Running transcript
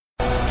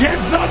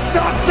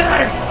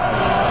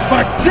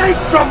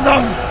from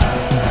them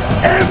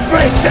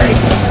everything.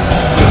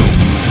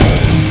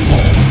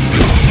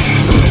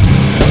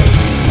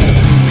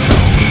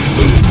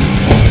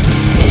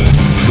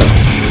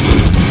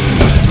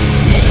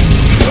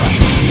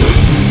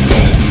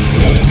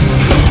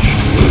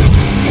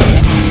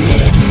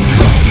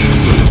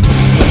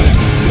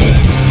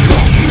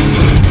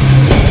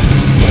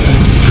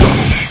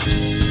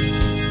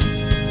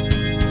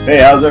 Hey,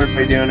 how's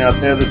everybody doing out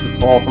there? This is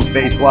Paul from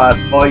P.J.s Last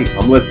Fight.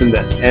 I'm listening to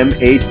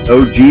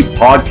MHOG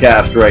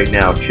podcast right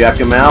now. Check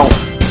him out.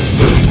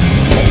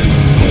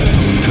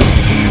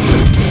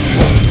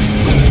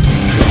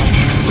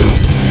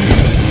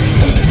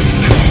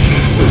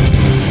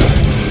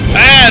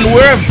 And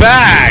we're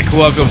back.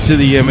 Welcome to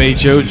the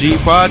MHOG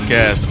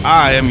podcast.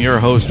 I am your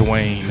host,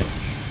 Wayne.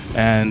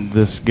 And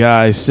this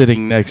guy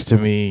sitting next to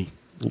me.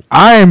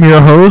 I am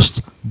your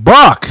host,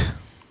 Buck.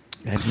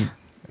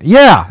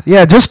 Yeah,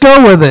 just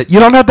go with it. You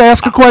don't have to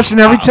ask a question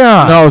every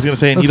time. No, I was going to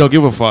say, and you don't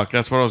give a fuck.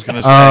 That's what I was going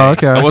to say. Oh,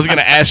 okay. I wasn't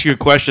going to ask you a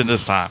question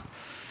this time.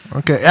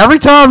 Okay, every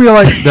time you're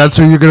like, that's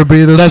who you're going to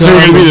be this time. That's who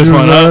you're going to be this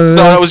one. No,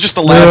 that was just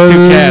the last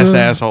two casts,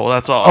 asshole.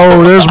 That's all.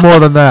 Oh, there's more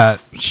than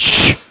that.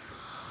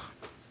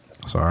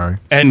 Sorry.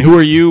 And who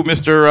are you,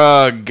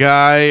 Mr.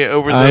 Guy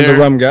over there? I'm the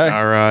rum guy.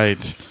 All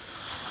right.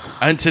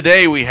 And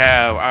today we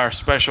have our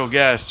special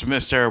guest,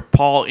 Mr.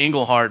 Paul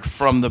Englehart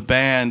from the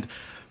band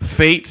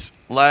P.J.s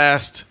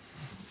Last...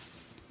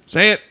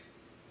 Say it.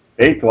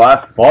 P.J.s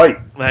Last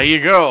Fight. There you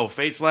go.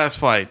 P.J.s Last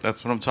Fight.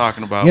 That's what I'm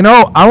talking about. You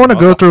know, I want to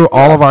go through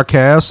all of our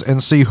casts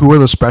and see who are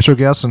the special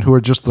guests and who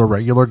are just the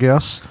regular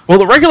guests. Well,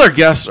 the regular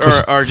guests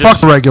are just... Fuck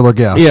the regular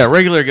guests. Yeah,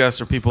 regular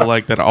guests are people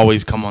like that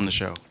always come on the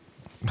show.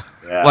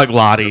 Yeah. Like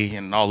Lottie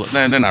and all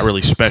that. They're not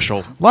really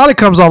special. Lottie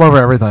comes all over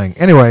everything.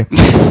 Anyway.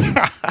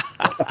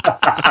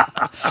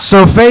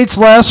 So P.J.s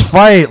Last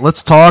Fight.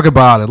 Let's talk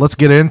about it. Let's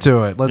get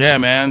into it. Yeah,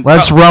 man.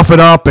 Let's rough it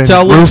up and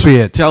roofie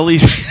it. Tell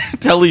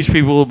these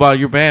people about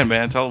your band,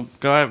 man. Go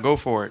ahead, go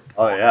for it.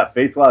 Oh, yeah.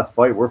 P.J.s Last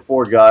Fight. We're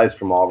four guys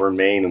from Auburn,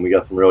 Maine, and we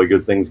got some really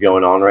good things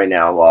going on right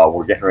now.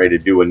 We're getting ready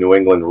to do a New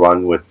England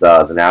run with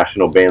the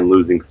national band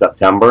Losing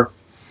September.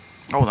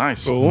 Oh,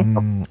 nice. Cool.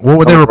 What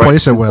would they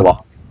replace it with?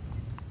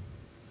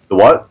 The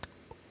what?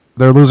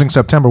 They're Losing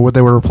September. What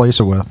they would replace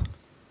it with?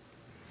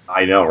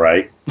 I know,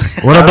 right?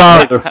 What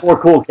about... They're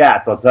four cool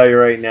cats, I'll tell you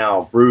right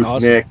now. Bruce,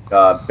 awesome. Nick,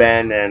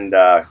 Ben, and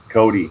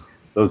Cody.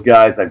 Those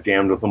guys, I've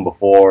jammed with them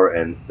before,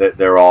 and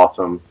they're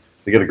awesome.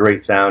 They got a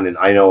great sound, and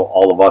I know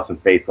all of us in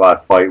P.J.s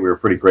Last Fight, we were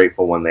pretty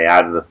grateful when they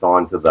added us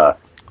on to the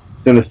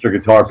Sinister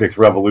Guitar Picks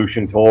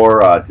Revolution Tour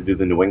to do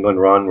the New England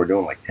run. We're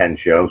doing like 10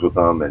 shows with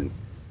them, and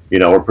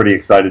we're pretty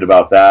excited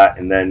about that.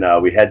 And then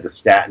we head to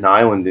Staten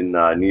Island in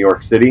New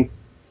York City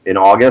in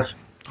August.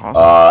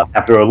 Awesome.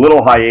 After a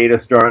little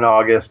hiatus during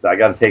August, I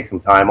got to take some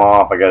time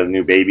off. I got a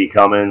new baby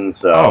coming.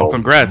 So. Oh,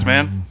 congrats,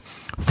 man.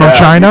 From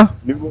China?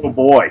 New little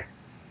boy.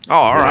 Oh,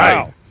 all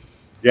right. Wow.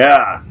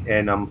 Yeah,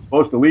 and I'm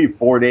supposed to leave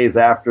 4 days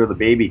after the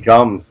baby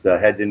comes to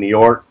head to New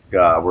York.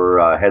 We're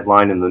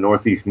headlining the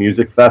Northeast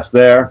Music Fest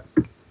there.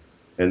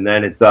 And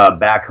then it's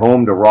back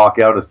home to rock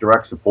out as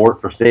direct support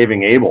for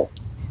Saving Abel.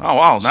 Oh,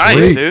 wow. Nice,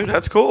 Sweet. dude.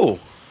 That's cool.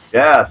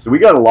 Yeah, so we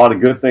got a lot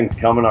of good things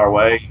coming our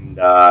way. And,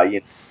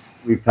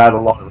 we've had a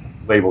lot of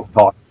labels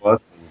talk to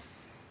us.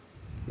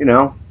 And,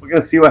 we're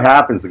going to see what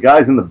happens. The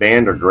guys in the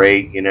band are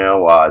great.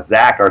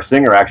 Zach, our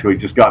singer, actually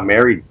just got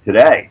married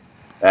today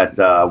at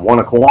 1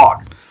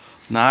 o'clock.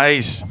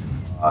 Nice.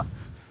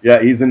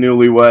 Yeah, he's a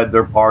newlywed.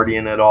 They're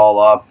partying it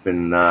all up.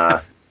 And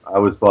I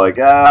was like,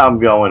 I'm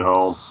going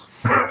home.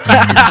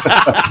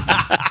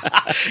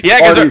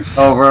 Yeah, Party's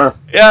over.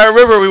 Yeah, I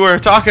remember we were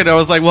talking. I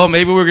was like, well,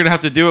 maybe we're going to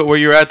have to do it where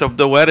you're at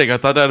the wedding. I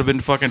thought that would have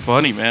been fucking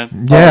funny,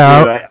 man.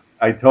 Yeah. Oh, dude,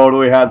 I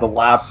totally had the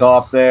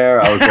laptop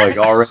there. I was like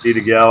all ready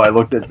to go. I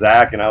looked at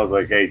Zach and I was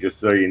like, hey, just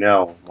so you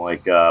know,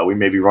 we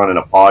may be running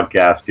a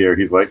podcast here.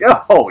 He's like, oh,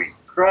 holy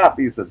crap.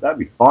 He said, that'd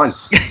be fun.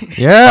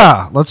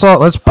 Yeah. Let's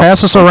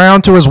pass this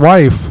around to his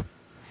wife.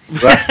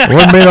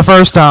 Wouldn't be the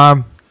first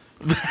time.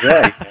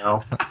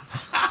 Yeah,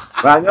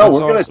 But I know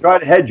we're going to try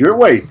to head your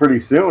way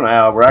pretty soon.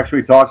 We're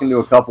actually talking to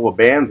a couple of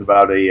bands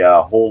about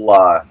a whole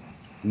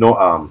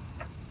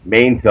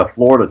Maine to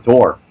Florida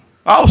tour.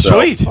 Oh,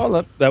 sweet.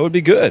 Oh, that would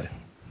be good.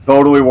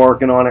 Totally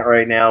working on it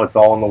right now. It's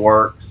all in the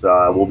works.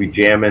 We'll be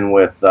jamming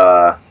with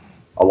a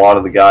lot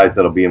of the guys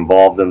that'll be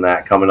involved in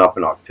that coming up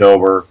in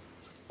October.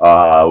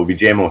 We'll be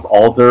jamming with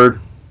Altered,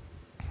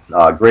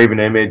 Graven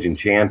Image,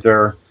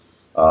 Enchanter.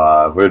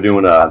 We're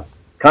doing a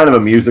kind of a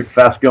music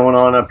fest going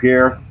on up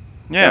here.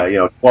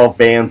 Yeah. 12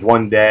 bands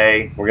one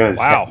day. We're going to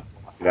Wow.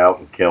 it out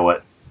and kill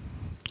it.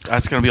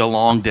 That's going to be a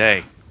long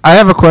day. I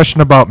have a question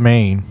about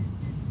Maine.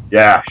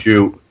 Yeah,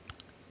 shoot.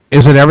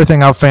 Is it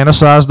everything I've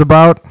fantasized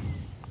about?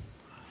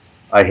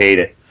 I hate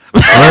it.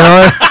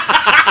 Really?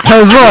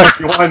 Because look.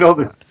 You want to know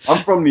this?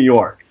 I'm from New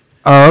York.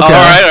 Oh, okay.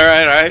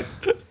 All right.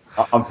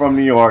 I'm from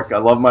New York. I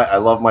love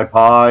my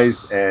pies,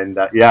 and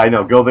I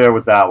know. Go there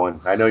with that one.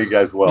 I know you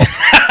guys will.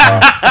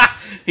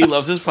 He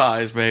loves his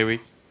pies, baby.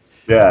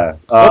 Yeah.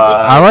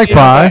 I like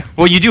pie.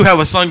 Well, you do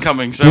have a son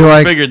coming, so Do you I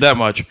like- figured that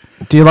much.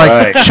 Do you like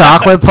Right.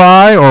 chocolate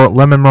pie or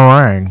lemon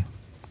meringue?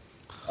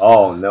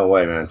 Oh, no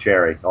way, man.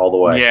 Cherry, all the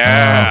way.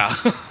 Yeah.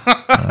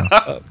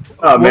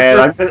 Oh, man,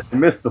 I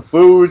miss the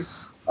food.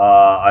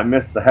 I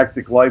miss the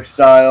hectic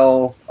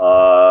lifestyle.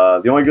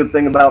 The only good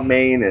thing about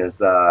Maine is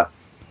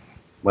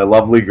my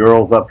lovely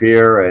girls up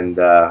here, and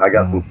I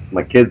got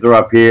my kids are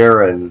up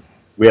here, and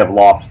we have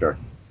lobster.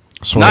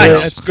 Sweet. Nice. Yeah,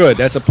 that's good.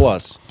 That's a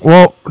plus.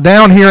 Well,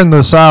 down here in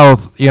the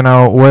south,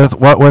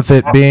 with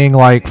it being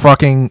like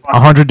fucking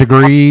 100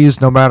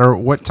 degrees, no matter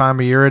what time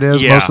of year it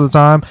is, Yeah. most of the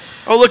time.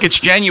 Oh, look, it's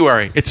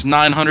January. It's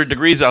 900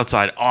 degrees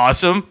outside.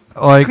 Awesome.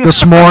 Like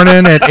this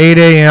morning at 8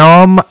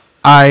 a.m.,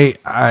 I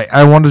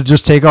wanted to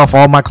just take off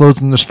all my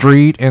clothes in the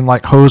street and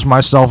like hose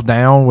myself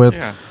down with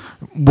Yeah.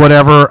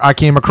 whatever I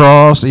came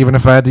across, even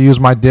if I had to use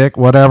my dick,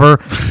 whatever.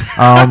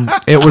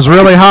 It was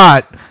really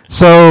hot.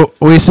 So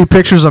we see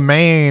pictures of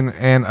Maine,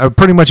 and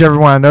pretty much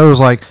everyone I know is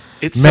like,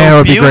 It's man, so it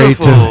would be great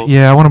beautiful. to.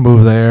 Yeah, I want to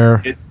move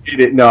there.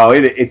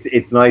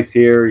 It's nice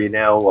here.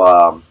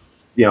 I'm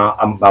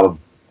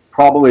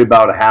probably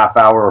about a half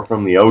hour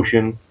from the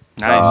ocean.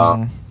 Nice.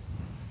 So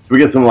we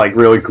get some like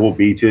really cool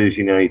beaches.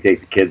 You take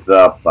the kids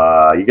up.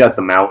 You got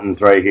the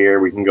mountains right here.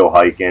 We can go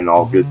hiking.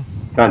 All good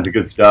kinds of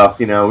good stuff.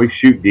 We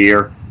shoot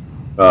deer.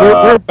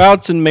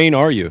 Whereabouts in Maine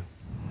are you?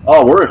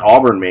 Oh, we're in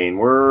Auburn, Maine.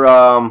 We're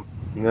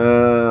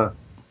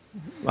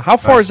How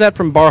far is that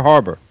from Bar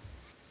Harbor?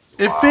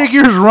 It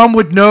figures Rum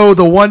would know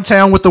the one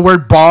town with the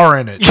word bar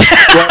in it.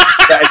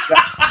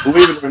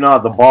 believe it or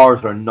not, the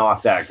bars are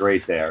not that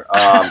great there.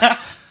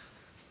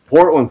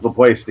 Portland's the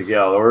place to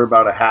go. We're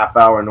about a half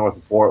hour north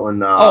of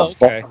Portland.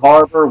 Okay. Bar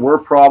Harbor, we're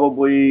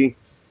probably,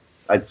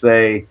 I'd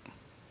say,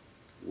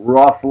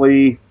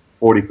 roughly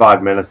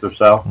 45 minutes or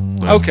so.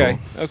 Okay.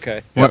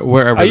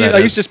 Wherever I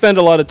that used to spend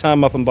a lot of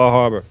time up in Bar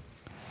Harbor.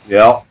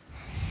 Yeah.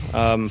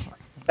 Um,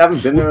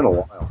 Haven't been there in a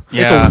while.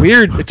 Yeah.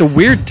 It's a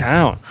weird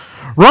town.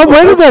 Rum,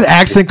 where did that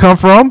accent come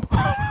from?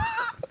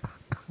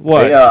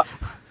 What? Hey,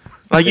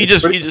 Like you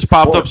just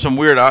popped up some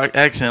weird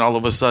accent all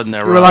of a sudden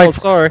there. We're Rob. like,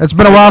 sorry. It's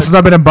been a while since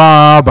I've been in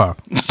Baba.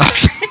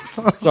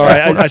 Sorry,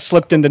 I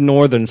slipped into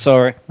Northern.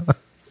 Sorry.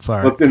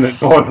 Sorry. looked in the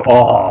north.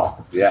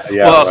 Oh, yeah,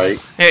 well, right.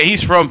 yeah,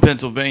 he's from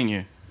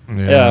Pennsylvania.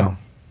 Yeah.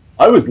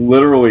 I was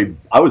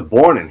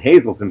born in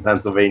Hazleton,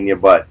 Pennsylvania,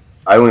 but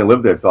I only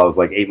lived there until I was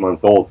like 8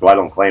 months old, so I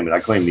don't claim it. I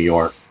claim New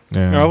York.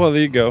 Yeah. Oh, well,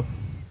 there you go.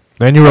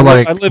 Then you were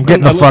like, I I'm lived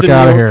getting in, the fuck I lived in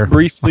out New of York here.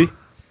 briefly.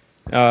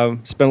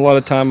 Spent a lot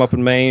of time up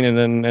in Maine, and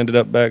then ended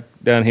up back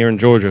down here in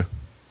Georgia.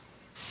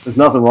 There's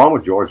nothing wrong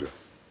with Georgia.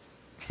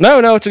 No,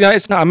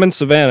 it's not. I'm in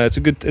Savannah. It's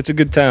a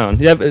good town.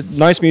 You have a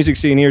nice music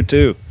scene here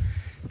too.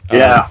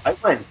 Yeah, I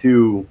went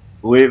to,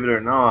 believe it or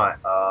not,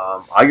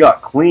 I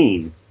got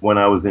clean when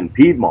I was in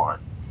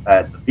Piedmont,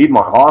 at the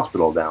Piedmont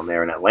Hospital down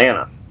there in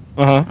Atlanta.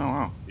 Uh huh. Oh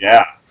wow.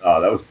 Yeah.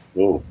 That was,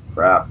 oh,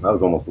 crap. That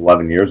was almost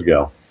 11 years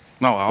ago.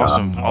 No,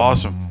 awesome.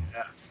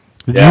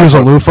 Did you use a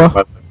loofah?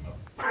 But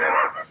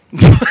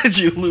Did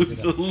you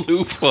lose the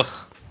loofah?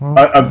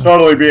 I'm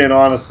totally being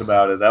honest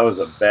about it. That was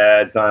a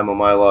bad time of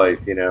my life,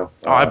 Oh,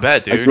 I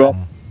bet, I dude. grew up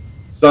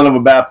son of a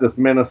Baptist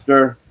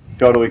minister,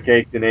 totally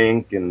caked in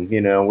ink, and,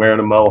 wearing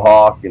a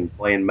mohawk and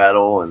playing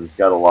metal, and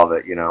gotta love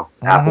it,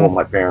 Apple of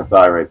my parents'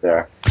 eye right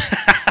there.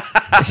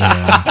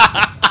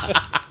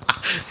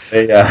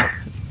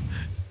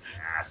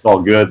 It's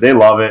all good. They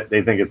love it.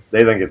 They think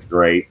it's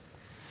great.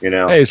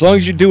 Hey, as long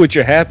as you do what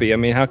you're happy. I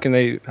mean, how can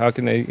they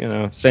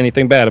say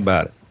anything bad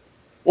about it?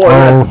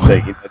 Well,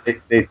 that's the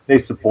thing.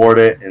 They support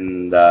it,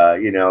 and I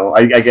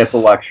get the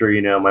lecture.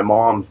 My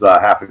mom's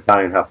half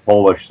Italian, half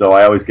Polish, so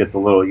I always get the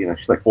little.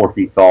 She's like 4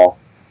 feet tall,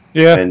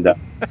 Yeah. and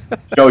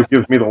she always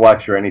gives me the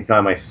lecture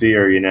anytime I see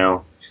her.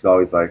 She's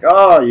always like,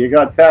 "Oh, you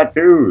got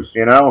tattoos?"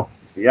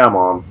 Yeah,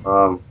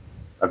 Mom.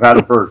 I've had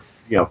them for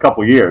a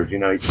couple years.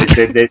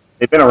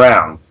 They've been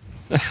around.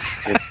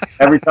 And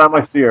every time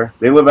I see her,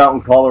 they live out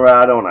in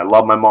Colorado, and I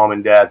love my mom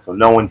and dad, so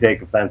no one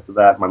take offense to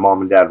that. My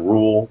mom and dad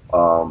rule.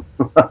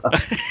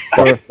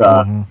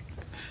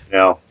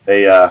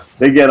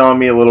 They get on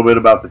me a little bit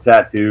about the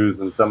tattoos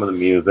and some of the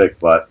music,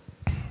 but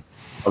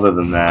other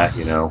than that,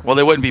 Well,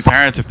 they wouldn't be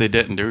parents if they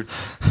didn't, dude.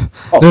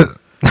 Oh,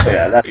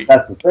 yeah, that's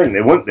the thing.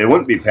 They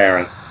wouldn't be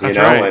parents, That's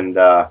right. And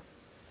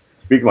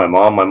speaking of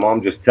my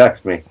mom just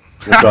texted me.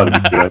 What's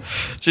up, dude?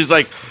 She's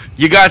like,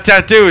 "You got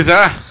tattoos,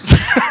 huh?"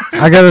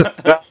 I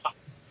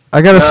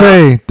gotta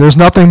say, there's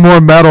nothing more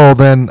metal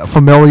than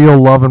familial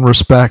love and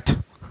respect.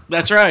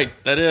 That's right.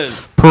 That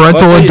is.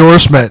 Parental Well,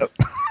 endorsement.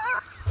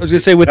 I was gonna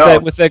say with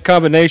that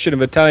combination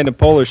of Italian and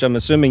Polish, I'm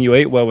assuming you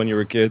ate well when you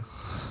were a kid.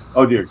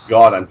 Oh dear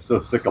God, I'm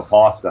so sick of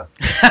pasta.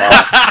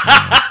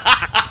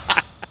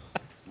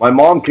 My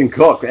mom can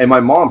cook, and my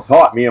mom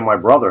taught me and my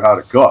brother how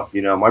to cook.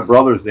 My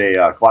brother's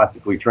a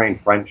classically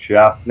trained French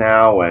chef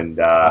now, and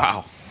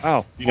Wow.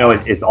 Wow.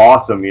 it's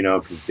awesome.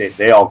 Because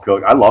they all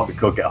cook. I love to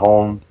cook at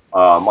home.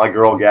 My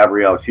girl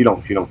Gabrielle, she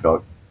don't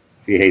cook.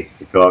 She hates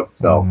to cook,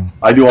 so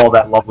I do all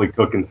that lovely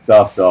cooking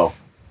stuff. So,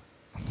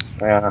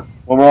 when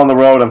we're on the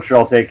road, I'm sure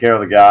I'll take care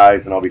of the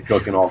guys, and I'll be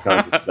cooking all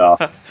kinds of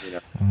stuff.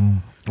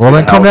 Well,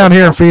 then come down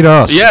here and feed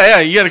us. Yeah,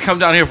 you got to come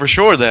down here for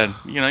sure. Then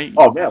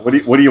Oh man, what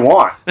do you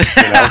want?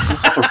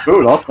 For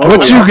food,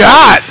 What you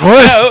got?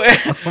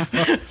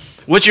 What?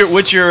 What's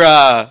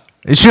your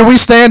Should we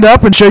stand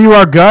up and show you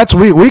our guts?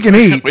 We can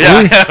eat.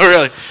 Yeah,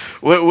 really.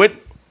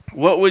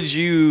 What would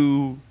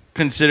you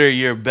consider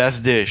your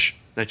best dish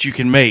that you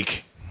can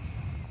make?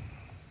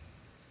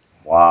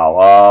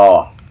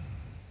 Wow.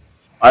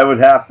 I would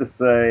have to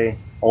say,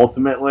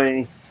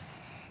 ultimately,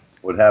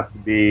 would have to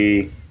be,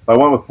 if I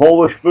went with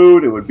Polish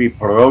food, it would be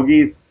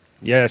pierogies.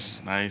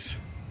 Yes. Nice.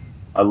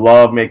 I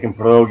love making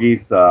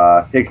pierogies.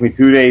 Takes me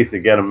 2 days to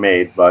get them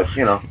made, but,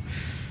 you're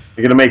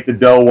going to make the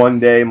dough one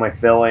day, my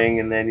filling,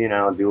 and then,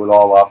 do it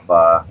all up.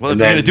 Well, if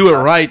you're going to do it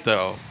right,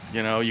 though,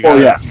 you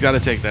got to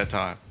take that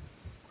time.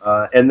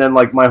 And then,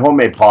 like, my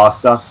homemade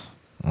pasta.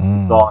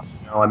 Sauce.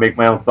 I make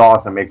my own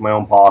sauce. I make my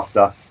own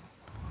pasta.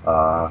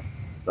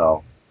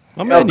 So.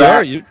 Oh, man,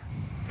 you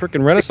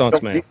freaking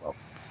Renaissance man. Meatloaf.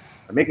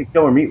 I make a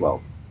killer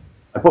meatloaf.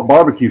 I put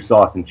barbecue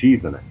sauce and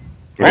cheese in it.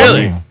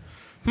 Really?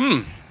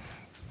 Who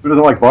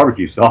doesn't like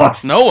barbecue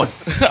sauce? No one.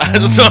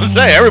 That's what I'm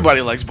saying. Everybody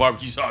likes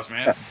barbecue sauce,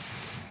 man.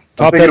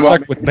 Top that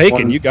sucker with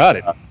bacon. You got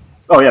it.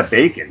 Oh, yeah,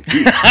 bacon.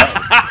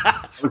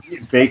 I was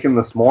eating bacon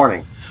this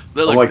morning.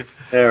 I'm like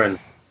there, and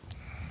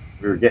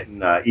we were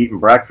eating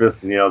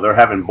breakfast, and, they're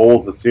having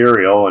bowls of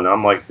cereal, and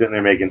I'm like sitting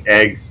there making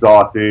eggs,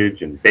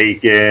 sausage, and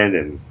bacon,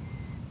 and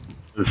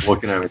just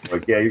looking at me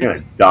like, yeah, you're going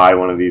to die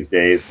one of these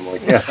days. I'm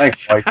like, yeah,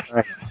 thanks, Mike.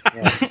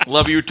 Thanks. Yeah.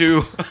 Love you,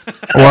 too.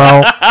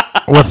 Well,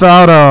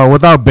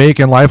 without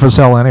bacon, life is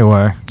hell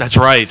anyway. That's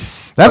right.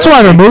 That's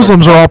why the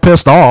Muslims are all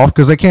pissed off,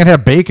 because they can't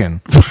have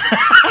bacon.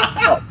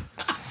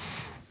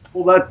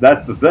 Well,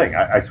 that's the thing.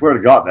 I swear to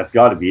God, that's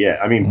got to be it.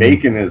 I mean,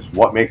 bacon is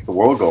what makes the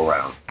world go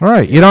round. All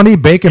right. You don't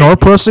eat bacon or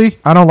pussy?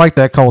 I don't like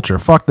that culture.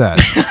 Fuck that.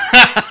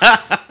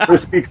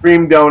 Krispy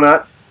Kreme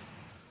donut.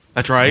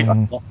 That's right.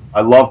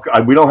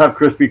 We don't have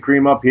Krispy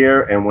Kreme up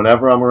here, and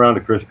whenever I'm around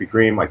a Krispy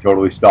Kreme, I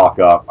totally stock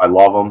up. I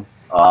love them.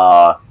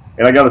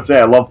 And I got to say,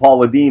 I love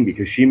Paula Dean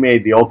because she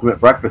made the ultimate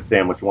breakfast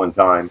sandwich one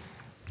time.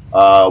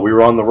 We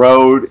were on the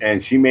road,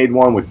 and she made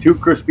one with 2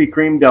 Krispy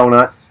Kreme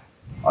donuts,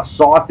 a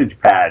sausage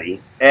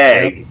patty,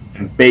 egg,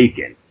 and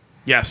bacon.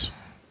 Yes.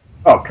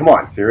 Oh, come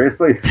on.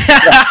 Seriously?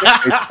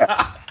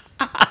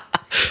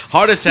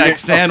 Heart attack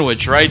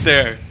sandwich right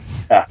there.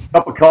 Yeah,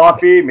 cup of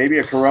coffee, maybe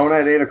a Corona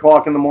at 8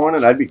 o'clock in the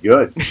morning. I'd be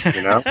good,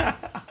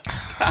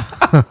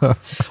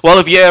 Well,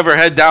 if you ever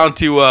head down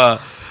to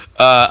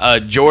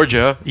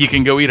Georgia, you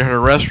can go eat at her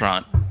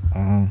restaurant.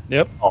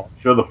 Yep. Oh,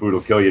 I'm sure the food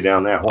will kill you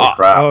down there. Holy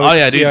crap. Oh,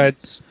 yeah, dude.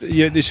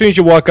 Yeah, as soon as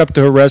you walk up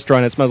to her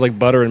restaurant, it smells like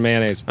butter and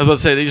mayonnaise. I was about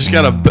to say, they just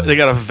got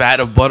a vat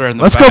of butter in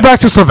the Let's back. go back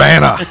to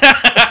Savannah.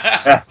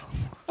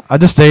 I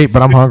just ate,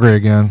 but I'm hungry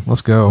again.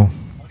 Let's go.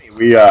 I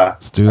do got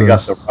this.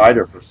 the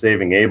rider for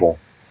Saving Abel,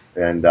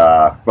 and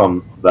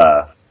from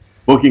the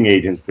booking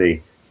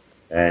agency,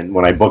 and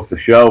when I booked the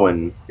show,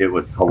 and it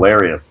was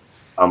hilarious.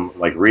 I'm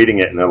like reading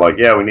it, and they're like,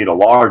 "Yeah, we need a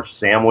large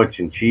sandwich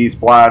and cheese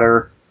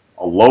platter,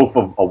 a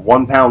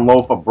 1 pound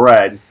loaf of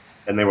bread,"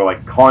 and they were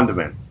like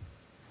condiments.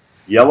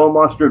 Yellow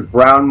mustard,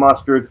 brown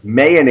mustard,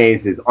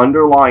 mayonnaise is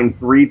underlined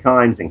 3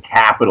 times and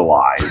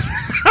capitalized.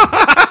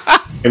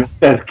 And it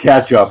says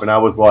ketchup, and I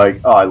was like,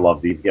 oh, I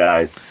love these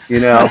guys. You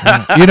know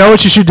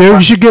what you should do?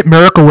 You should get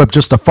Miracle Whip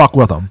just to fuck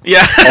with them.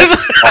 Yeah.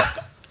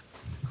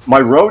 My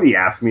roadie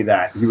asked me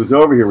that. He was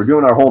over here. We're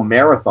doing our whole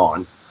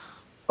marathon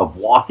of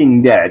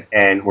Walking Dead,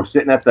 and we're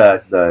sitting at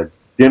the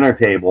dinner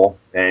table,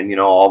 and,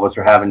 all of us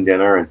are having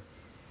dinner, and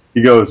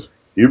he goes,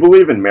 "Do you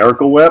believe in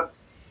Miracle Whip?"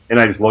 And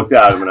I just looked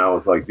at him, and I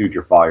was like, "Dude,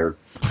 you're fired."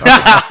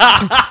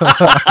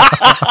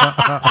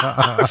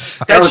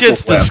 That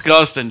shit's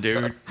disgusting,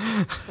 dude.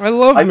 I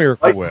love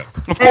Miracle Whip.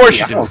 Of course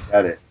you do. I don't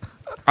get it.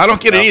 I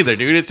don't get it either,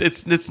 dude.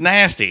 It's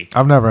nasty.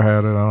 I've never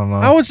had it. I don't know.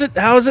 How is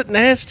it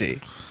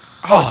nasty?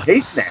 Oh,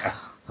 taste nasty.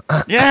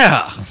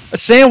 Yeah. A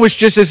sandwich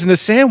just isn't a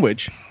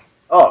sandwich.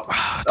 Oh,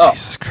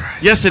 Jesus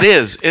Christ. Yes, it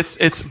is.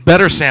 It's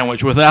better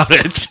sandwich without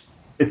it.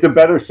 It's a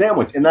better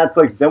sandwich. And that's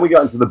like, then we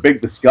got into the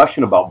big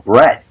discussion about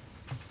bread.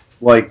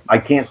 Like, I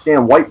can't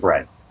stand white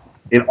bread.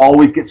 It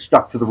always gets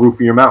stuck to the roof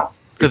of your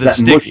mouth. Because it's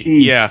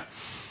sticky. Yeah.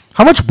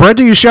 How much bread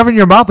do you shove in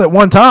your mouth at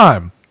one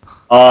time?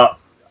 I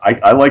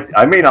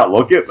may not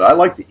look it, but I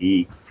like to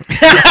eat.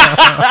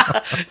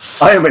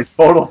 I am a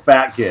total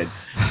fat kid.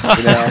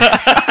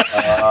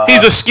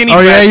 He's a skinny fat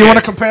kid. Oh, yeah, you want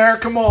to compare?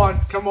 Come on.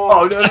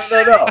 Oh, no.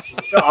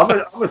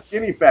 I'm a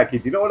skinny fat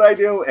kid. You know what I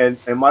do? And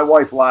my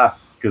wife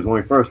laughed because when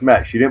we first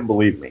met, she didn't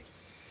believe me.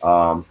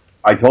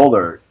 I told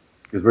her,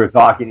 because we were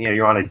talking,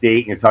 you're on a date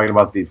and you're talking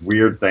about these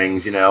weird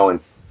things, and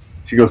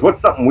she goes,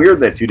 "What's something weird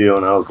that you do?"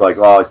 And I was like,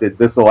 "Well," I said,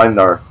 "this will end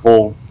our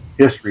whole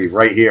history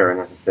right here." And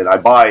I said, "I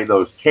buy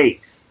those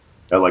cakes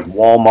at like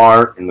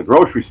Walmart and the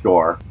grocery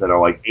store that are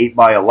like 8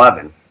 by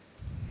 11.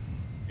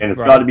 And it's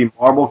got to be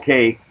marble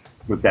cake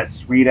with that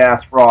sweet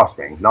ass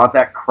frosting, not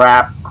that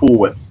crap Cool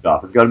Whip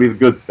stuff. It's got to be the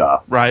good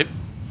stuff." Right.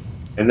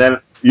 And then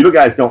you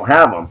guys don't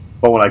have them,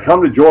 but when I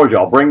come to Georgia,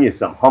 I'll bring you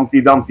some Humpty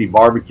Dumpty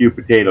barbecue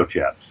potato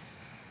chips.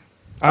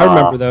 I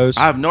remember those.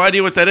 I have no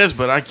idea what that is,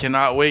 but I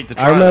cannot wait to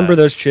try I remember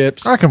that. those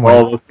chips. I can wait.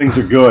 Oh, those things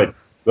are good.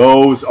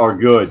 Those are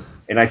good.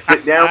 And I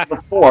sit down with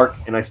a fork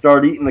and I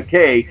start eating the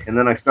cake, and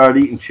then I start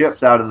eating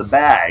chips out of the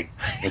bag.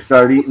 I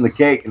start eating the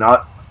cake, and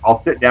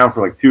I'll sit down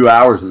for like 2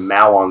 hours and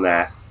mow on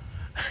that.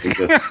 And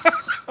just,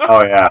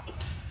 oh yeah,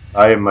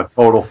 I am a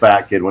total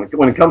fat kid.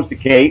 When it comes to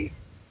cake,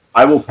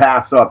 I will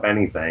pass up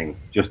anything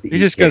just to eat. He's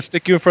just going to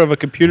stick you in front of a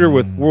computer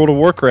with World of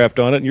Warcraft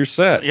on it, and you're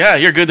set. Yeah,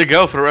 you're good to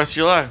go for the rest of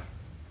your life.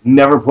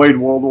 Never played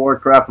World of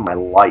Warcraft in my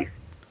life.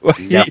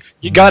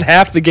 You got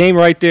half the game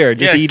right there.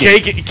 Just eat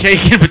cake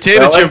and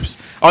potato Really? chips.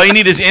 All you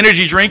need is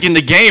energy drink in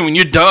the game, and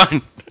you're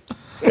done.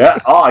 Yeah.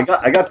 Oh, I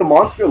got the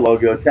Monster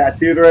logo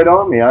tattooed right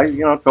on me. I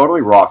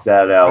totally rock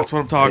that out. That's what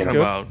I'm talking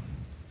about.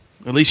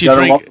 At least you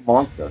Gotta love drink. the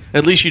Monster.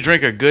 At least you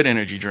drink a good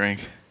energy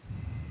drink.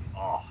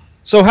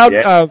 So how?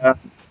 Yeah.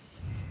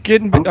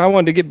 I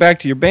wanted to get back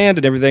to your band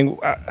and everything.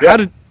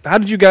 Yeah. How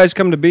did you guys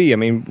come to be? I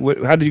mean,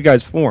 how did you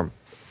guys form?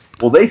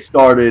 Well, they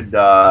started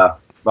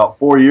about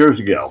 4 years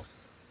ago,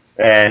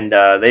 and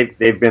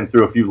they've been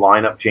through a few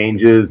lineup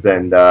changes.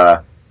 And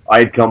I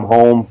had come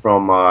home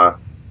from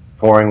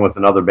touring with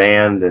another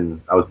band,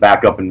 and I was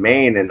back up in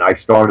Maine, and I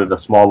started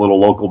a small little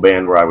local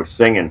band where I was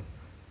singing,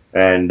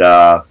 and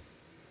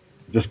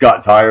just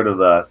got tired of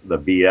the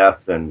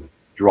BS and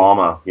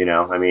drama.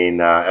 I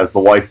mean, as the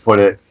wife put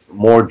it,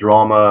 more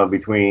drama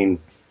between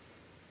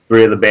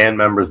 3 of the band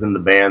members in the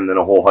band than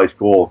a whole high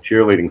school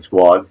cheerleading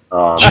squad.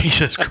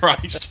 Jesus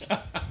Christ.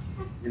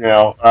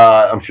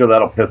 I'm sure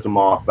that'll piss them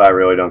off, but I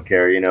really don't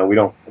care. We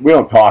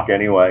don't talk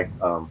anyway.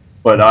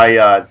 But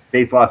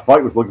Faith's Last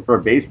Fight was looking for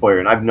a bass player,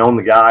 and I've known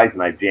the guys,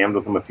 and I've jammed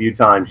with them a few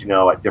times,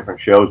 at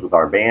different shows with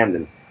our band,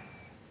 and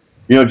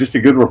just a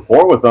good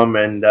rapport with them.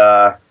 And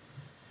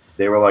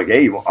they were like,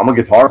 "Hey, I'm a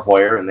guitar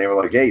player," and they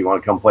were like, "Hey, you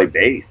want to come play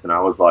bass?" And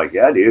I was like,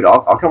 "Yeah, dude,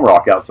 I'll come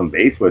rock out some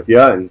bass with you."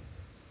 And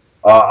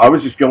I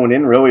was just going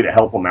in really to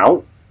help them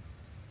out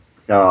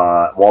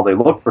while they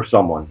look for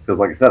someone, because,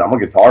 like I said, I'm a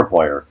guitar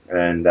player,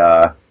 and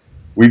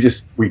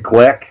we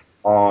click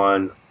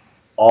on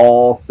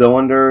all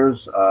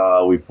cylinders.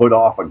 We put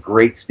off a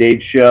great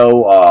stage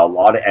show, a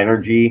lot of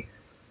energy,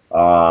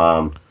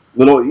 a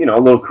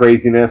little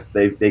craziness.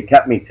 They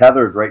kept me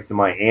tethered right to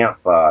my amp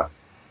for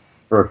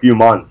a few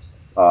months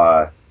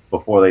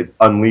before they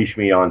unleash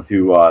me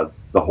onto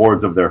the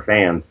hordes of their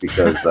fans,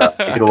 because they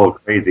get a little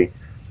crazy.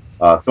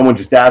 Someone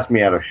just asked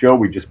me at a show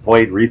we just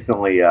played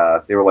recently,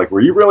 they were like,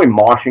 "Were you really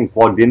moshing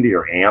plugged into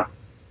your amp?"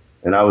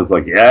 And I was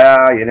like,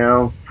 "Yeah,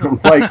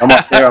 I'm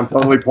up there, I'm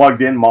totally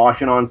plugged in,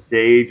 moshing on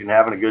stage and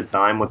having a good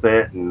time with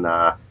it." And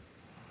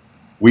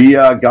we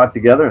got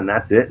together, and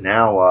that's it.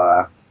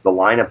 Now the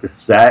lineup is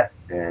set,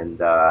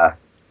 and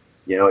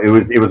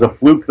it was a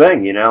fluke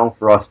thing,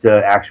 for us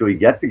to actually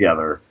get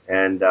together.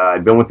 And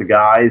I've been with the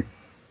guys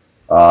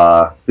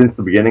since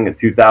the beginning of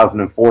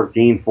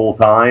 2014 full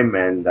time,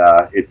 and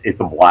it's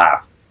a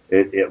blast.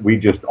 We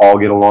just all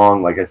get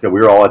along. Like I said, we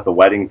were all at the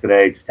wedding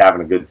today, just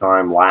having a good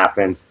time,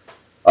 laughing.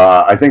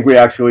 I think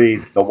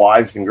the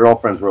wives and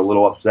girlfriends were a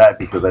little upset,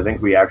 because I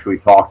think we actually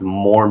talked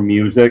more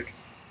music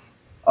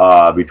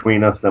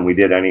between us than we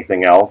did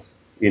anything else.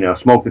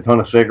 Smoked a ton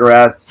of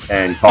cigarettes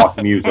and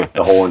talked music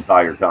the whole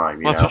entire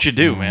time. That's what you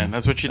do, man.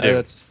 That's what you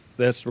do.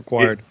 That's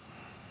required.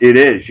 It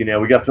is.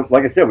 We got some,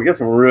 like I said, we got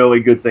some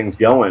really good things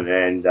going,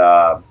 and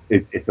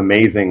it's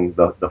amazing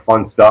the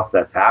fun stuff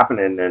that's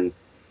happening, and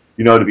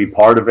to be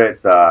part of it.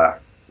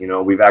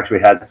 We've actually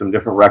had some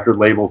different record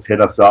labels hit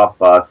us up,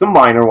 some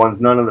minor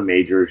ones, none of the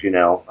majors.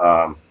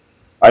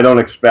 I don't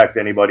expect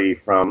anybody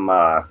from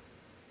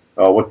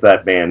what's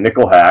that band,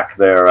 Nickelhack?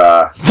 They're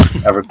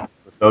ever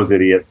those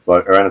idiots,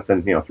 or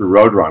anything through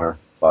Roadrunner.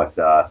 But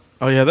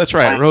oh yeah, that's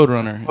right,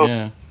 Roadrunner.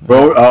 Yeah.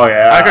 Oh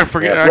yeah. I can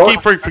forget. Yeah. I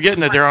keep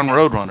forgetting that they're on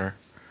Roadrunner.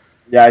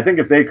 Yeah, I think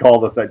if they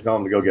called us, I'd tell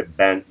them to go get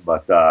bent.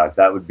 But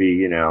that would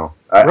be,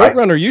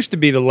 Roadrunner used to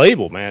be the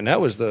label, man.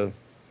 That was the.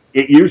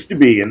 It used to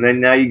be, and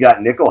then now you got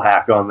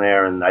Nickelhack on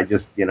there, and I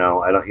just, I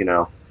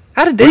don't.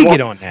 How did they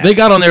get on that? They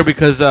got on there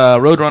because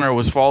Roadrunner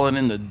was falling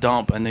in the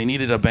dump, and they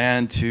needed a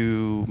band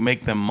to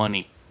make them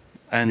money,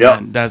 and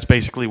then that's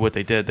basically what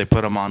they did. They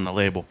put them on the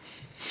label.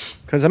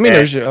 Because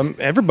there's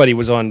everybody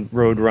was on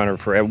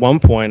Roadrunner at one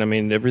point.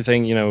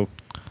 Everything,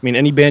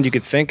 any band you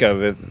could think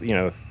of,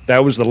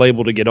 that was the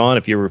label to get on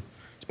if you were,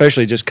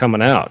 especially just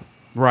coming out.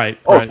 Right.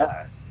 Oh, right.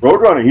 yeah.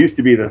 Roadrunner used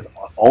to be this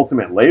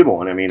ultimate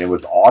label, and it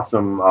was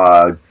awesome.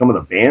 Some of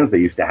the bands they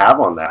used to have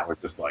on that were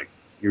just like,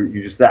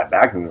 you just sat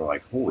back and you're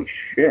like, holy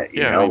shit,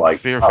 like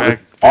Fear awesome.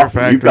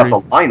 Factory. You've got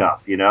the lineup,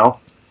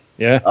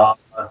 Yeah.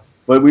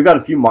 But we've got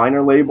a few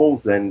minor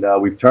labels, and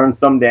we've turned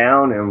some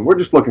down, and we're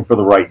just looking for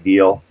the right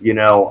deal. We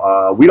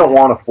don't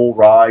want a full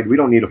ride. We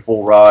don't need a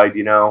full ride.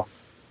 We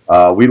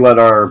let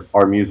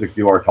our music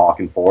do our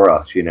talking for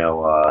us.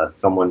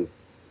 Some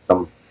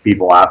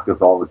people ask us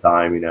all the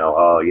time,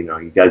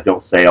 you guys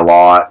don't say a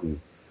lot, and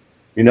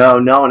no,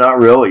 not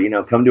really.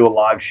 Come to a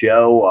live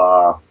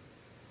show,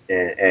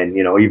 and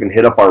even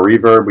hit up our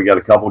Reverb. We got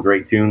a couple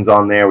great tunes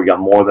on there. We got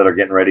more that are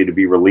getting ready to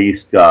be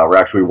released. We're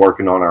actually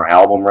working on our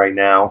album right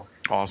now.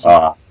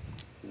 Awesome.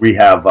 we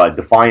have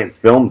Defiance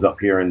Films up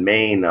here in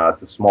Maine.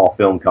 It's a small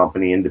film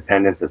company,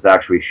 independent, that's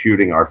actually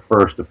shooting our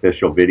first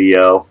official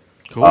video.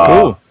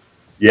 Cool.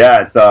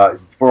 Yeah,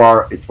 it's for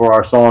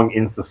our song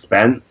 "In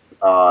Suspense."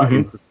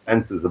 In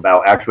Suspense is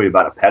about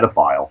a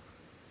pedophile.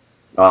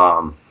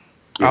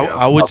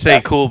 I would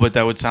say cool, but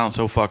that would sound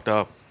so fucked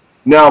up.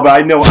 No,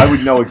 but I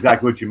would know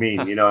exactly what you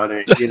mean. You know what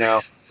I mean?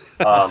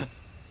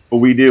 But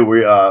we do.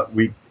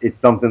 We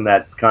it's something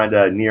that's kind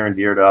of near and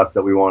dear to us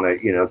that we want to.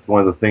 It's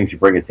one of the things you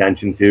bring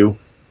attention to.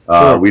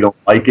 Sure. We don't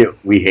like it.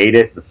 We hate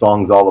it. The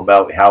song's all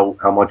about how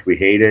much we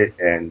hate it,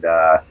 and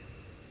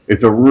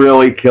it's a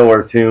really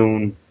killer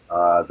tune.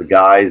 The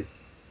guys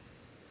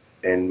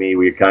and me,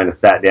 we kind of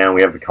sat down.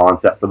 We have the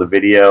concept for the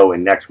video,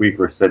 and next week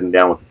we're sitting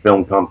down with the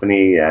film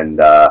company and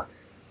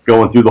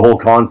going through the whole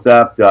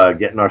concept,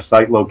 getting our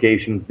site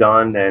locations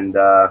done, and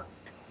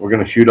we're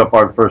going to shoot up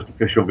our first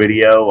official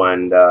video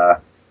and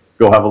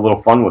go have a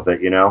little fun with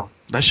it,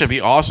 That should be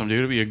awesome, dude.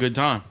 It'll be a good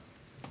time.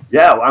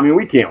 Yeah, I mean,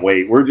 we can't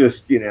wait. We're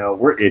just,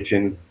 we're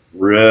itching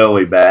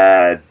really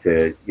bad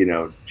to,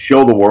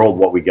 show the world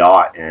what we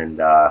got,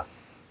 and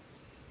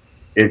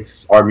it's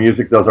our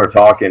music does our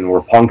talking.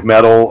 We're punk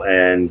metal,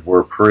 and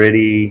we're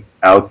pretty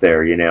out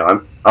there,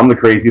 I'm the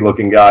crazy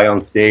looking guy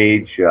on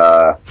stage.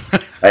 I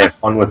have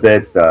fun with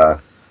it. The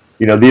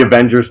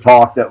Avengers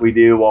talk that we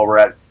do while we're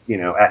at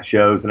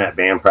shows and at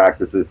band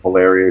practice is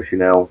hilarious.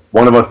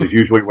 One of us is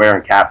usually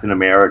wearing Captain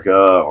America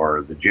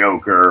or the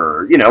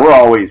Joker. Or, we're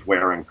always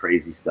wearing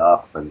crazy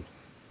stuff. And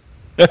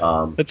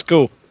that's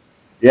cool.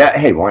 Yeah,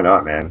 hey, why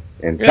not, man?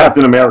 And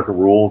Captain America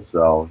rules.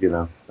 So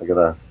I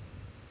gotta.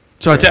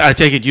 So I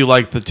take it you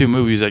like the 2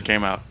 movies that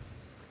came out.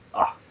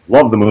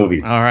 Love the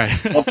movies. All right.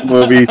 Love the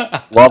movies.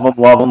 Love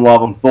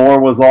them. Thor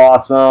was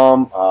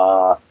awesome.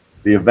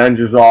 The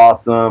Avengers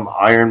awesome.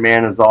 Iron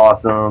Man is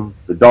awesome.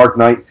 The Dark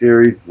Knight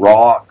series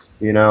rocks.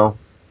 A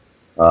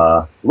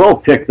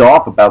little ticked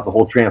off about the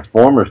whole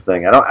Transformers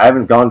thing. I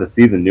haven't gone to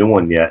see the new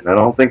one yet, and I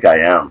don't think I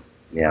am.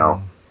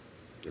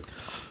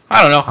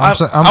 I don't know. I'm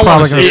I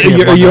probably see going to see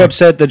it. Are you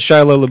upset that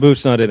Shia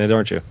LaBeouf's not in it,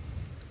 aren't you?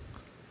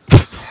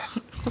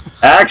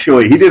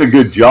 Actually, he did a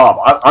good job.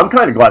 I'm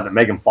kind of glad that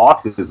Megan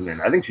Fox isn't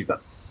in. I think she's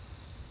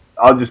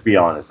I'll just be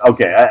honest.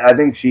 Okay, I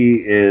think she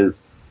is,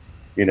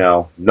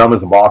 numb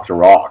as a box of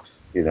rocks.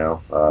 I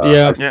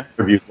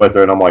interviewed with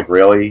her, and I'm like,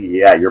 really?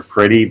 Yeah, you're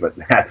pretty, but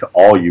that's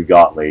all you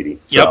got, lady.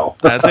 Yep, So.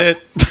 that's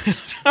it.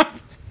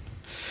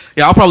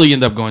 Yeah, I'll probably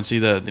end up going to see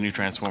the new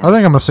Transformers. I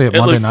think I'm going to see it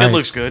Monday night. It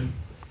looks good.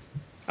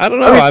 I don't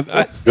know.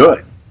 It's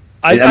good.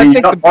 I mean, think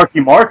you got Marky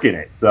Mark in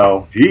it,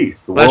 so geez,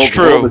 the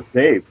world is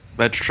saved.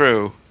 That's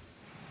true.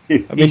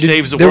 He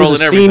saves the there world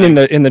was a and scene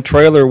everything. in the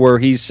trailer where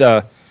he's,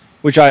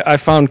 which I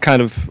found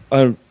kind of,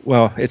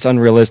 it's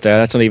unrealistic.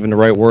 That's not even the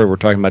right word. We're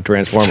talking about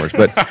Transformers,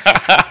 but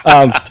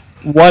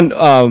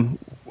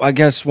I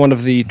guess one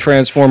of the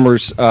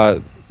Transformers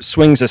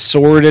swings a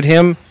sword at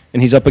him,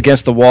 and he's up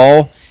against the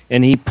wall,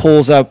 and he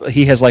pulls up.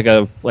 He has like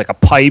a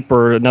pipe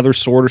or another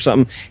sword or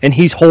something, and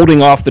he's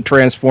holding off the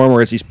Transformer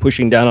as he's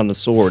pushing down on the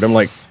sword. I'm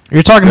like,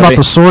 you're talking about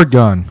the sword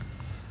gun.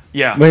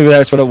 Yeah, maybe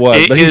that's what it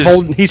was. But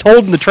he's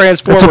holding the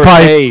Transformer. It's a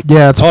pipe.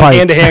 Yeah, it's a pipe.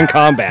 Hand-to-hand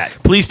combat.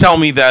 Please tell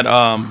me that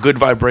Good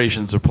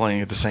Vibrations are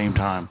playing at the same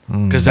time,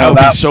 because that would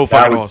be so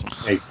fucking awesome.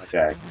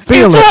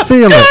 Feel it.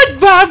 Good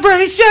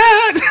vibration,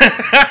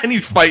 and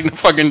he's fighting the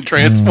fucking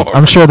Transformer.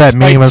 I'm sure that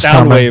meme is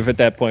coming. Soundwave at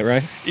that point,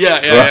 right?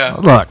 Yeah.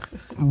 Look,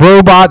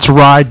 robots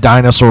ride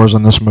dinosaurs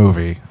in this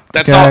movie.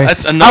 That's okay? all.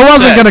 That's enough. I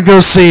wasn't gonna go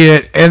see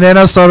it, and then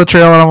I saw the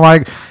trailer, and I'm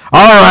like, all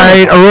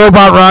right, a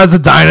robot rides a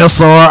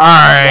dinosaur. All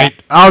right,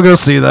 I'll go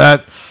see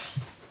that.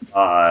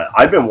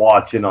 I've been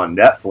watching on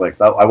Netflix.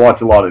 I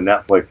watch a lot of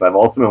Netflix. I've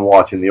also been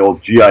watching the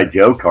old G.I.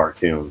 Joe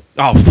cartoon.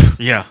 Oh,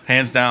 yeah,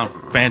 hands down.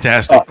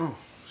 Fantastic.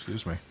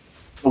 Excuse me.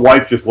 The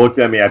wife just looked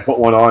at me. I put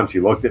one on. She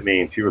looked at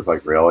me, and she was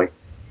like, really?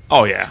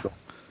 Oh, yeah.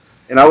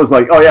 And I was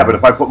like, oh, yeah, but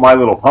if I put My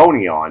Little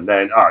Pony on,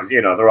 then,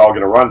 they're all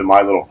going to run to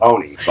My Little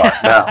Pony. But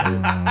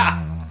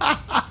no.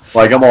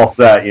 Like, I'm all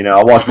set,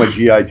 I'll watch my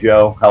G.I.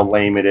 Joe, how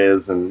lame it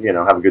is, and,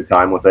 have a good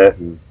time with it.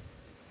 And,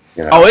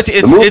 Oh,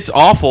 it's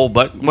awful,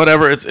 but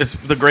whatever. It's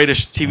the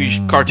greatest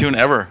TV cartoon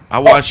ever. I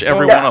watch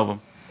every one of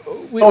them.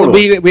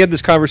 We had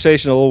this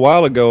conversation a little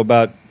while ago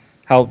about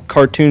how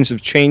cartoons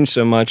have changed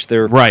so much.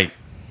 They're right.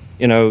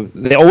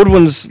 The old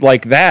ones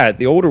like that.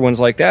 The older ones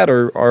like that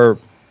are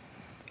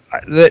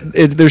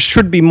there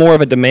should be more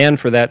of a demand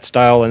for that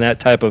style and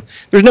that type of.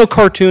 There's no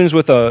cartoons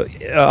with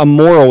a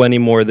moral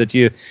anymore. That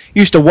you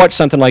used to watch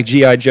something like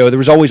G.I. Joe. There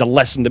was always a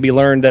lesson to be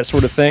learned. That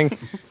sort of thing.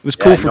 It was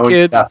cool for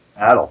kids.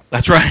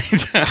 That's right.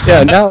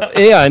 Now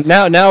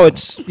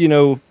it's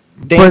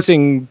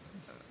dancing,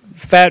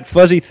 fat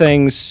fuzzy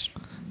things,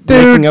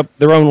 making up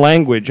their own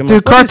language.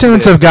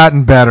 Cartoons have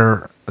gotten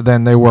better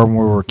than they were when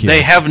we were kids.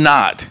 They have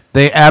not.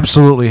 They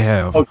absolutely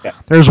have. Okay.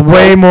 There's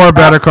way more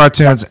better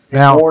cartoons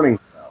now.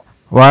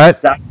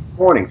 What? Saturday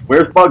mornings.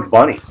 Where's Bugs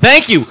Bunny?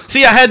 Thank you.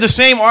 See, I had the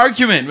same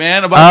argument,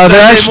 man, about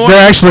there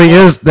actually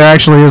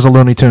is a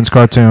Looney Tunes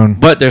cartoon.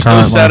 But there's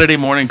no Saturday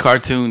morning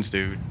cartoons,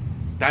 dude.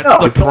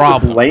 That's the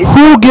problem.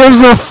 Who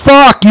gives a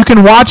fuck? You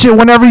can watch it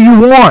whenever you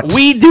want.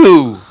 We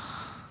do.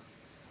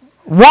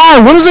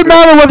 Why? What does it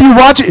matter whether you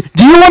watch it?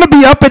 Do you want to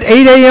be up at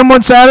 8 a.m.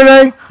 on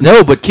Saturday?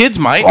 No, but kids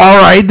might. All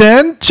right,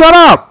 then. Shut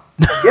up.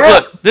 Yeah.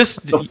 Look, The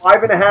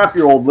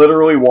 5.5-year-old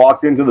literally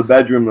walked into the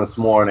bedroom this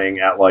morning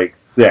at like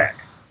 6.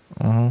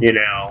 You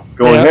know,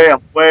 going, "Hey,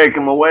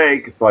 I'm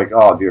awake." It's like,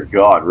 oh dear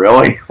God,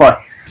 really? Like,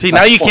 see,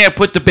 now you can't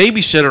put the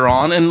babysitter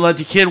on and let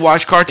the kid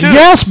watch cartoons.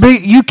 Yes,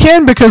 but you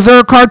can because there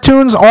are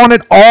cartoons on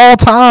at all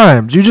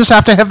times. You just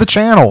have to have the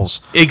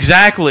channels.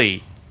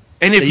 Exactly.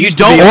 And if They you used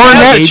to don't be on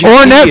have ABC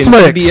or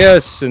Netflix. and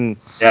CBS, and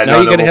now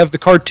you got to have the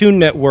Cartoon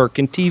Network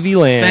and TV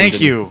Land. Thank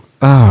you.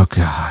 Oh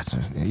God,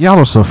 y'all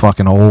are so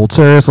fucking old.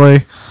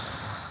 Seriously.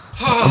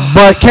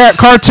 But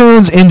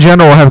cartoons in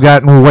general have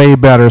gotten way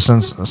better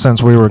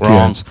since we were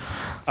kids.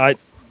 I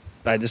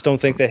just don't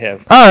think they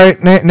have. All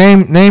right,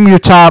 name your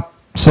top,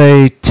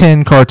 say,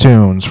 10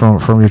 cartoons from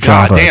your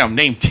childhood. Goddamn,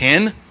 name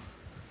 10?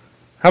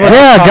 How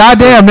about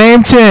goddamn,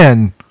 name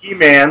 10.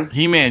 He-Man,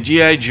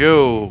 G.I.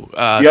 Joe.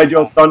 G.I.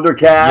 Joe,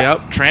 Thundercat.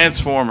 Yep,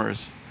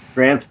 Transformers.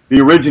 The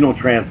original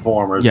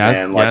Transformers, Yes,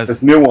 man. Like yes.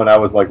 this new one, I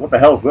was like, what the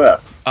hell is this?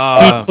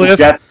 Heathcliff,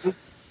 Jetsons.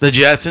 The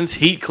Jetsons,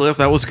 Heathcliff,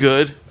 that was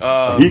good.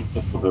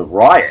 Heathcliff was a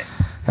riot.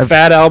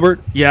 Fat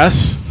Albert.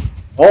 Yes.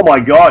 Oh my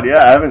God,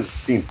 yeah, I haven't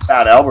seen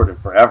Fat Albert in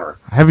forever.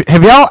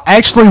 Have y'all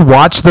actually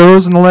watched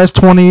those in the last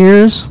 20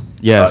 years?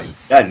 Yes.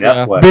 Yeah,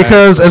 Netflix.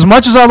 Because as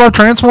much as I love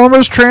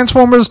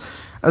Transformers,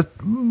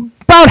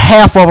 about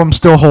half of them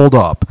still hold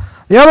up.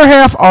 The other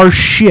half are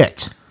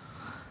shit.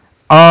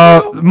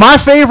 One of my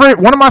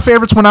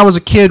favorites when I was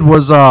a kid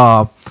was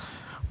what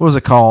was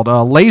it called?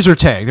 Laser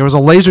Tag. There was a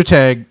Laser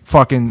Tag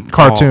fucking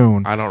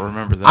cartoon. I don't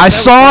remember that. I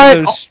saw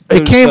it.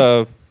 It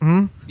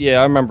came.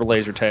 Yeah, I remember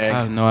Laser Tag. I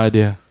have no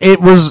idea.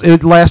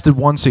 It lasted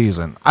one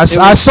season. I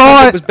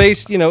saw it. It was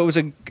based. It was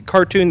a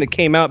cartoon that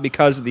came out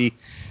because of the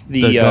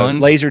guns?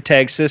 laser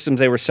tag systems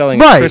they were selling.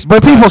 At Right, Christmas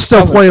but people time. still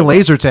Selling play so much.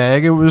 laser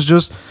tag. It was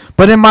just,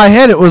 but in my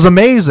head, it was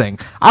amazing.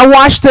 I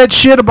watched that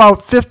shit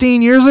about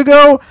 15 years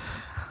ago.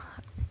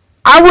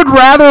 I would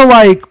rather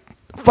like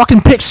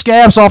fucking pick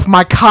scabs off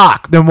my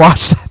cock than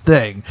watch that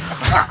thing.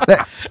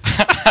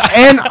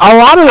 And a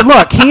lot of it,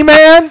 look,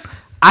 He-Man.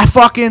 I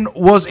fucking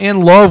was in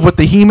love with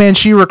the He-Man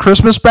She-Ra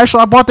Christmas special.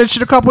 I bought that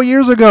shit a couple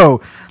years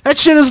ago. That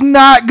shit is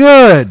not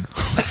good.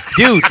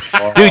 Dude,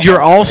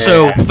 you're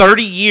also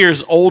 30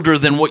 years older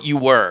than what you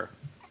were.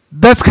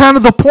 That's kind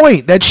of the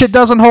point. That shit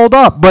doesn't hold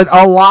up. But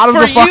a lot of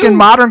For the fucking you?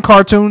 modern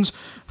cartoons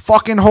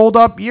fucking hold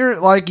up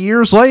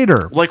years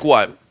later. Like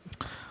what?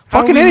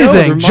 Fucking do we know? They're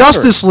anything. modern.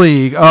 Justice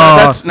League.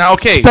 That's now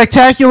okay.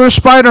 Spectacular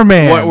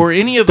Spider-Man. Were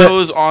any of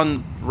those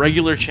on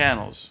regular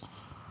channels?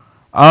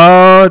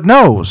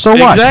 No. So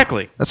what?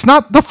 Exactly. That's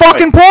not the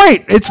fucking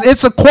point.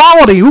 It's a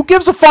quality. Who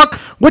gives a fuck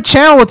what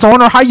channel it's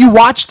on or how you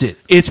watched it?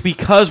 It's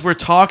because we're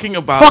talking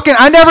about Fucking,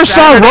 I never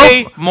saw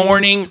Saturday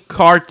morning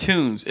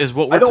cartoons is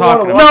what we're don't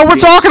talking wanna about. No, we're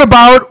talking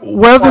about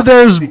whether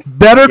there's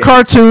better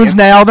cartoons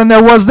now than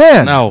there was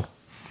then. No,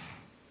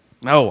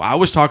 I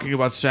was talking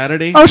about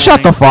Saturday. Oh,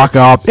 shut the fuck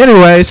up.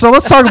 Anyway, so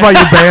let's talk about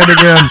your band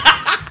again.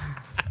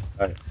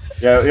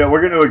 Yeah,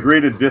 we're going to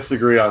agree to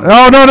disagree on this.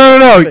 Oh,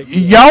 no.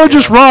 Y'all are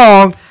just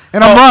wrong,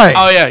 and I'm right.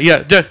 Oh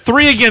yeah.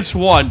 3 against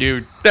 1,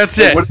 dude. That's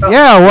it. What about,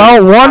 Yeah,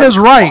 well, one is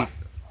right.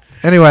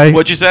 Anyway,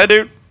 What you said,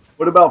 dude?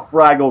 what about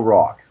Fraggle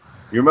Rock?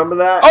 You remember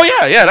that? Oh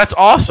yeah. That's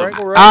awesome.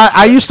 Fraggle Rock?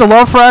 I used to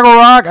love Fraggle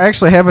Rock. I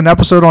actually have an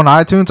episode on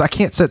iTunes. I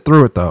can't sit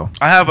through it, though.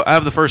 I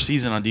have the first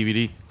season on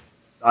DVD.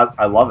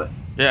 I love it.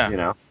 Yeah. You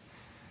know?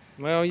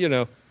 Well,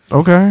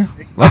 Okay.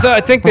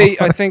 I think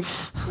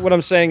what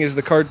I'm saying is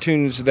the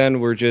cartoons then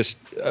were just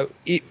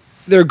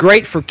they're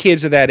great for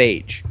kids of that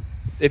age.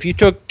 If you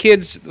took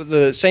kids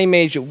the same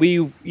age that we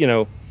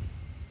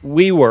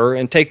were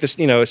and take this,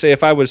 say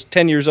if I was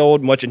 10 years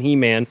old and watching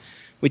He-Man,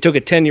 we took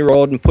a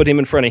 10-year-old and put him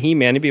in front of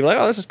He-Man, he'd be like,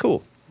 "Oh, this is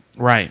cool."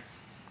 Right.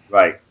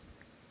 Right.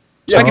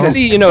 So I can Yeah.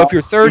 see, if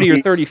you're 30 or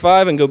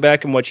 35 and go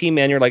back and watch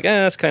He-Man, you're like,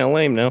 that's kind of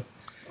lame now.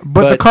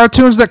 But the But-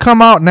 cartoons that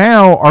come out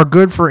now are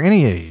good for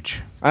any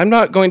age. I'm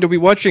not going to be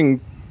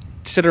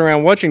sitting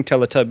around watching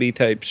Teletubby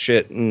type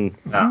shit and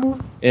No.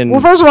 and Well,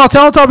 first of all,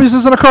 Teletubbies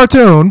isn't a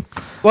cartoon.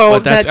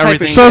 But that's that type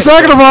everything- So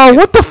second of all,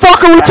 what the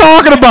fuck are we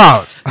talking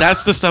about?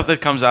 That's the stuff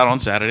that comes out on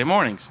Saturday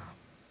mornings.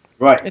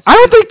 Right. I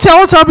don't think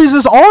Teletubbies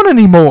is on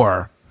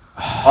anymore.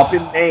 Up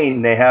in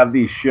Maine, they have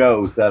these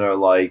shows that are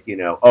like,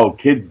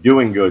 kids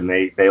doing good, and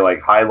they like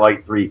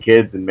highlight 3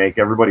 kids and make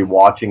everybody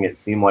watching it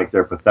seem like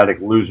they're pathetic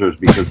losers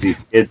because these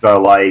kids are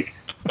like,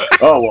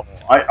 oh, well,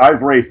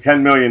 I've raised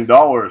 $10 million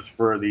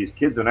for these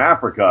kids in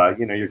Africa.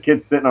 Your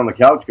kid's sitting on the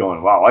couch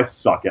going, wow, I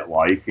suck at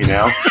life, they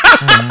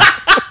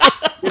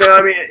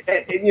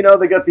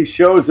got these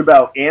shows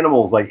about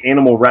animals, like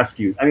animal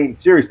rescues. I mean,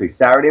 seriously,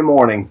 Saturday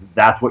mornings,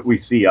 that's what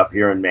we see up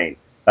here in Maine.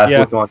 That's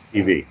what's on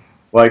TV.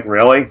 Like,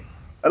 really?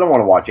 I don't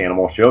want to watch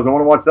animal shows. I want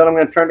to watch that. I'm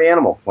going to turn to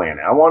Animal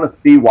Planet. I want to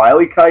see Wile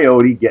E.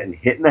 Coyote getting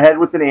hit in the head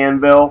with an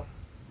anvil,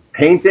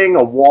 painting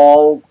a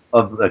wall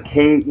of the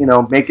cave,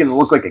 making it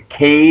look like a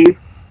cave,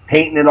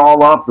 painting it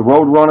all up, the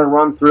Road Runner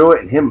run through it,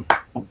 and him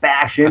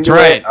bash into That's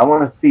right. it. I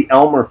want to see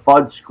Elmer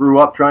Fudd screw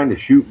up trying to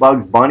shoot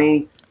Bugs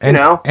Bunny. And,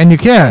 you know, and you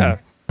can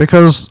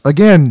because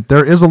again,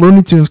 there is a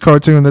Looney Tunes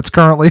cartoon that's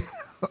currently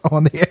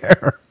on the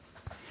air.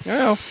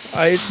 Well,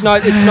 it's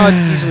not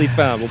easily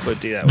found. We'll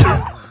put it that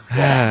way.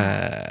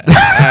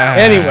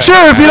 Anyway,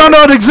 Sure, if you don't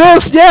know it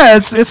exists, yeah,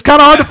 it's kind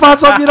of hard to find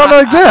something you don't know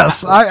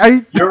exists.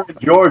 you're in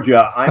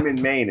Georgia. I'm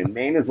in Maine, and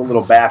Maine is a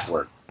little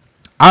backward.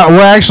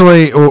 We're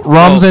actually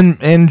Rum's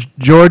in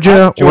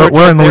Georgia.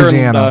 We're in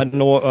Louisiana.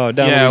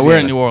 Down we're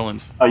in New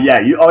Orleans. You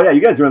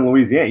guys are in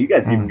Louisiana. You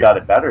guys even got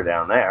it better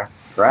down there.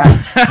 Right?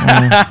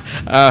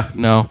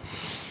 No.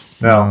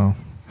 No.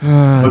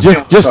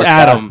 Just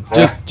Adam.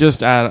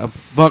 Just Adam.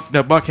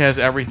 Buck has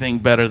everything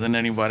better than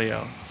anybody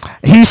else.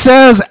 He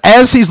says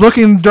as he's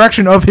looking in the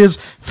direction of his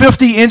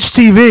 50-inch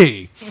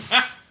TV.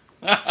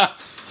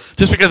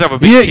 Just because I have a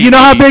big TV. You know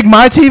how big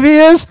my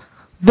TV is?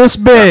 This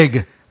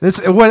big.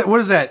 This what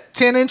is that?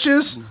 10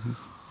 inches?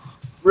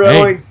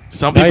 Really? Hey,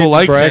 some people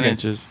like bragging. 10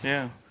 inches.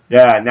 Yeah.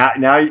 Yeah.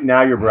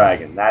 Now you're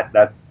bragging.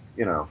 That's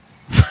you know.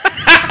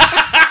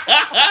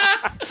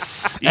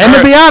 And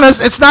to be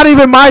honest, it's not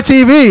even my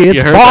TV.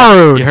 It's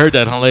borrowed. You heard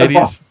that, huh,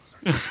 ladies?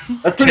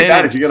 That's pretty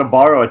bad if you're gonna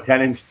borrow a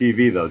 10-inch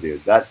TV, though,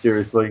 dude. That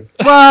seriously.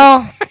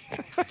 Well,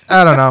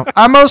 I don't know.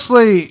 I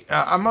mostly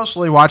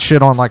watch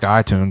shit on like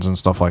iTunes and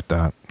stuff like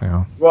that. You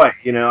know. Right.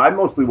 I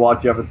mostly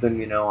watch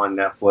everything on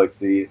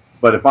Netflix.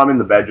 But if I'm in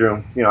the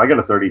bedroom, I got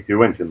a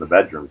 32-inch in the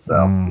bedroom. So.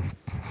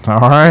 All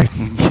right.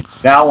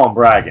 Now I'm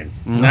bragging.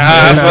 Nah,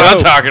 that's what I'm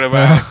talking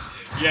about.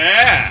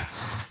 Yeah.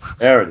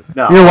 There it is.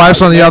 No, Your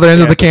wife's on the other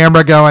end of the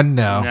camera going,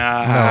 no.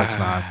 Nah. No, it's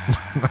not.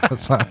 No,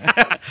 it's not.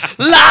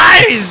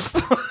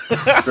 Lies!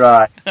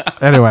 Right.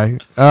 Anyway.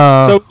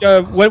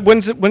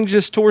 When's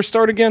this tour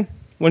start again?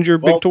 When's your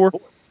big tour?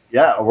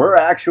 Yeah, we're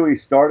actually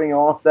starting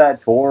off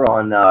that tour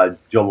on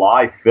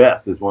July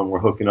 5th is when we're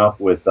hooking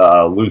up with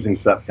Losing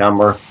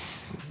September.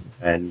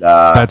 And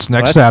that's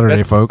next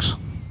Saturday, folks.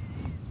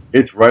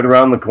 It's right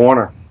around the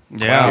corner.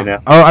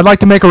 Yeah. Oh, I'd like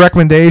to make a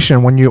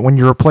recommendation. When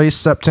you replace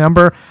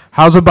September,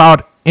 how's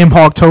about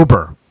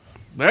Imhogtober?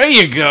 There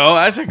you go.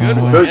 That's a good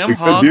one. We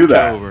could do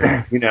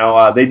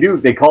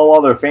that. They call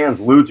all their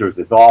fans losers.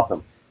 It's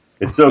awesome.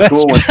 It's so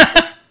cool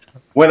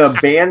when a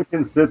band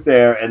can sit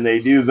there and they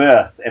do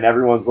this and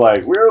everyone's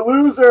like, we're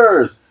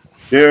losers.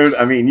 Dude,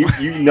 I mean,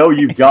 you know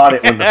you've got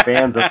it when the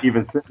fans are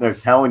even sitting there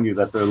telling you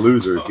that they're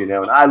losers, And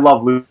I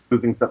love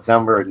Losing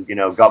September, and,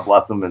 God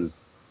bless them, and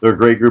they're a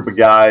great group of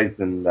guys,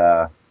 and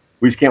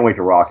we just can't wait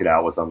to rock it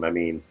out with them. I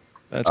mean,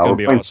 that's going to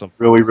be awesome.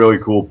 Really, really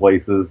cool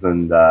places,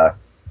 and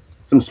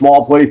some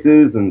small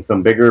places and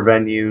some bigger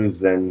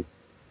venues and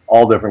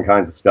all different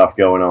kinds of stuff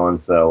going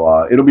on.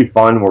 So it'll be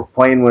fun. We're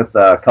playing with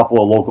a couple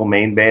of local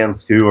Maine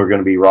bands, too, who are going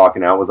to be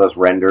rocking out with us,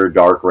 Render,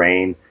 Dark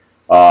Rain.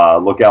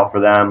 Look out for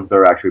them.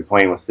 They're actually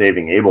playing with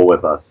Saving Abel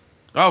with us.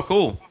 Oh,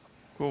 cool.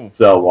 Cool.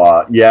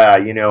 So,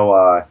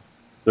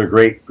 they're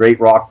great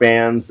rock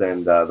bands,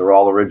 and they're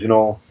all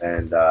original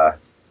and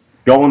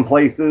going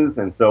places.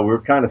 And so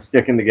we're kind of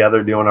sticking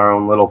together, doing our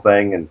own little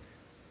thing. And,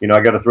 I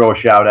got to throw a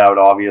shout out,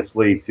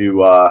 obviously,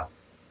 to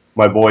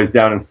my boys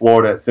down in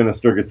Florida at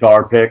Sinister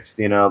Guitar Picks.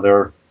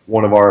 They're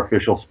one of our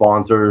official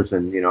sponsors.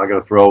 And, I got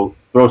to throw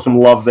some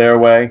love their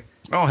way.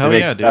 Oh, hell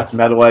yeah, dude. Best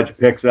metal edge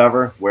picks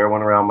ever. Wear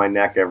one around my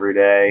neck every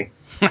day.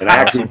 And I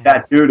actually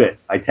tattooed it.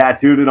 I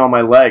tattooed it on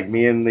my leg.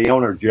 Me and the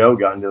owner, Joe,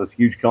 got into this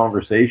huge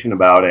conversation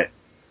about it.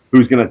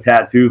 Who's going to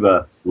tattoo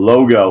the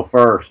logo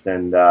first?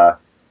 And so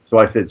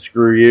I said,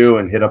 screw you,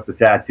 and hit up the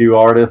tattoo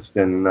artist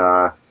and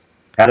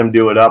had him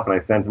do it up. And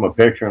I sent him a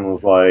picture and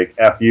was like,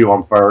 F you,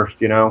 I'm first,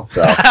 So,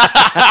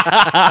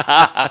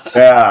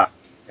 yeah,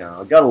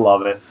 I got to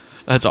love it.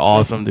 That's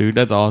awesome, dude.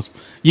 That's awesome.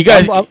 You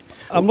guys...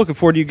 I'm looking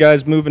forward to you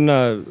guys moving,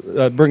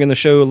 bringing the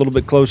show a little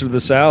bit closer to the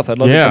south. I'd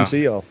love to come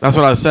see y'all. That's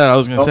what I said. I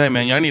was going to say,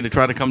 man, y'all need to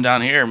try to come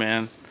down here,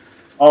 man.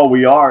 Oh,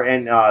 we are.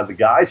 And the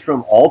guys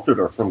from Altered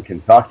are from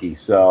Kentucky.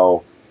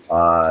 So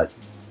we're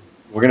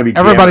going to be...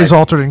 Everybody's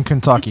altered in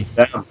Kentucky.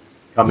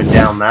 Coming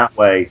down that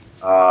way.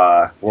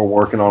 We're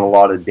working on a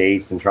lot of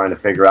dates and trying to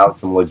figure out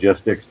some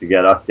logistics to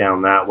get us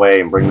down that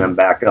way and bring them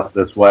back up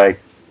this way.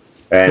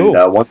 And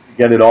once we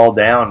get it all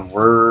down,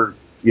 we're...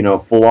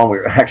 full on. We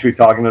were actually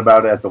talking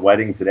about it at the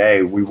wedding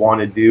today. We want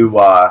to do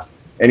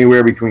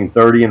anywhere between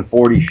 30 and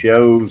 40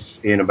 shows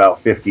in about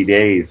 50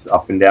 days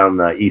up and down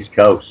the East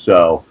Coast.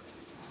 So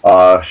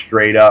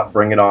straight up,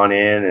 bring it on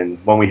in.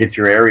 And when we hit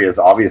your areas,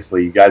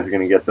 obviously, you guys are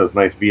going to get those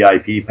nice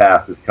VIP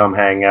passes. Come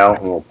hang out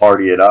and we'll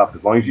party it up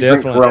as long as you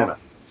drink Corona.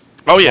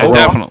 Oh, yeah,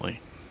 definitely.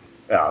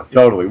 Yeah,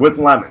 totally. With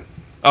lemon.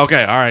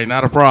 Okay, all right,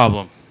 not a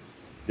problem.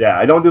 Yeah,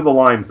 I don't do the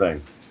lime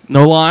thing.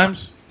 No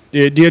limes? Do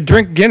you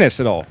drink Guinness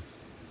at all?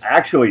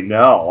 Actually,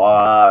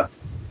 no.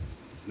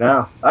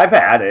 No, I've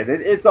had it.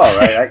 It's all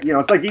right.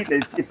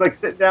 It's like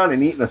sitting down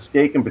and eating a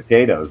steak and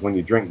potatoes when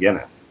you drink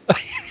Guinness.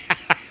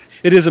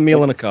 It is a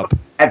meal in a cup.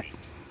 Heavy.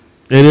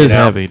 It is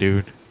heavy,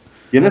 dude.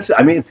 Guinness,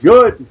 I mean, it's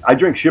good. I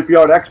drink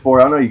Shipyard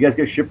Export. I don't know, you guys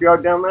get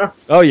Shipyard down there?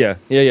 Oh, yeah.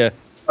 Yeah.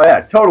 Oh,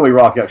 yeah, totally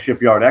rock out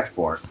Shipyard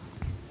Export.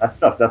 That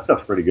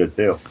stuff's pretty good,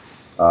 too.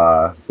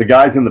 The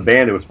guys in the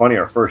band, it was funny.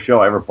 Our first show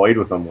I ever played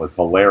with them was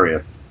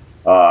hilarious.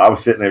 I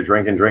was sitting there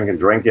drinking,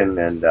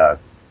 and they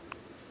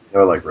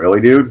were like,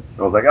 "Really, dude?"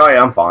 I was like, "Oh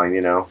yeah, I'm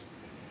fine."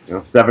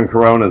 7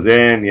 Coronas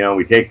in.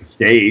 We take the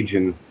stage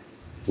and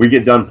we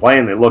get done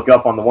playing. They look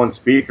up on the one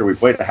speaker. We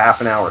played a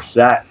half an hour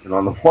set, and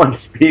on the one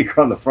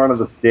speaker on the front of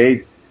the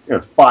stage,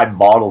 5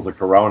 bottles of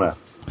Corona.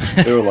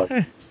 They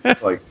were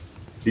like,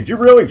 "Did you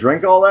really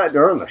drink all that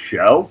during the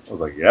show?" I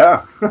was like,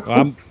 "Yeah."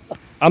 Well,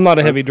 I'm not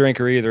a heavy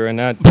drinker either, and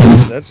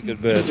that's a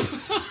good bit.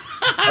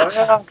 Oh,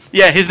 yeah.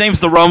 Yeah, his name's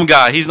the rum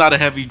guy. He's not a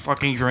heavy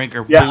fucking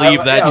drinker. Yeah,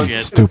 Believe that I was shit.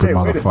 just gonna Stupid say,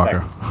 wait a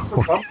motherfucker. second,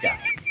 who's the rum guy?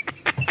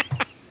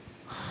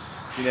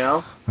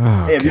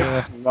 Oh, Hey,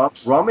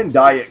 rum and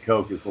Diet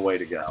Coke is the way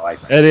to go, I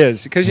think. It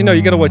is because you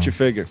got to watch your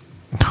figure.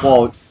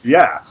 Well,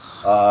 yeah.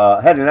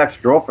 I had an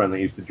ex-girlfriend that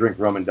used to drink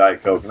rum and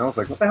Diet Coke, and I was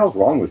like, "What the hell's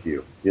wrong with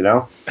you?"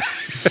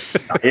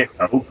 Diet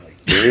Coke? Like,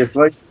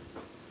 seriously?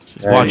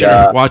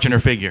 Watching her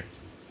figure.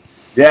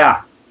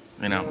 Yeah.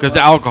 Because the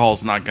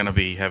alcohol's not going to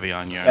be heavy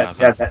on you or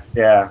nothing.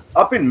 Yeah.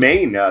 Up in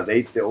Maine, what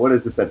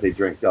is it that they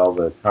drink all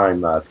the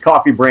time? It's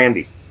coffee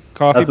brandy.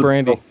 Coffee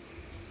brandy.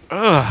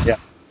 Ugh. Yeah.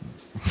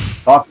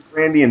 Coffee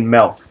brandy and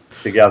milk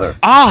together.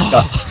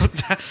 Oh!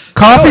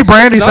 coffee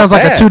brandy it's not sounds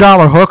like a bad.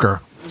 $2 hooker.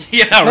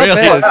 Yeah, Not really.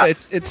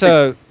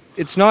 bad.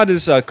 It's not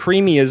as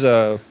creamy as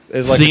like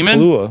Semen? a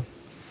Kahlua.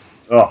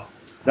 Oh,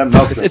 that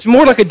milk. It's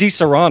more like a Di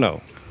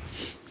Serrano.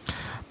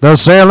 The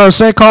sailors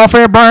say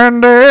coffee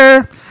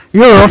brandy.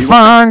 You're a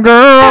fine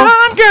girl.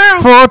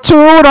 For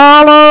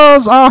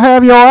 $2, I'll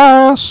have your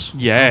ass.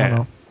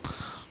 Yeah.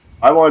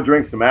 I want to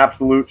drink some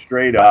Absolute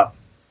straight up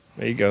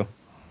There you go.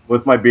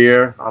 with my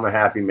beer. I'm a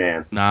happy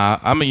man. Nah,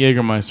 I'm a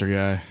Jägermeister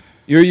guy.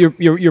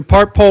 You're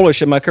part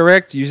Polish, am I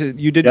correct?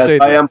 You did Yes, say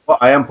that.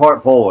 I am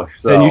part Polish.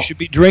 So Then you should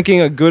be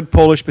drinking a good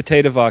Polish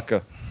potato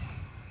vodka.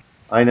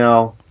 I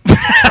know.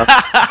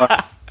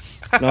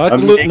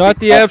 Not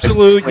the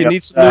Absolute. You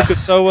need some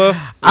Lukasoa.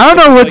 I don't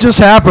know what just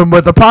happened,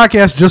 but the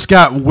podcast just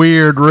got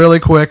weird really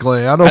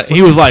quickly. I don't.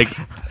 He was like,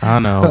 I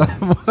know.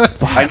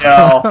 I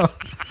know.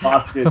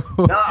 Lost it.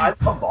 No, I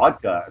love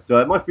vodka. So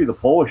it must be the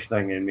Polish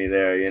thing in me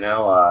there,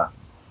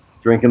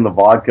 drinking the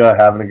vodka,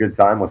 having a good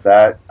time with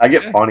that. I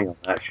get funny on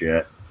that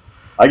shit.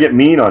 I get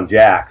mean on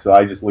Jack, so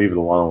I just leave it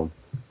alone.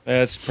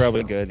 That's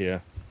probably good, yeah.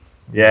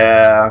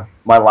 Yeah,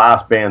 my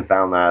last band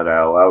found that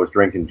out. I was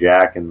drinking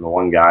Jack, and the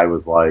one guy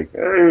was like,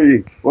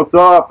 "Hey, what's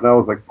up?" And I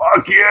was like,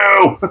 "Fuck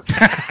you!"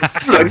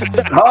 I just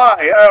said,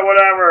 "Hi, yeah,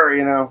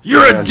 whatever,"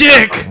 You're a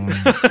dick!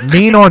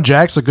 Mean on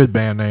Jack's a good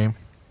band name.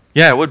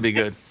 Yeah, it would be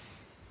good.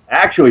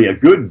 Actually, a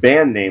good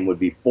band name would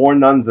be 4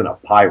 Nuns and a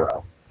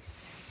Pyro.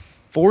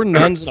 4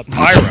 nuns and a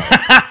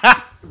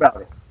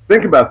pyro.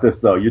 Think about this,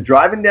 though. You're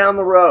driving down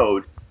the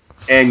road,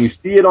 and you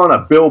see it on a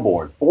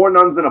billboard, 4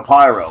 Nuns and a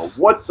Pyro.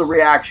 What's the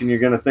reaction you're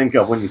going to think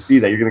of when you see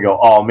that? You're going to go,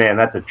 "Oh, man,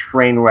 that's a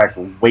train wreck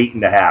waiting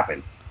to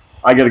happen.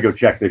 I got to go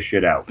check this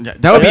shit out." Yeah,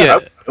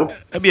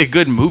 that'd be a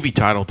good movie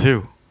title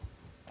too.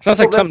 Sounds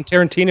like something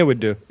Tarantino would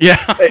do. Yeah.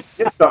 Hey,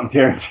 it's something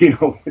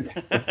Tarantino would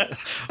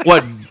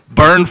What?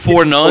 Burn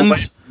 4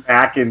 nuns?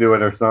 Back into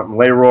it or something.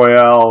 Les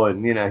Royale,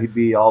 and, he'd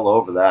be all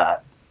over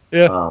that.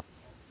 Yeah.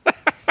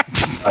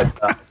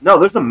 No,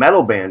 there's a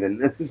metal band, and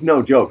this is no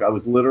joke. I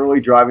was literally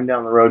driving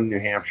down the road in New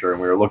Hampshire,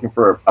 and we were looking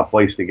for a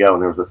place to go,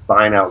 and there was a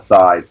sign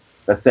outside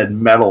that said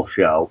metal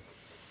show.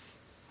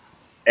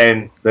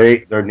 And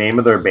their name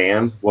of their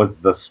band was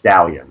The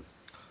Stallions.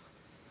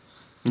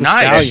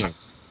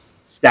 Nice.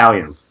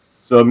 Stallions.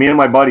 So me and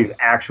my buddies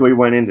actually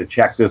went in to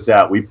check this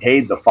out. We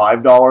paid the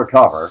 $5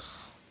 cover,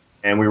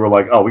 and we were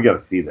like, "Oh, we got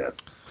to see this."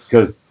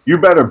 Because you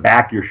better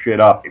back your shit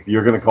up if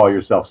you're going to call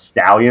yourself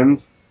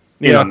Stallions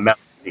in a metal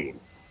scene.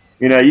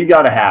 You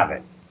got to have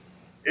it.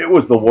 It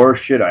was the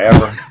worst shit I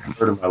ever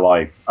heard in my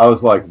life. I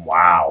was like,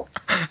 "Wow,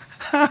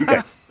 you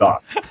guys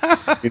suck."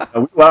 We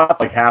left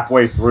like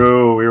halfway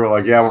through. We were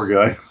like, "Yeah, we're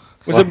good."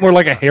 Was it more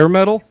like a hair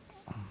metal?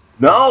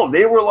 No,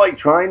 they were like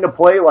trying to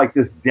play like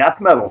this death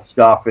metal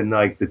stuff, and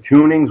like the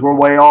tunings were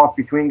way off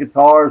between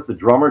guitars. The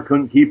drummer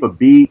couldn't keep a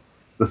beat.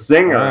 The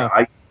singer,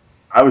 Wow.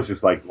 I was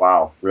just like,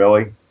 "Wow,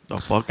 really?" The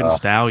fucking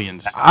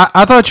Stallions.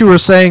 I thought you were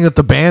saying that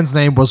the band's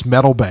name was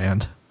Metal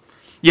Band.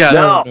 Yeah,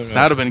 No.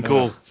 that'd have been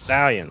cool.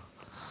 Stallion.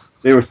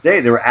 They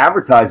were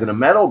advertising a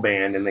metal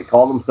band, and they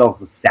called themselves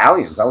the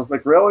Stallions. I was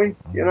like, "Really?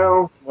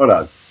 What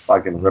a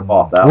fucking rip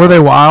off that." Were they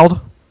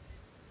wild?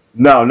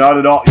 No, not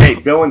at all. Hey,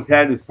 Bill and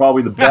Ted is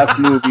probably the best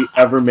movie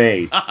ever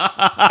made.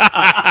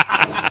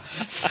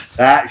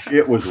 That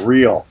shit was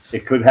real.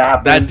 It could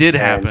happen. That did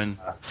happen.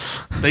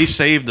 They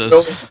saved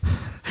us.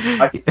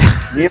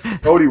 Me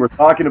and Cody were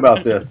talking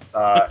about this,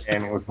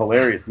 and it was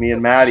hilarious. Me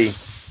and Maddie,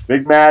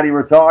 Big Maddie,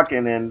 were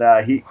talking, and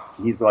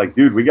he's like,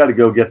 "Dude, we got to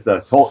go get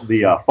the phone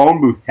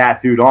booth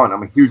tattooed on."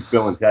 I'm a huge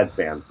Bill and Ted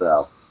fan,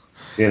 so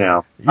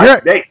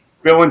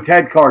Bill and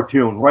Ted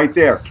cartoon right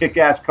there,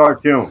 kick-ass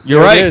cartoon.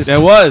 You're There it right.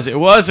 is. It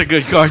was a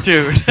good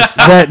cartoon.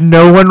 That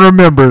no one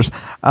remembers.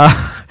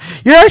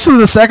 You're actually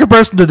the second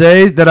person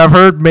today that I've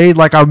heard made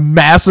like a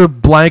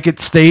massive blanket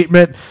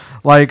statement,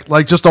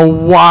 like just a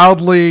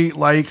wildly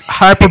like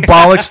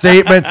hyperbolic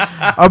statement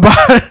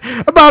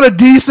about a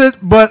decent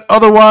but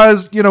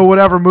otherwise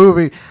whatever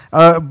movie.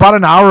 About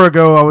an hour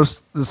ago,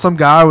 some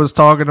guy was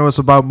talking to us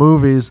about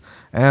movies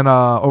and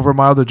over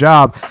my other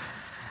job,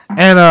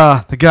 and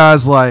the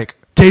guy's like,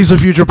 Days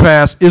of Future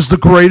Past is the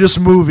greatest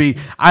movie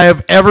I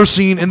have ever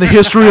seen in the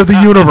history of the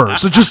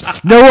universe. It's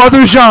just no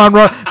other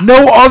genre,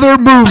 no other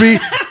movie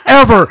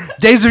ever.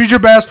 Days of Future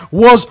Past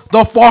was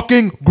the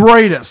fucking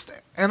greatest.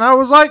 And I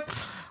was like,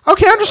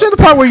 okay, I understand the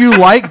part where you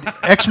like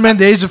X-Men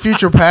Days of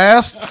Future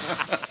Past,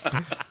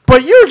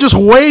 but you're just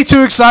way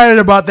too excited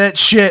about that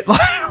shit.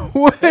 Like,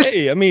 what?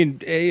 Hey, I mean,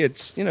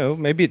 it's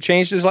maybe it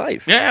changed his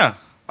life. Yeah.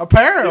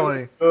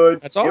 Apparently.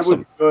 Good. That's awesome. It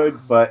was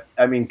good, but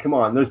I mean, come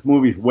on, this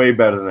movie's way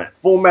better than that.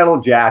 Full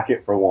Metal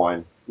Jacket for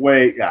one. Oh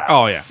yeah.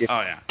 Oh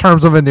yeah.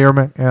 Terms of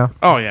endearment, yeah.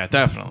 Oh yeah,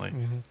 definitely. Let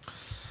me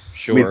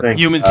Sure. think.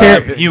 Human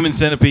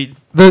Centipede.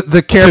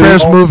 The Care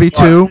Bears movie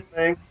too.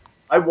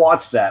 I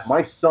watched that.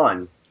 My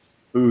son,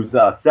 who's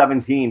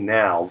 17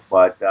 now,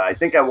 but I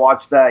think I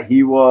watched that.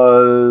 He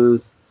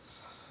was,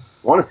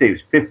 I want to say he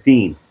was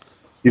 15.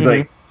 He's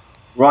like,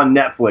 we're on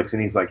Netflix,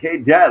 and he's like, hey,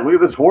 Dad,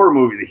 look at this horror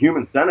movie, The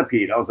Human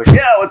Centipede. I was like,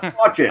 yeah, let's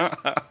watch it.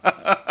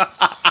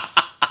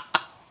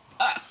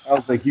 I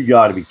was like, you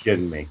got to be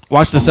kidding me.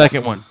 Watch the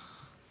second one.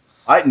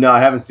 No, I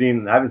haven't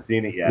seen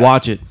it yet.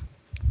 Watch it.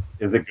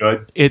 Is it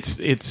good?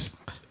 It's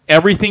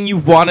everything you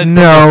wanted from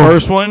No. the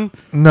first one.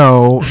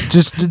 No,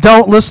 just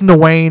don't listen to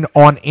Wayne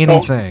on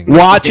anything.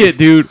 Watch it,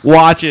 dude.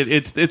 Watch it.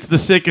 It's the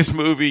sickest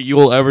movie you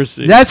will ever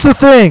see. That's the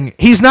thing.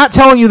 He's not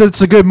telling you that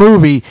it's a good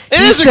movie.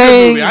 Is a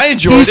good movie. I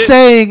enjoyed He's it.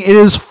 saying it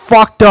is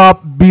fucked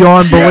up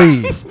beyond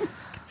belief.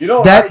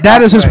 That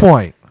is his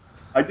point.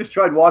 I just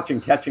tried watching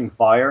Catching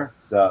Fire,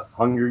 the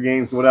Hunger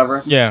Games,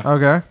 whatever. Yeah.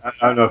 Okay. I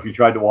don't know if you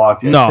tried to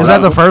watch it. No. Is that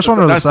the first one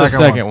or the That's second the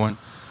second one.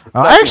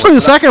 Actually,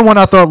 the second one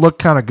I thought looked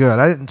kind of good.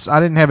 I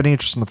didn't have any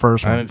interest in the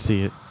first I one didn't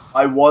see it.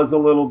 I was a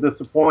little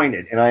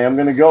disappointed, and I am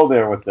going to go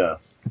there with this.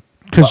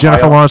 because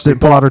Jennifer Lawrence didn't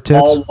pull out her tits.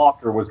 Paul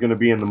Walker was going to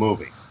be in the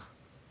movie.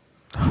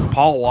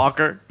 Paul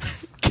Walker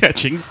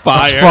catching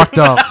fire. That's fucked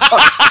up.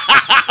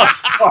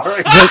 Sorry.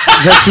 Is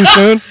that too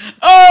soon?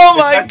 Oh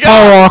my Paul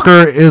god,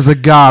 Walker is a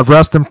god.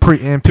 Rest in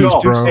peace, No,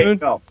 bro. soon?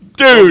 no. Dude,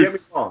 Don't get me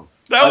wrong.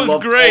 that I was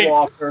love great. Paul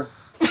Walker.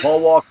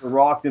 Paul Walker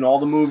rocked in all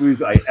the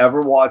movies I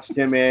ever watched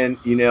him in.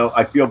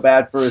 I feel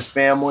bad for his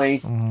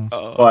family,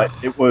 but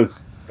it was,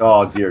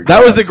 oh dear God.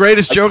 That was the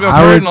greatest joke I've I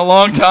heard would- in a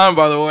long time,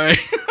 by the way.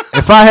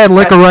 If I had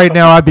liquor right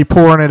now, I'd be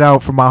pouring it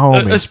out for my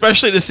homie.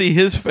 Especially to see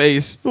his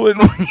face when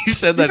you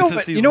said that.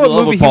 Since he's You know what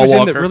love movie of he Paul was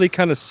Walker. in that really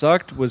kind of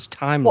sucked was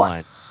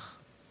Timeline.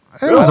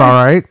 It was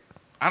all right.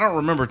 I don't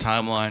remember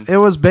Timeline. It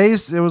was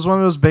one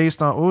of those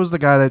based on, what was the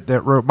guy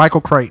that wrote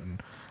Michael Crichton?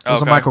 It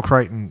was a Okay. Michael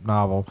Crichton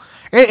novel.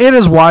 It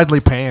is widely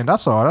panned. I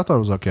saw it. I thought it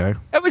was okay.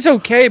 It was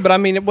okay, but I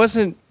mean, it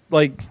wasn't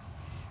like,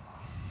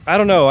 I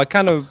don't know. I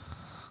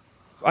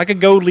could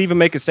go leave and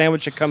make a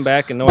sandwich and come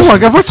back and know.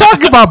 Look, if we're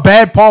talking about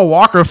bad Paul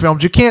Walker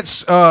films, you can't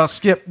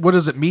skip, what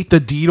is it, Meet the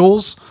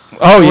Deedles?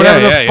 Oh,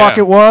 Whatever yeah, the fuck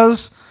it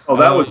was. Oh,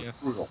 that Oh, was yeah.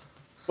 brutal.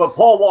 But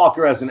Paul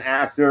Walker as an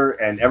actor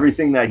and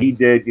everything that he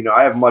did,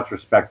 I have much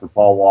respect for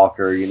Paul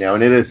Walker,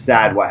 and it is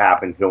sad what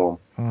happened to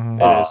him.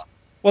 It is.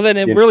 Well, then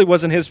it really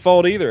wasn't his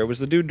fault either. It was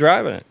the dude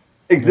driving it.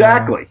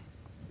 Exactly.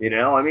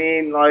 I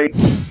mean, like,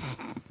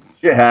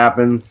 shit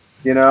happens,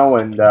 and I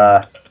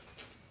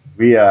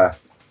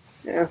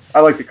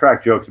like to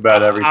crack jokes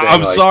about everything.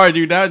 I'm like, sorry,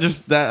 dude.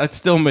 That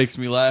still makes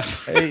me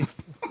laugh. Hey,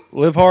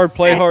 live hard,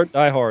 play hard,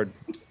 die hard.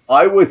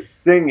 I was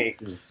singing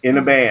in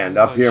a band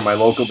up here, my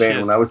local band,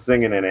 shit. when I was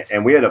singing in it,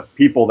 and we had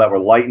people that were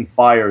lighting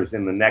fires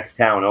in the next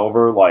town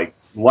over, like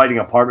lighting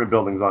apartment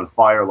buildings on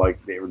fire,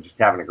 like they were just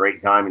having a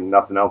great time and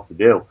nothing else to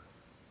do.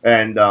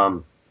 And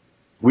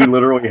we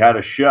literally had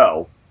a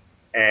show,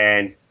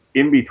 and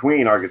in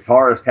between, our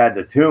guitarist had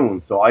the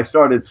tune, so I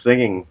started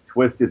singing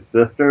Twisted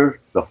Sister,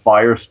 The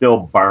Fire Still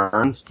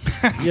Burns.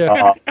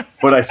 Yeah.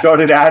 But I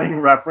started adding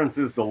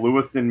references to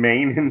Lewiston,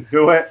 Maine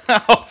into it.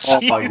 Oh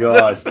my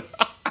God. Jesus.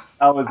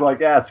 I was like,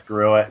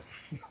 screw it.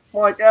 I'm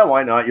like,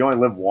 why not? You only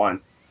live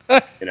once.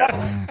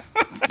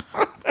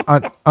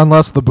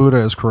 Unless the Buddha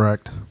is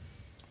correct.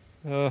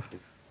 Uh,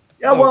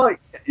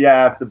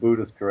 If the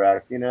Buddha's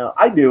correct.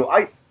 I do.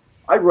 I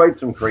write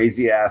some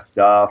crazy ass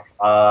stuff.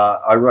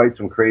 I write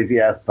some crazy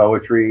ass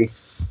poetry.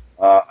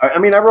 I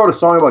wrote a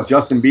song about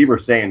Justin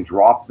Bieber saying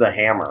 "drop the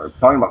hammer," it's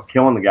talking about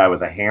killing the guy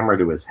with a hammer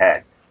to his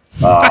head.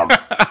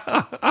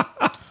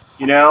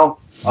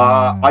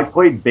 I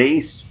played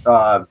bass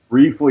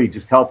briefly,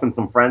 just helping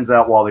some friends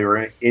out while they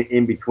were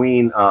in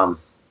between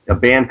a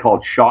band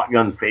called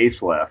Shotgun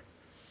Facelift,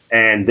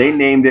 and they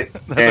named it.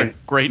 That's and a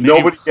great name.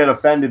 Nobody get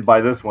offended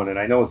by this one, and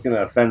I know it's going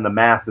to offend the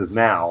masses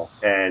now.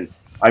 And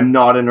I'm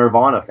not a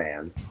Nirvana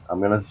fan. I'm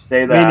going to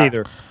say that. me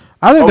neither.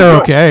 I think Oh, they're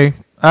good. okay.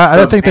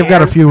 I think they've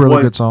got a few really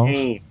was good songs.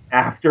 named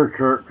after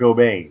Kurt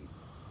Cobain.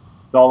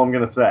 That's all I'm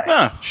going to say.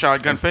 Huh,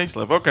 shotgun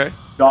facelift. Okay.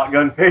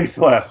 Shotgun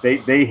Facelift.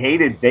 They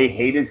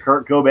hated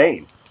Kurt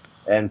Cobain,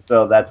 and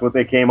so that's what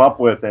they came up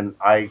with, and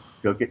I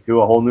took it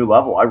to a whole new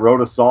level. I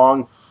wrote a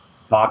song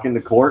talking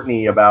to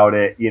Courtney about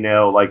it,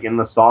 like in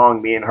the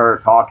song, me and her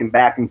talking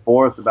back and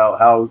forth about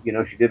how,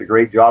 she did a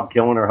great job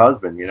killing her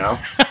husband,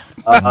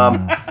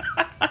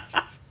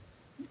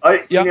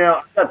 I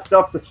got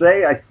stuff to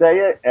say. I say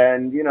it,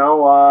 and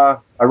I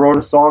wrote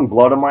a song,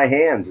 "Blood on My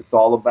Hands." It's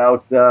all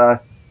about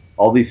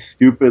all these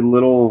stupid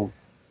little,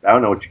 I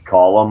don't know what you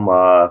call them,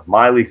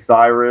 Miley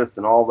Cyrus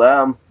and all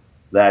them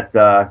that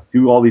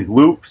do all these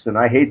loops, and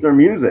I hate their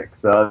music.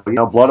 So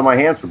 "Blood on My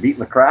Hands" for beating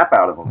the crap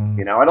out of them.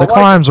 I don't. The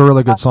Climb's a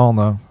really good song,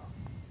 though.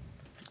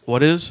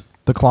 What is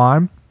The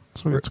Climb?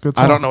 It's a good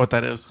song. I don't know what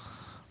that is.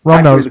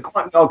 Ron knows.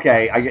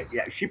 Okay,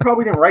 she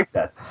probably didn't write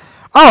that.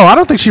 Oh, I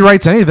don't think she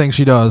writes anything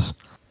she does.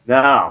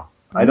 No,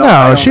 I don't.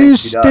 No,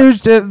 she's.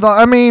 Dude,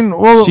 I mean,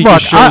 well, She look,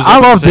 just shows up I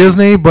and love sings.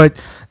 Disney, but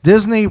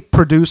Disney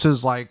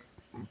produces like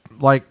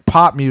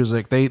pop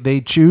music.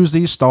 They choose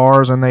these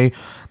stars and they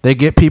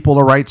get people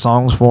to write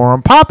songs for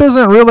them. Pop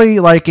isn't really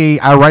like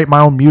I write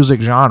my own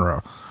music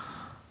genre.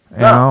 You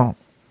know.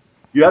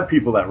 You have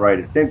people that write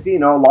it. Same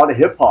thing, a lot of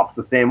hip hop's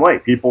the same way.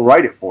 People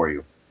write it for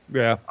you.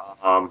 Yeah.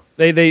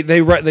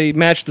 They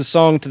match the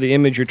song to the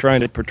image you're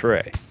trying to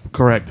portray.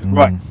 Correct.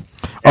 Right.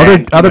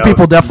 Other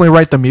people definitely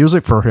write the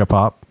music for hip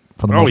hop.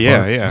 For the most part.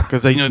 Yeah,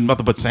 because they know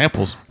nothing but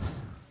samples.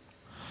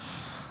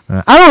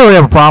 I don't really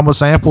have a problem with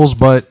samples,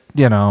 but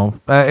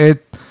to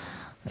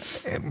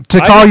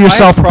call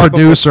yourself a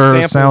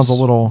producer sounds a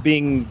little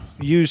being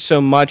used so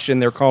much, and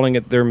they're calling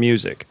it their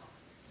music.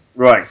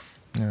 Right.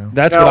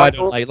 That's what I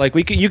don't like. Like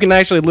you can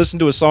actually listen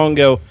to a song, and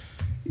go,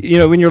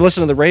 when you're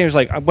listening to the radio, it's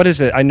like, what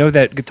is it? I know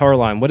that guitar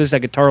line. What is that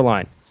guitar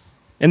line?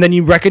 And then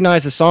you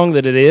recognize the song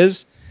that it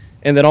is,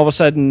 and then all of a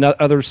sudden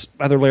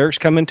other lyrics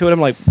come into it. I'm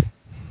like,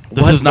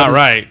 This is not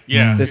right.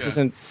 Yeah. This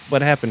isn't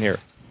what happened here.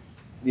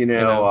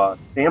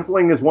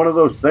 Sampling is one of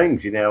those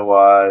things.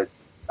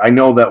 I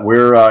know that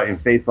we're in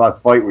Faith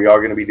Last Fight. We are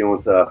going to be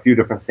doing a few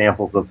different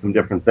samples of some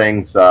different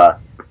things to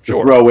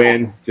throw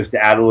in, just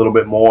to add a little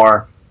bit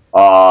more.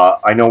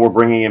 I know we're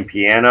bringing in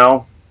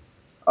piano.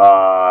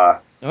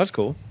 That's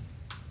cool.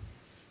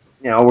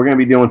 We're going to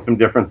be doing some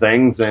different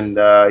things, and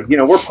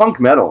we're punk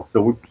metal,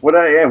 so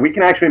we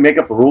can actually make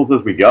up the rules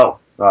as we go.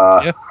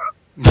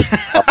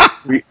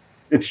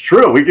 It's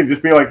true. We can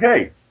just be like,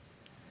 hey,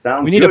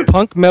 sounds we need good. a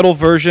punk metal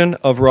version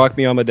of "Rock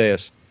Me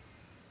Amadeus."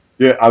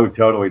 Yeah, I would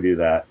totally do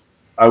that.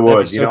 I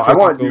would. So I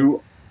want to cool.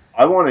 do.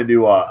 I want to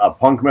do a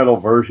punk metal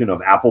version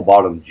of Apple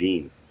Bottom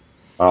Jeans.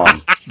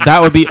 That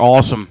would be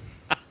awesome.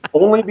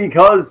 Only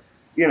because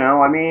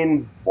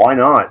why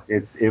not?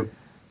 If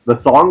the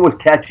song was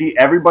catchy,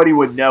 everybody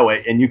would know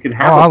it, and you could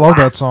have. I love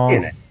that song.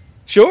 In it.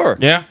 Sure.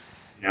 Yeah.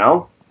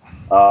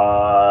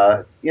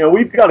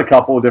 We've got a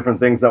couple of different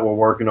things that we're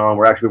working on.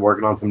 We're actually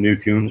working on some new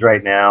tunes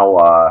right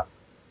now.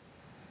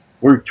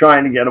 We're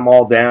trying to get them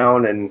all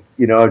down, and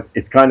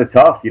it's kind of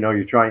tough.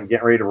 You're trying to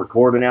get ready to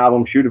record an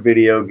album, shoot a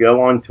video,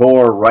 go on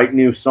tour, write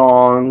new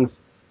songs.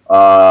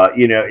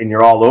 And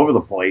you're all over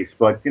the place.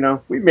 But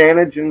we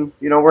manage, and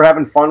we're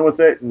having fun with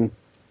it. And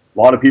a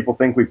lot of people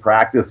think we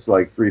practice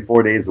like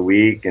 3-4 days a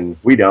week, and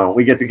we don't.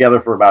 We get together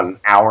for about an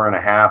hour and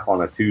a half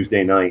on a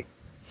Tuesday night,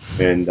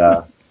 and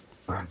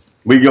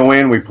we go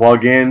in, we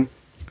plug in,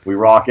 we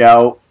rock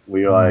out.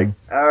 We like,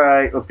 all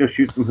right, let's go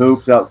shoot some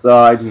hoops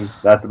outside, and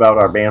that's about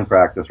our band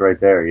practice right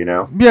there.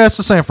 Yeah, it's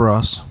the same for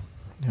us.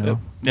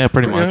 Yeah,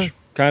 pretty much. Yeah,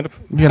 kind of.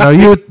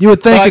 You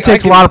would think it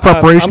takes a lot of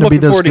preparation to be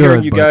this I'm looking forward to good.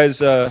 hearing you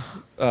guys.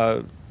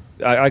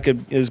 I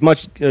could, as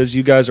much as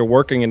you guys are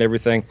working and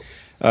everything,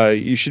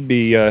 you should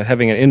be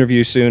having an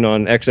interview soon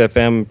on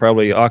XFM,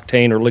 probably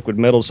Octane or Liquid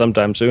Metal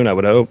sometime soon, I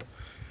would hope.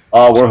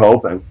 We're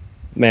hoping.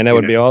 Man, that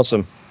would be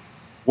awesome.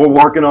 We're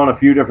working on a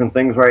few different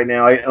things right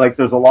now.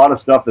 There's a lot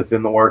of stuff that's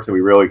in the works that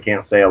we really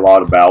can't say a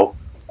lot about.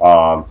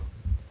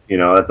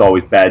 That's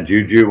always bad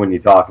juju when you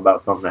talk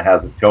about something that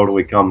hasn't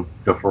totally come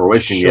to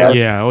fruition yet.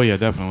 Yeah, oh yeah,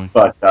 definitely.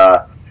 But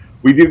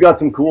we do got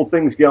some cool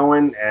things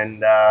going,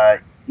 and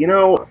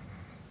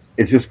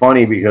it's just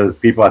funny because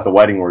people at the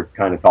wedding were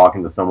kind of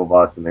talking to some of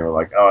us, and they were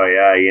like, "Oh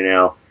yeah,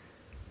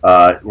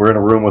 we're in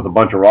a room with a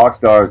bunch of rock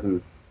stars,"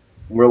 and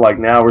we're like,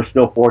 "Now we're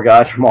still 4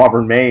 guys from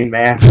Auburn, Maine,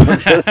 man."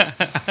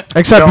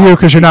 Except you,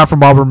 because you're not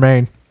from Auburn,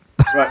 Maine.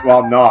 Right,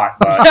 well, I'm not.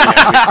 But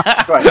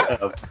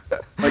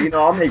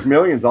I'll make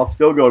millions. I'll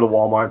still go to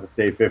Walmart to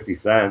save 50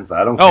 cents.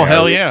 I don't. Oh care.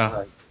 hell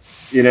yeah!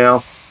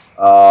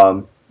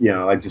 I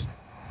just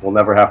will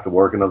never have to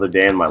work another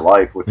day in my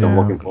life, which I'm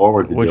looking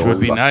forward to. Which would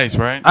be nice,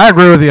 right? I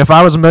agree with you. If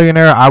I was a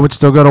millionaire, I would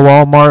still go to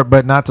Walmart,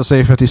 but not to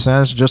save 50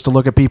 cents, just to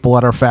look at people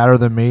that are fatter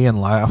than me and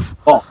laugh.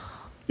 Oh,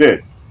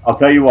 dude, I'll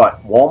tell you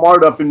what.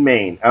 Walmart up in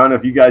Maine. I don't know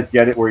if you guys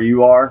get it where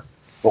you are,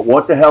 but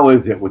what the hell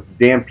is it with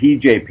the damn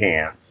PJ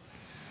pants?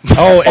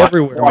 Oh,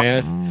 everywhere,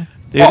 man.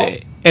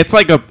 Dude,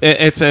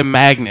 it's a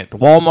magnet.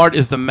 Walmart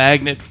is the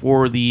magnet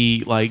for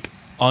the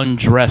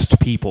undressed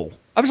people.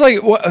 I was like,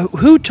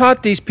 who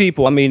taught these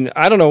people? I mean,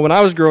 I don't know. When I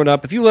was growing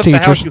up, if you left the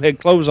house, you had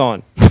clothes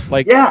on,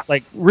 like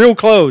real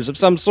clothes of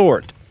some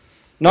sort.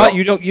 Not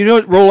you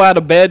don't roll out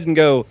of bed and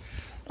go,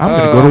 I'm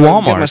gonna go to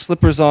Walmart. Get my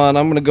slippers on.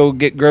 I'm gonna go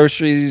get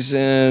groceries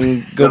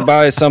and go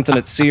buy something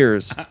at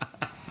Sears.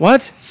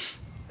 What?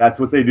 that's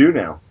what they do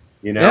now.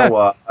 You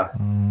know, that's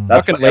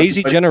Fucking what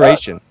lazy everybody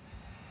generation. does.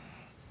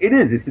 It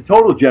is. It's a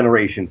total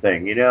generation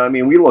thing. You know, I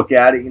mean, we look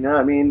at it. You know,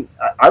 I mean,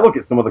 I look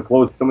at some of the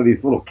clothes some of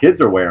these little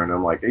kids are wearing.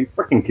 I'm like, are you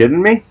freaking kidding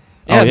me?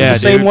 Yeah, they're the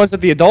same dude. ones that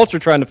the adults are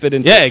trying to fit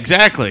into. Yeah,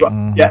 exactly.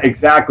 Yeah,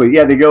 exactly.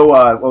 Yeah, they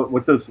go.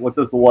 What does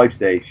the wife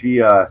say?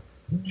 She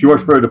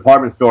works for a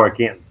department store. I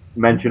can't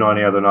mention on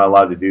air. They're not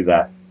allowed to do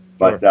that.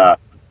 But the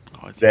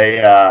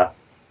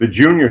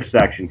junior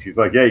section. She's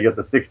like, yeah, you got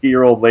the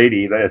 60-year-old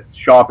lady that's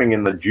shopping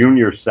in the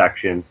junior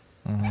section.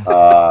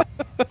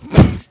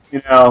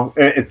 You know,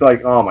 it's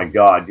like, oh my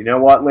God. You know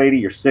what, lady?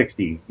 You're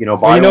 60. You know,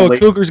 Well, a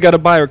cougar's got to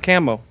buy her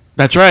camo.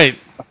 That's right.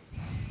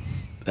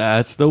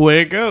 That's the way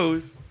it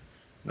goes.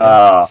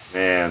 Oh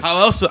man. How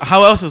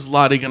else is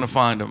Lottie gonna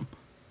find him?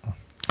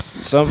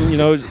 Some,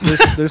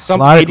 there's some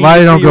Lottie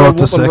don't go up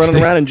to 60 running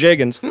 60. around in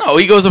Jeggins. No,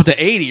 he goes up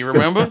to 80.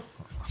 Remember?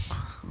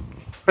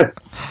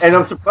 And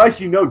I'm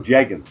surprised you know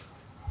Jeggins.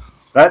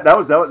 That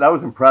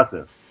was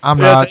impressive. I'm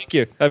Yeah, not. thank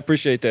you. I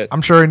appreciate that.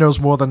 I'm sure he knows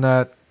more than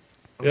that.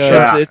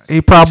 Yeah,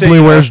 He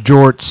probably wears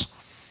jorts.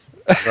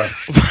 I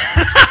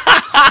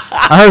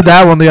heard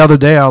that one the other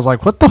day. I was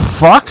like, what the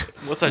fuck?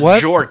 What's a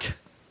What? jort?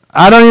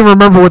 I don't even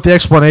remember what the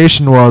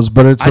explanation was,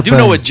 but it's I do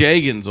know what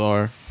Jeggins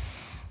are.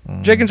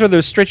 Jeggins are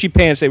those stretchy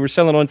pants they were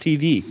selling on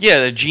TV. Yeah,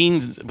 they're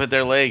jeans, but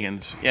they're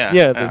leggings. Yeah.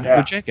 Yeah, Yeah.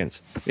 the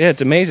Jeggins. Yeah,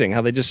 it's amazing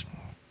how they just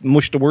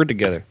mush the word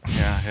together.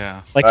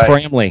 Yeah. Like Right.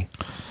 Framley.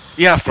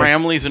 Yeah,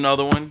 Framley's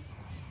another one.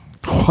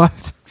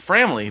 What?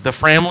 Framley, the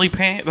Framley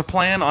the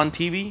plan on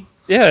TV.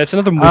 Yeah, it's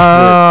another mush Oh, word.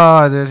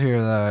 I did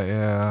hear that.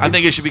 Yeah. I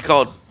think it should be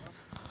called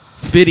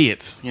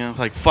Fidiots. You know,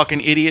 like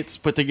fucking idiots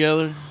put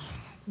together.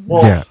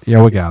 Well,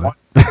 yeah, we got it.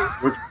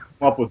 we're trying to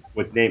come up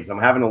with names. I'm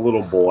having a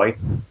little boy.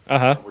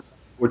 Uh-huh.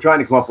 We're trying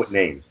to come up with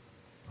names.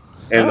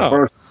 And Oh. the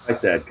first I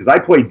said, because I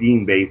play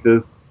Dean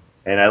basses,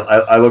 and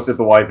I looked at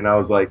the wife and I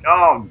was like,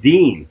 oh,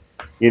 Dean,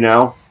 you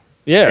know?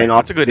 Yeah. And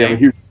That's a good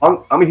obviously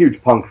name. I'm a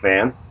huge punk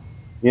fan,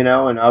 you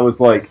know, and I was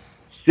like,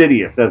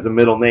 Sidious as a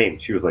middle name.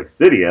 She was like,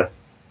 Sidious?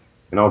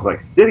 And I was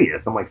like,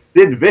 Sidious? I'm like,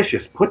 Sid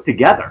Vicious put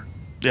together.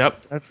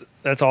 Yep.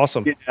 That's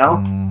awesome. You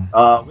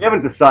know? We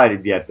haven't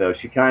decided yet, though.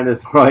 She kind of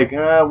like,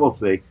 we'll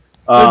see.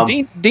 Well,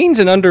 Dean's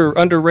an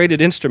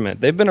underrated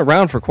instrument. They've been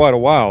around for quite a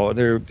while.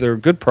 They're a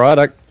good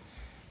product.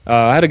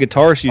 I had a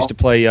guitarist who used to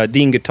play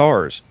Dean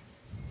guitars.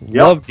 Yep.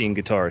 Loved Dean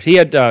guitars. He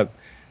had,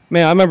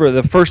 man, I remember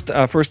the first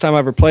time I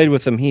ever played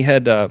with him. He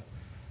had,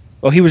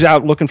 he was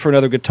out looking for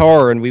another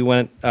guitar, and we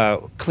went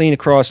clean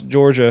across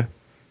Georgia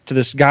to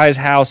this guy's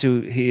house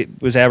who he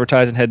was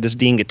advertising had this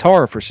Dean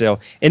guitar for sale,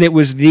 and it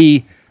was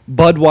the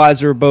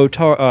Budweiser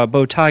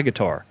bow tie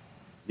guitar.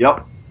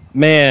 Yep.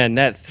 Man,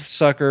 that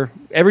sucker,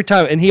 every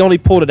time, and he only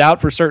pulled it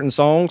out for certain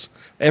songs.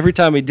 Every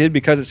time he did,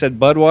 because it said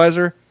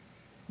Budweiser,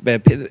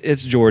 man,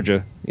 it's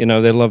Georgia. You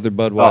know, they love their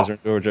Budweiser in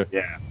Georgia.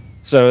 Yeah.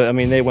 So, I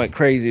mean, they went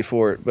crazy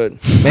for it. But,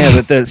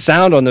 man, the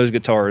sound on those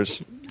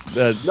guitars,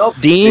 Nope.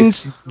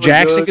 Dean's, It's really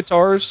Jackson good.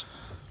 guitars,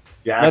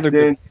 another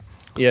Jackson. good.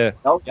 Yeah.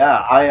 Oh yeah,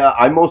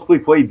 I mostly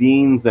play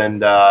Deans,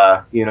 and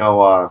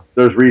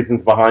there's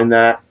reasons behind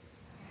that.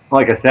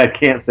 Like I said,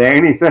 can't say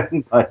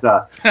anything, but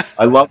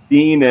I love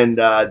Dean, and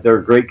they're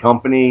a great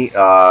company.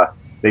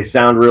 They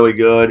sound really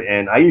good,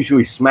 and I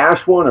usually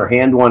smash one or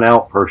hand one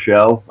out per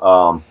show.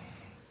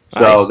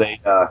 Nice.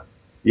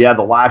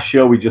 The last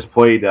show we just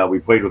played, we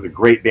played with a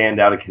great band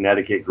out of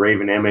Connecticut,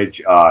 Graven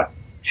Image.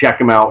 Check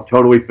them out,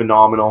 totally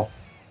phenomenal.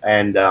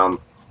 And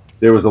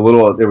there was a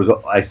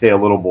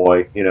little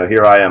boy, you know,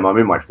 here I am, I'm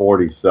in my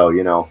 40s, so,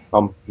 you know,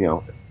 I'm, you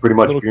know, pretty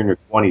much if you're in your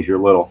 20s, you're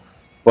little.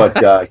 But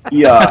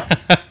he's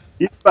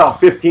about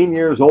 15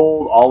 years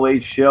old,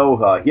 all-age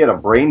show. He had a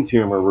brain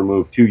tumor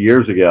removed 2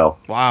 years ago.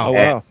 Wow. Oh,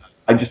 And wow.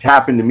 I just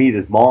happened to meet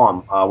his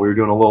mom. We were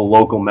doing a little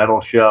local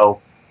metal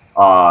show,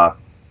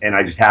 and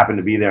I just happened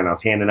to be there, and I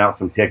was handing out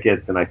some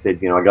tickets, and I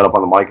said, you know, I got up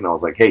on the mic, and I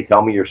was like, hey,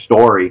 tell me your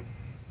story,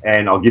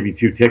 and I'll give you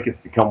 2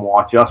 tickets to come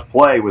watch us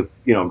play with,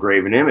 you know,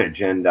 Graven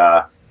Image. And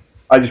I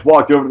just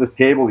walked over to this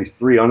table. These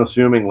 3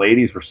 unassuming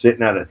ladies were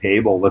sitting at a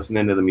table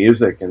listening to the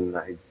music, and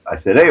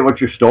I said, hey, what's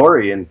your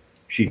story? And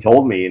she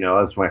told me, you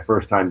know, that's my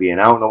first time being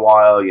out in a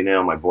while. You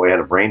know, my boy had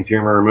a brain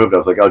tumor removed. I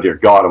was like, oh, dear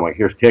God. I'm like,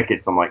 here's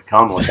tickets. I'm like,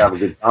 come, let's have a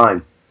good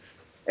time.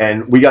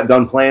 And we got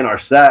done playing our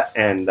set,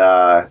 and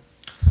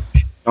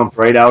jumped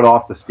right out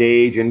off the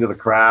stage into the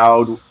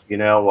crowd, you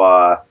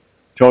know,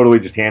 totally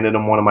just handed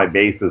him one of my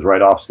basses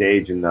right off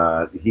stage. And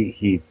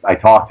I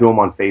talked to him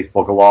on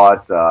Facebook a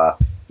lot.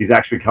 He's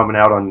actually coming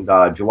out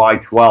on July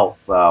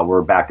 12th.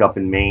 We're back up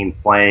in Maine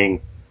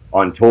playing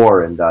on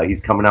tour, and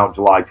he's coming out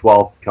July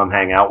 12th to come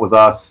hang out with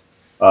us.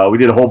 We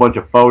did a whole bunch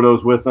of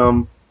photos with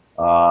him.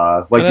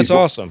 That's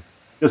awesome.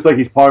 Just like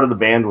he's part of the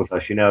band with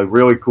us, you know,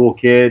 really cool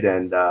kid,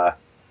 and,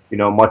 you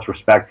know, much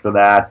respect for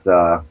that,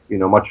 you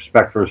know, much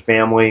respect for his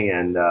family,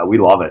 and we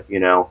love it,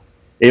 you know,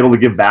 able to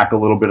give back a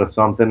little bit of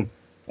something.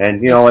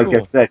 And, you know, That's like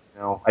cool. I said,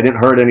 you know, I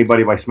didn't hurt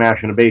anybody by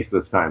smashing a bass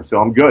this time, so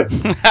I'm good.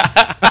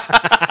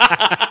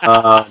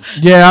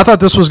 Yeah, I thought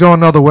this was going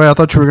another way. I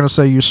thought you were going to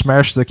say you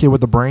smashed the kid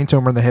with the brain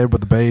tumor in the head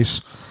with the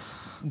bass.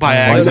 By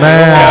Like, accident.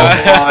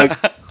 man.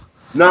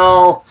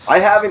 No, I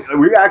haven't.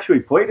 We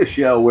actually played a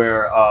show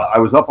where I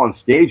was up on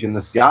stage and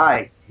this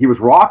guy, he was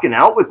rocking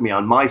out with me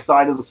on my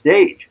side of the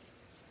stage.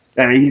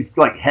 And he's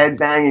like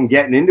headbanging,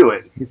 getting into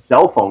it. His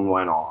cell phone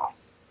went off.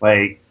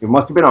 Like, it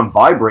must have been on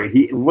vibrate.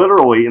 He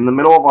literally, in the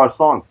middle of our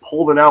song,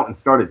 pulled it out and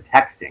started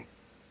texting.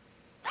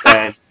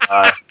 And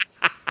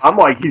I'm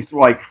like, he's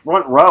like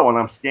front row, and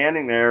I'm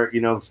standing there. You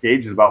know, the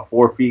stage is about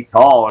 4 feet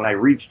tall, and I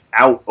reached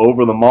out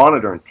over the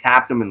monitor and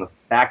tapped him in the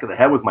back of the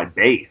head with my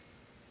bass.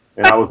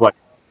 And I was like,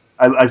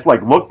 I just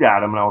like looked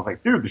at him, and I was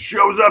like, dude, the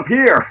show's up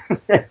here.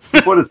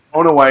 He put his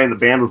phone away, and the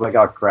band was like,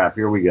 oh, crap,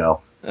 here we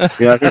go.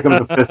 Yeah, here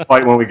comes a fist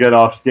fight when we get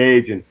off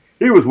stage, and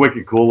he was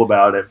wicked cool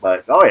about it.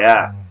 But oh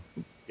yeah,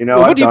 you know,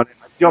 I've done it.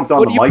 I jumped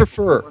on the mic. What do you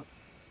prefer,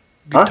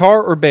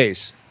 guitar or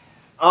bass?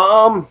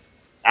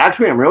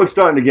 Actually, I'm really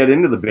starting to get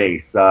into the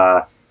bass.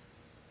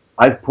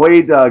 I've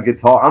played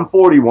guitar. I'm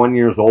 41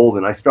 years old,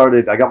 and I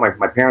got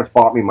my parents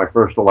bought me my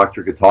first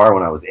electric guitar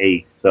when I was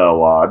 8.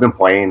 So I've been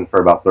playing for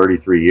about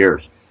 33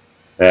 years,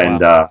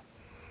 and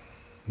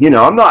you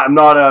know, I'm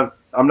not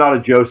a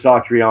Joe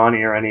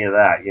Satriani or any of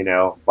that, you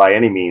know, by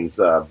any means.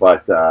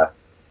 But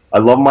I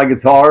love my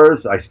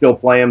guitars. I still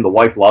play them. The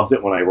wife loves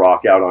it when I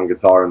rock out on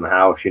guitar in the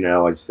house. You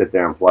know, I just sit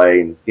there and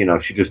play, and you know,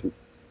 she just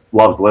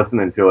loves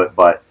listening to it.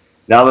 But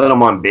now that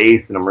I'm on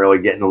bass and I'm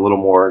really getting a little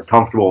more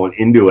comfortable and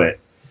into it,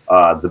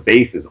 the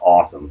bass is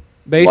awesome.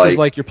 Bass is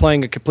like you're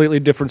playing a completely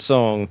different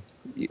song.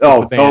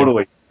 Oh,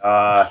 totally.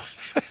 Our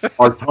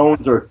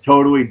tones are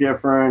totally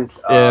different.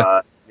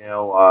 Yeah. You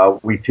know,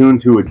 we tune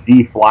to a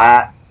D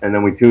flat. And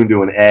then we tune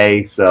to an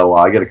A, so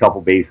I get a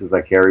couple basses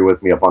I carry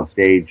with me up on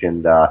stage,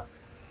 and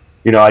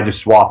you know, I just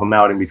swap them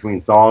out in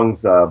between songs.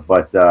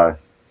 But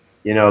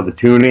you know, the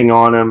tuning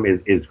on them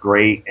is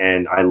great,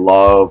 and I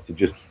love to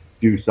just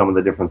do some of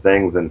the different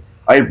things. And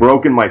I had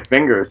broken my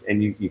fingers,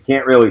 and you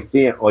can't really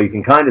see it. Well, you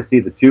can kind of see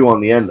the two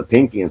on the end, the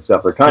pinky and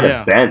stuff. They're kind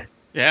of bent.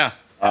 Yeah.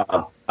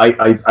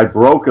 I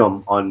broke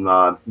them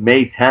on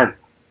May 10th,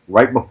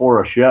 right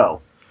before a show,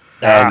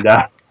 and.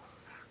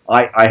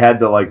 I had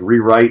to like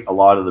rewrite a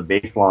lot of the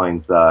bass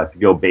lines to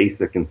go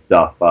basic and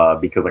stuff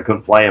because I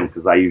couldn't play them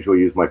because I usually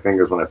use my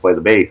fingers when I play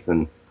the bass,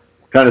 and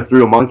kind of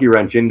threw a monkey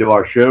wrench into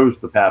our shows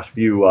the past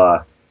few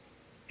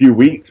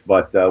weeks.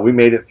 But we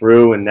made it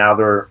through, and now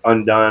they're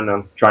undone.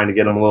 I'm trying to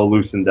get them a little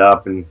loosened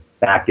up and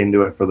back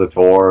into it for the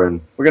tour, and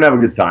we're gonna have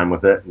a good time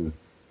with it.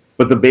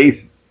 But the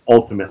bass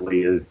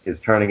ultimately is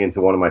turning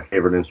into one of my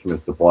favorite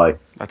instruments to play.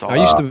 That's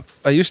awesome.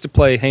 I used to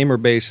play Hamer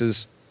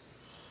basses.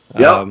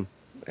 Yep.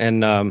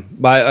 And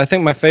I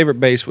think my favorite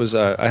bass was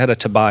I had a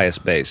P.J.s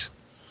bass,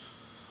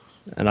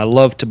 and I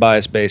loved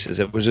P.J.s basses.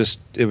 It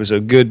was a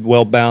good,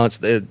 well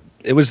balanced.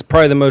 It was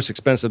probably the most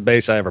expensive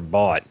bass I ever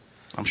bought.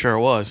 I'm sure it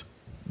was.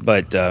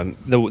 But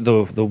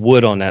the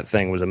wood on that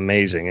thing was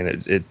amazing,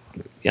 and it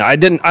you know,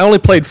 I only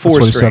played four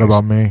That's what strings. he said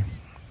about me.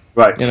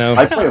 Right. You know,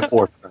 I play a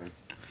 4-string.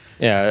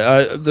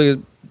 Yeah,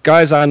 the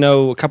guys I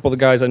know, a couple of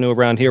the guys I knew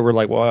around here were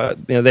like, well,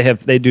 you know,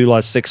 they do a lot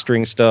of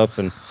 6-string stuff,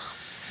 and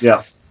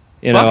yeah.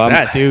 You Fuck know,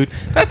 that, dude.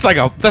 That's like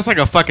a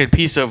fucking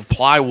piece of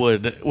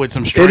plywood with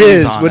some strings it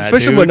is, on but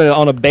especially that, dude. when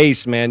on a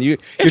bass, man. You're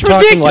It's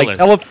talking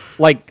ridiculous.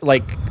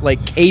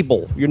 like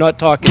cable. You're not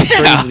talking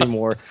strings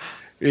anymore.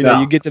 You know, No.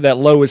 you get to that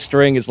lowest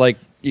string, it's like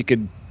you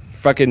could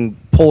fucking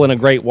pull in a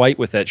great white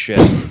with that shit.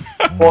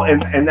 Well,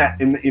 and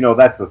you know,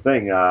 that's the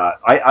thing. I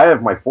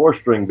have my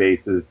 4-string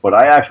basses, but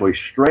I actually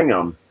string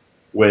them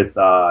with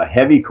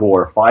heavy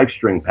core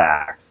 5-string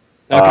packs.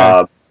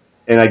 Okay.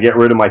 And I get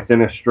rid of my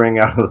thinnest string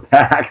out of the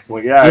pack.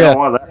 Well, I don't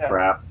want that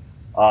crap.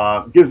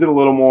 Gives it a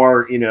little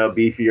more, you know,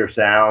 beefier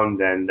sound,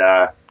 and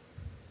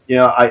you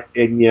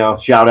know,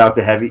 shout out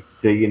to heavy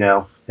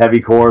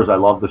cores. I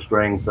love the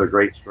strings; they're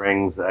great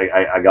strings.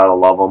 I gotta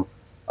love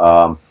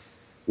them.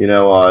 You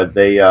know,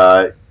 they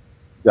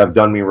have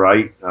done me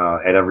right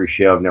at every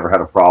show. I've never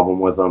had a problem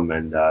with them,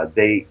 and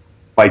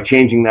by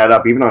changing that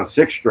up, even on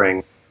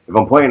 6-string, if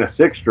I'm playing a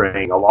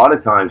 6-string, a lot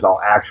of times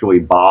I'll actually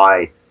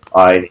buy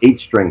an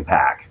 8-string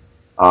pack.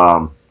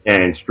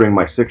 And string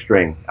my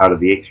 6-string out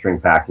of the 8-string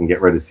pack and get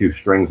rid of 2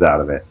 strings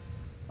out of it,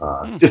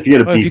 just to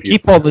get a Well, if you beefier.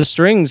 keep all the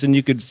strings, and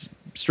you could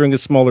string a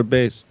smaller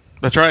bass.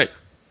 That's right.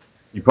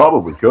 You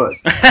probably could.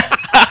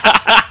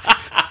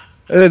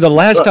 The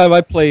last time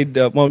I played,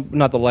 well,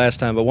 not the last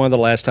time, but one of the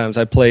last times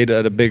I played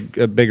at a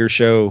bigger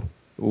show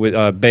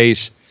with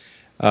bass.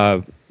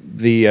 Have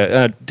you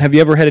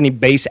ever had any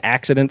bass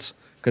accidents?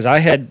 Because I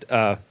had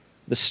the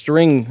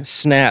string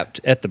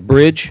snapped at the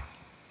bridge.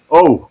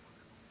 Oh,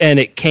 And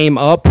it came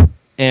up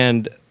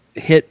and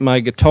hit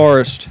my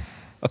guitarist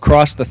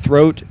across the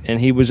throat, and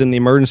he was in the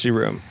emergency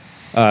room.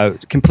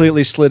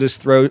 Completely slit his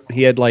throat.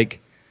 He had like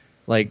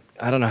I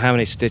don't know how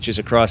many stitches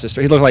across his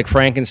throat. He looked like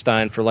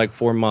Frankenstein for like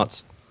 4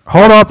 months.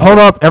 Hold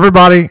up,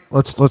 everybody.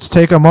 Let's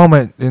take a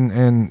moment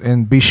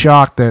and be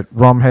shocked that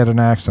Rum had an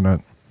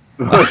accident.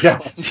 yeah.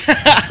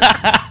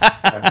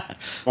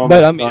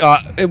 But I mean,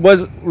 it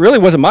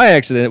wasn't my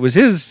accident. It was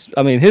his.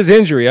 I mean, his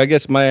injury. I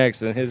guess my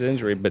accident, his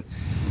injury. But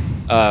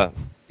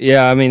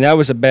Yeah, I mean that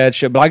was a bad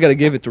show, but I got to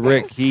give it to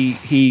Rick.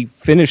 He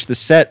finished the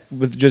set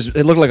with just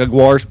it looked like a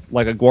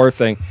guar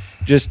thing,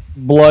 just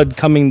blood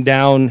coming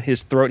down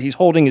his throat. He's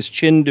holding his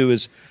chin to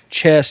his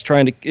chest,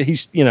 trying to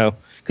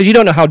because you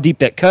don't know how deep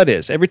that cut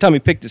is. Every time he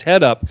picked his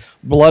head up,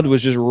 blood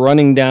was just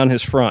running down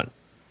his front.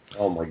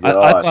 Oh my god!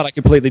 I thought I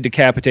completely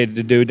decapitated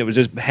the dude. It was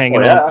just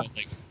hanging on.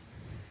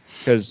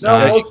 Because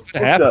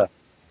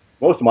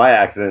most of my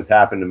accidents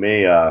happen to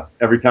me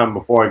every time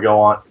before I go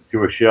on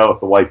to a show. If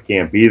the wife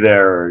can't be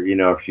there, or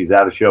if she's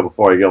at a show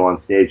before I go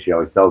on stage, she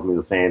always tells me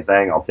the same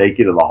thing: "I'll take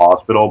you to the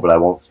hospital, but I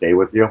won't stay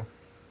with you."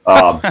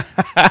 I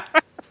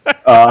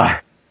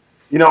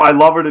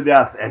love her to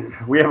death, and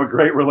we have a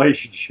great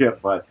relationship.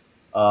 But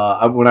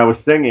when I was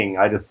singing,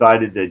 I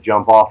decided to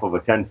jump off of a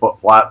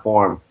 10-foot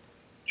platform,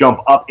 jump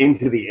up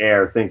into the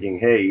air, thinking,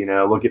 "Hey,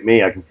 look at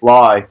me, I can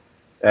fly."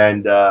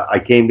 And I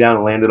came down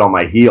and landed on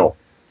my heel.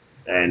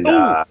 And,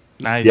 nice.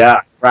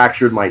 Yeah,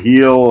 fractured my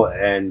heel,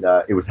 and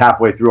it was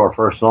halfway through our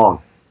first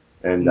song.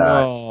 And,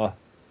 no,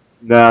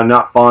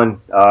 not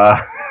fun.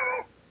 Yeah,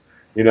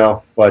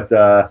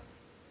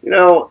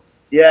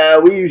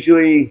 we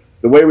usually,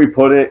 the way we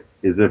put it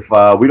is if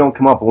we don't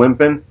come up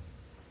limping,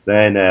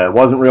 then it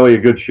wasn't really a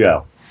good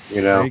show,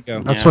 There you go.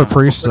 That's what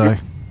priests say.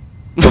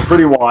 We're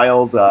pretty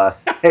wild.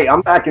 Hey,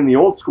 I'm back in the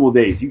old school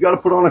days. You got to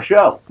put on a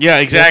show. Yeah,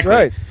 exactly. That's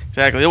right.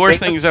 Exactly. The worst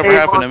thing that's ever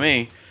happened to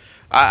me.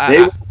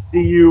 They want to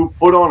see you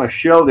put on a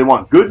show. They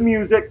want good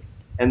music,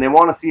 and they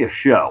want to see a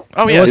show.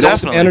 Oh, yeah, definitely.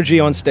 definitely. Energy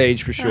on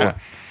stage, for sure.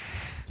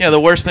 Yeah, the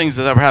worst things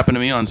that ever happened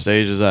to me on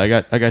stage is I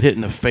got hit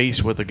in the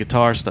face with a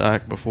guitar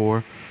stack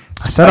before.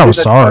 I said I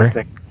was sorry.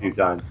 A few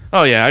times.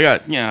 Oh, yeah, I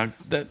got,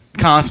 that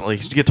constantly.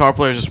 Guitar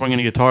players are swinging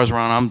the guitars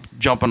around. I'm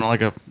jumping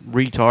like a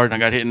retard, and I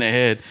got hit in the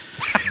head.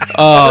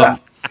 I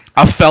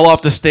fell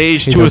off the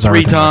stage 2 or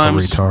 3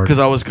 times because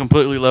I was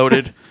completely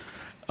loaded.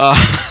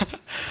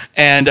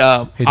 And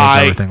he does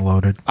everything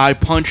loaded. I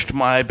punched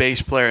my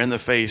bass player in the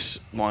face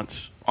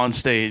once on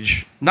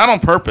stage, not on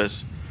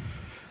purpose.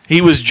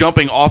 He was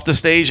jumping off the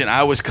stage, and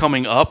I was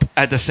coming up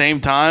at the same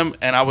time,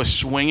 and I was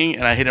swinging,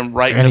 and I hit him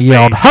right in the face. And he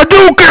yelled,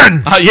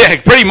 "Hadouken!" Yeah,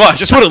 pretty much.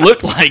 That's what it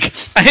looked like.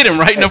 I hit him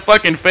right in the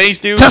fucking face,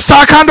 dude.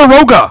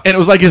 Ticonderoga! And it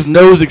was like his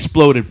nose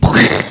exploded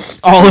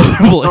all over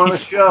the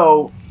place.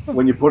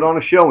 When you put on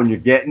a show and you're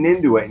getting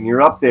into it and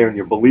you're up there and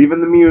you're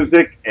believing the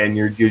music and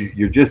you're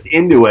just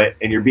into it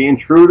and you're being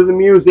true to the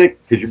music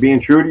because you're being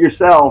true to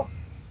yourself,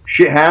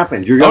 shit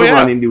happins. You're going to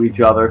run into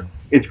each other.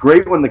 It's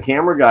great when the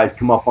camera guys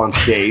come up on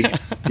stage.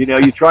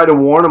 You try to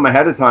warn them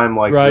ahead of time,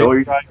 like, right.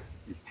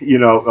 You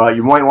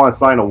might want to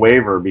sign a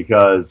waiver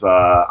because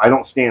I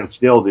don't stand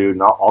still, dude,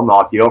 and I'll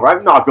knock you over.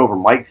 I've knocked over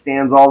mic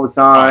stands all the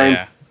time.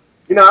 Oh,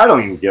 yeah. I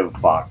don't even give a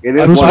fuck. It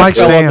is Who's mic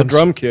fell on the stands?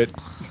 drum kit.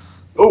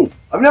 Oh,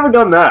 I've never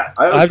done that.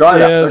 I tried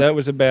yeah, that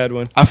was a bad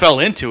one. I fell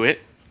into it.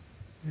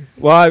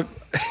 Well,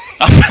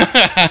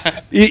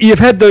 you've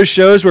had those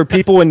shows where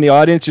people in the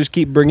audience just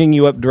keep bringing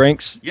you up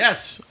drinks.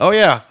 Yes. Oh,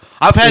 yeah.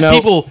 I've had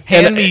people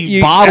hand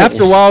me bottles.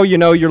 After a while,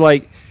 you're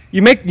like,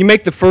 you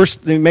make the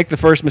first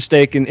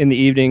mistake in the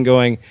evening,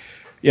 going,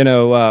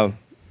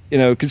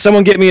 could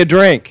someone get me a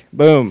drink?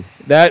 Boom.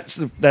 That's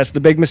the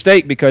big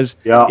mistake because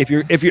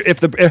if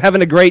they're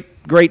having a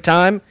great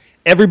time,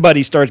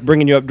 everybody starts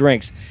bringing you up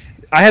drinks.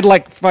 I had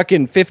like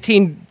fucking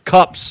 15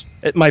 cups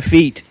at my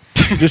feet,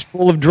 just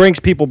full of drinks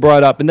people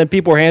brought up, and then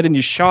people were handing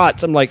you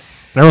shots. I'm like,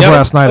 that was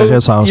last night at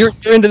his house. You're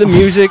into the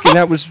music, and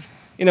that was,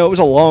 it was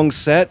a long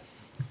set,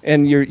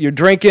 and you're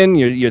drinking,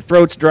 your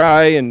throat's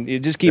dry, and you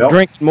just keep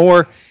drinking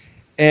more.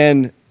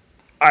 And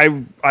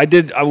I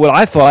did what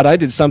I thought I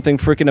did something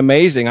freaking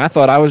amazing. I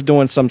thought I was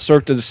doing some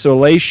Cirque du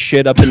Soleil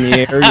shit up in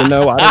the air, I don't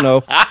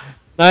know.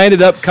 I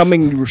ended up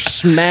coming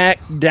smack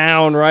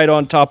down right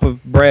on top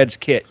of Brad's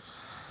kit.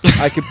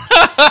 I could.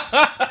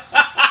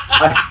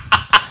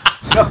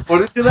 I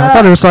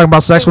thought he was talking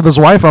about sex with his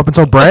wife up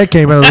until Brad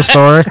came into the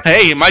story.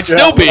 Hey, it might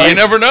still be. You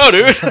never know,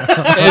 dude.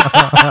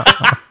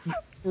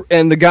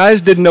 And the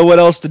guys didn't know what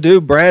else to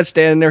do. Brad's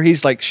standing there.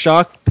 He's like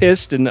shocked,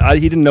 pissed, and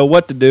he didn't know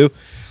what to do.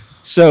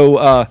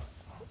 So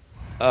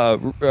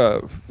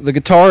the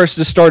guitarist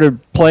just started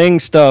playing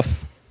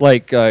stuff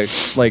like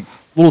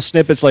little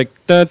snippets, like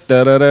dun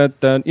dun dun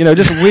dun, dun,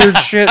 just weird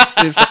shit.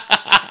 It was like,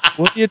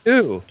 what do you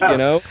do? Try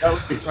to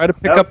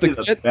pick up the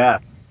kit.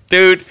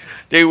 Dude,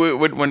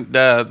 when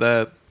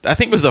I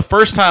think it was the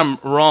first time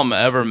Rum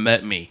ever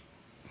met me,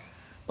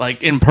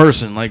 like in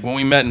person, like when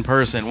we met in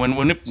person. When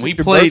we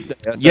played,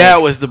 birthday,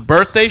 it was the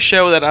birthday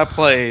show that I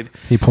played.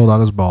 He pulled out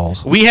his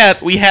balls. We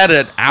had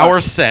an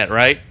hour set,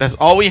 right? That's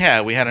all we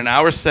had. We had an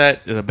hour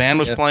set. The band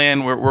was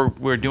playing.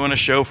 We're doing a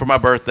show for my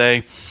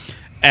birthday,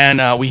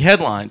 and we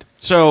headlined.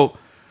 So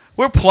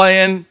we're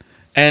playing.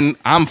 And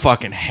I'm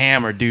fucking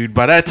hammered, dude.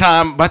 By the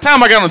time I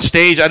got on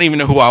stage, I didn't even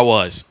know who I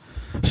was.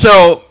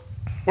 So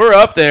we're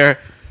up there,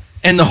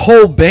 and the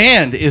whole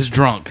band is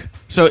drunk.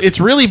 So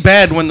it's really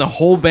bad when the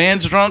whole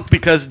band's drunk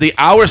because the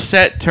hour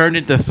set turned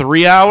into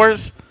 3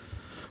 hours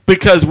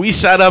because we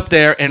sat up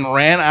there and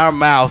ran our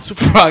mouths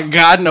for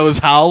God knows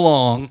how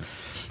long.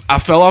 I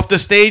fell off the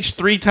stage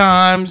 3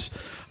 times.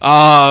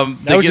 I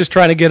was just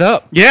trying to get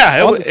up.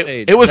 Yeah, on the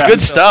stage. it was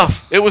good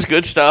stuff. It was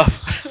good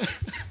stuff.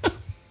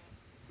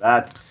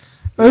 That's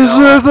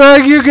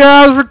Thank you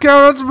guys for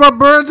coming to my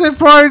birthday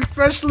party,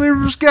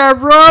 especially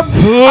Scott Rob.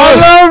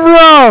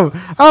 I love Rob.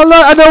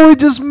 I know we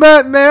just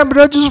met, man, but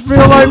I just feel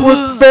like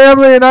we're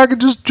family, and I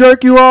could just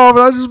jerk you off.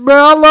 And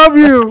I love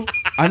you.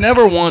 I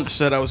never once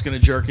said I was going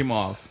to jerk him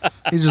off.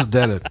 He just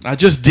did it. I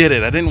just did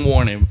it. I didn't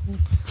warn him.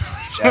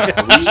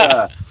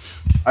 Yeah,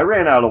 I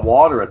ran out of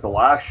water at the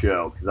last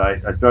show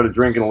because I started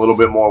drinking a little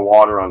bit more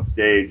water on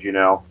stage, And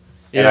I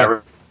ran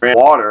out of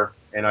water,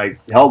 and I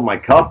held my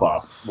cup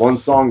up. One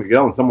song to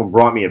go, and someone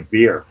brought me a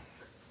beer.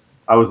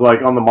 I was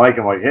like on the mic.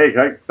 I'm like, hey,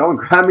 someone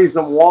grab me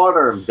some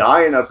water. I'm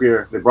dying up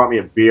here. They brought me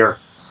a beer.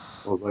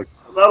 I was like,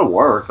 well, that'll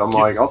work. I'm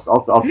like,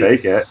 I'll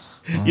take it.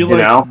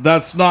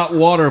 That's not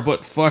water,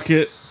 but fuck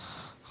it.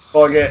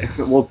 Fuck it.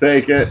 We'll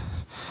take it.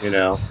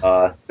 No,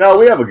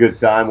 we have a good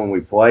time when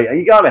we play.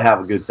 You got to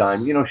have a good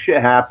time.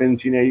 Shit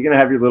happens. You're going to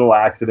have your little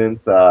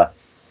accidents.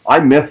 I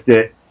missed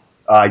it.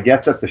 I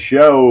guess at the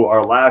show,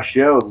 our last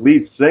show, the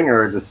lead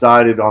singer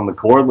decided on the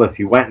cordless.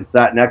 He went and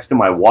sat next to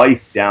my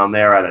wife down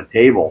there at a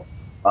table.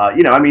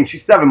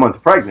 She's 7 months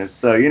pregnant,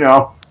 so, she's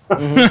not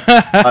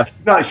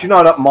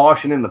up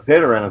moshing in the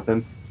pit or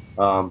anything.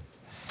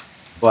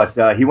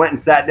 But he went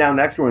and sat down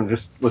next to her and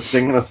just was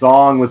singing a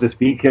song with his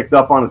feet kicked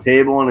up on a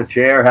table in a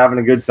chair, having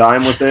a good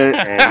time with it.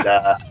 And,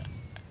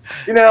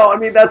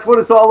 that's what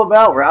it's all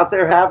about. We're out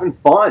there having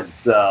fun,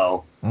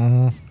 so.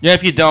 Mm-hmm. Yeah,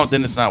 if you don't,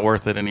 then it's not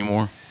worth it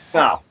anymore.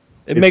 No.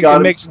 It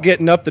makes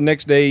getting up the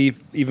next day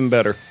even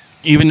better.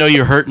 Even though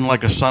you're hurting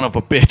like a son of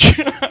a bitch.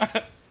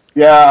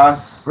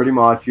 Yeah, pretty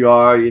much you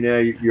are.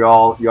 You're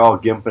all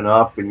gimping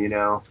up, and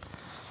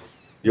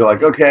you're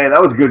like, okay,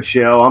 that was a good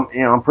show.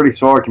 I'm pretty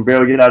sore. I can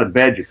barely get out of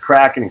bed. You're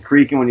cracking and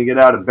creaking when you get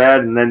out of bed,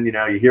 and then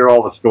you hear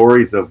all the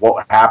stories of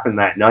what happened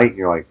that night, and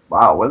you're like,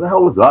 wow, where the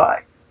hell was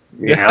I?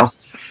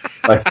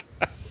 Like,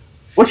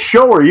 what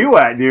show are you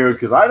at, dude?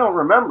 Because I don't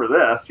remember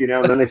this.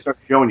 And then they start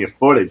showing you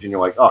footage, and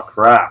you're like, oh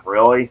crap,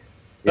 really?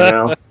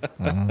 I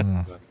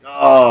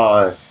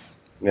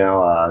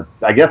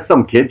guess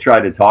some kid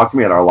tried to talk to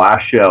me at our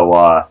last show.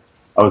 I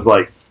was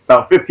like,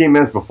 about 15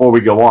 minutes before we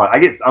go on.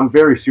 I'm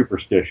very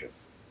superstitious,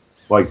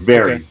 like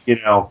very.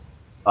 Okay.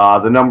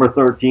 The number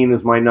 13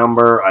 is my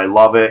number. I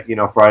love it.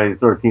 Friday the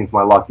 13th is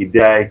my lucky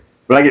day.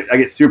 But I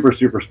get super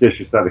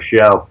superstitious at a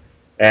show,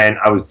 and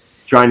I was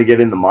trying to get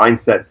in the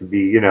mindset to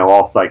be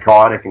all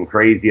psychotic and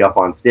crazy up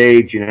on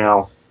stage.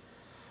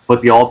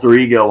 Put the alter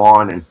ego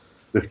on and.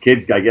 This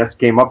kid, I guess,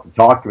 came up to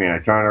talk to me, and I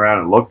turned around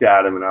and looked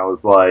at him, and I was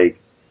like,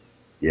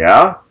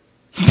 yeah?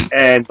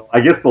 And I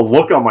guess the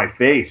look on my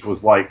face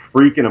was, like,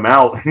 freaking him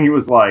out, and he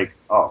was like,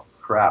 oh,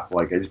 crap,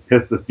 like, I just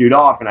pissed this dude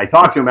off. And I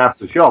talked to him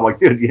after the show. I'm like,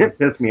 dude, you didn't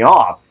piss me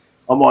off.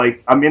 I'm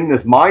like, I'm in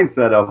this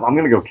mindset of I'm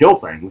going to go kill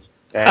things.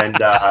 And,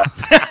 I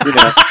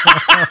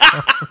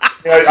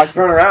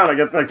turn around, I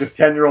get, like, this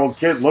 10-year-old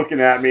kid looking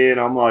at me, and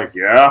I'm like,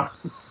 yeah,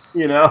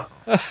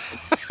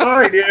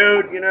 Sorry,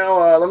 dude.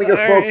 Let me go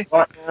smoke a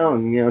pot now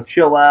and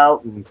chill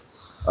out. And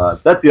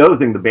that's the other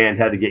thing the band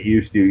had to get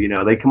used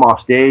to. They come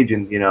off stage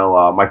and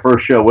my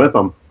first show with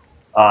them,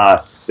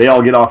 they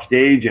all get off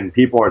stage and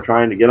people are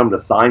trying to get them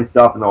to sign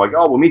stuff, and they're like,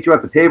 "Oh, we'll meet you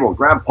at the table.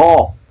 Grab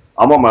Paul."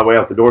 I'm on my way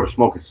out the door to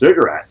smoke a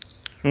cigarette.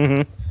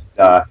 Mm-hmm.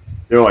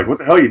 They're like, "What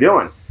the hell are you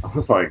doing?" I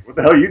was like, "What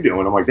the hell are you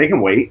doing?" I'm like, "They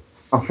can wait."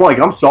 I'm like,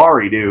 "I'm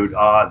sorry, dude.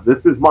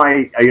 This is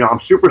my.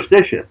 I'm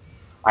superstitious.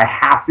 I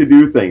have to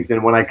do things,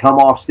 and when I come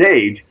off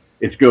stage,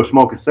 it's go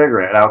smoke a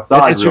cigarette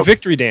outside. It's your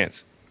victory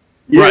dance.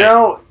 You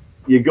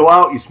go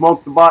out, you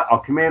smoke the butt. I'll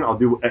come in, I'll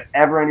do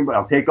whatever anybody.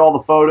 I'll take all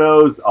the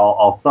photos.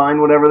 I'll sign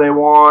whatever they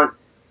want,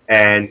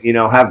 and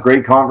have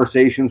great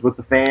conversations with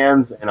the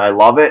fans. And I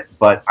love it,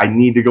 but I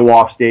need to go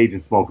off stage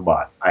and smoke a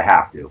butt. I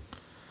have to.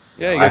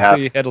 Yeah, you got to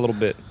clear your head a little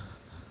bit.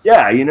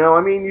 Yeah, you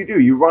do.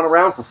 You run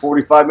around for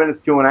 45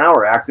 minutes to an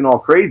hour acting all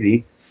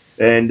crazy.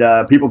 And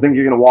people think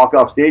you're going to walk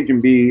off stage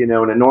and be, in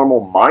a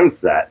normal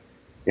mindset,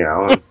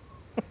 Yeah,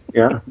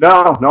 no,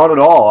 not at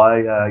all.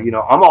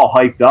 I'm all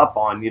hyped up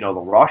on, the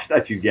rush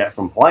that you get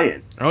from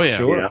playing. Oh yeah,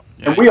 sure.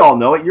 And we all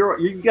know it.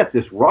 You get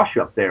this rush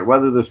up there,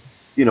 whether this,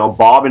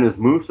 Bob and his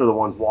moose are the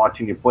ones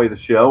watching you play the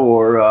show,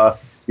 or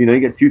you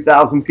get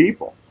 2,000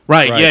 people.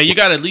 Right. Yeah, you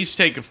got to at least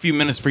take a few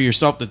minutes for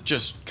yourself to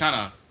just kind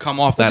of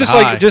come off that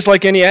high. Just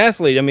like any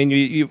athlete. I mean,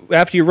 you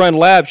after you run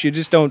laps, you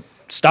just don't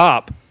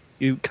stop.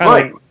 You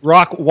kind of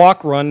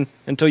walk, run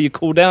until you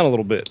cool down a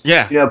little bit.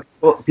 Yeah. Yeah.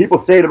 Well,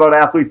 people say it about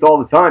athletes all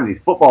the time.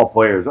 These football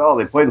players,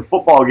 they play the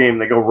football game,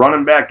 they go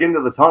running back into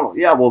the tunnel.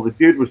 Yeah, well, the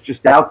dude was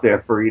just out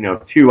there for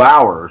 2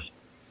 hours,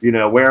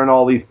 wearing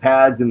all these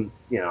pads, and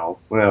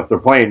if they're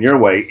playing your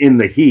way in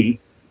the heat,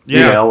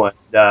 and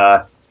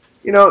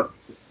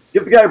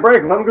give the guy a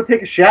break. Let him go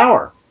take a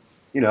shower.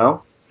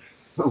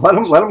 Let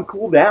him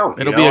cool down.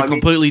 It'll be a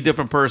completely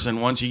different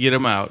person once you get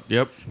him out.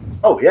 Yep.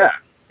 Oh yeah.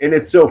 And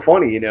it's so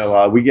funny,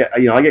 we get,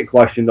 I get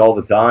questioned all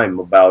the time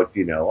about,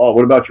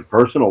 what about your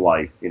personal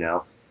life, I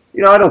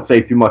don't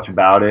say too much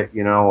about it,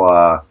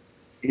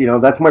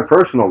 that's my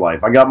personal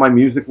life. I got my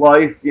music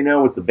life,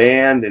 with the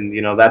band,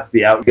 and that's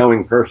the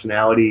outgoing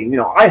personality.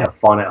 I have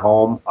fun at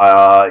home.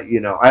 I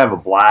have a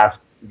blast.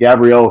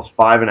 Gabrielle's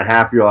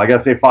 5.5-year-old. I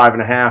gotta say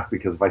 5.5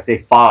 because if I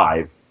say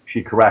 5,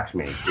 she corrects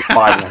me. It's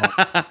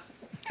 5.5.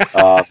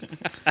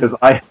 Because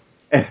I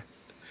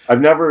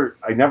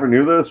never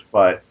knew this,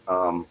 but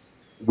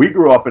we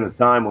grew up in a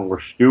time when we're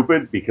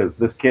stupid because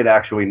this kid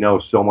actually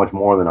knows so much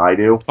more than I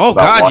do. Oh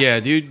God, yeah,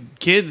 dude.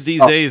 Kids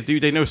these days,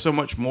 dude, they know so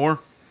much more.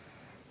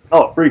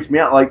 Oh, it freaks me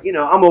out. Like,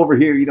 I'm over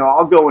here,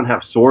 I'll go and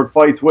have sword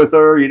fights with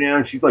her,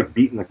 and she's like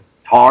beating the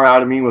tar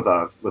out of me with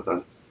a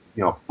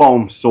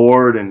foam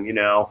sword. And,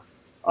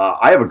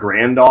 I have a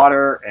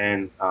granddaughter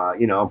and,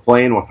 I'm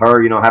playing with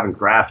her, having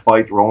grass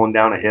fights, rolling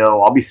down a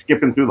hill. I'll be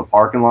skipping through the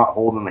parking lot,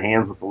 holding the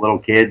hands with the little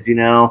kids,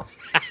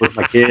 with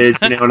my kids,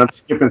 and I'm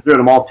skipping through it.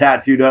 I'm all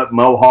tattooed up,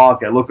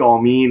 mohawk. I look all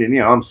mean and,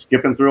 I'm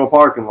skipping through a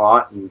parking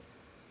lot and,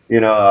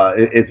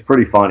 it's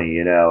pretty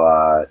funny,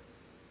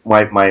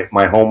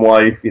 my home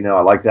life,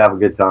 I like to have a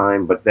good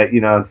time, but that,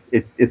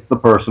 it's the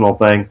personal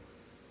thing.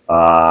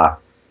 I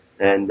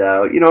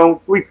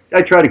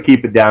try to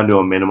keep it down to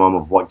a minimum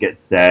of what gets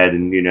said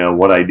and,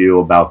 what I do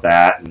about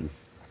that. And,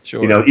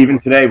 sure. Even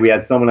today we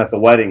had someone at the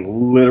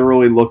wedding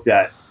literally looked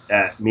at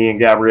me and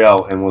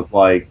Gabrielle and was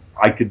like,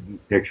 I could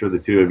picture the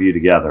two of you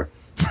together.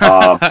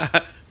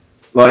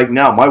 Like,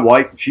 no, my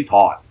wife, she's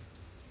hot.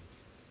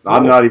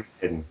 I'm not even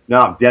kidding. No,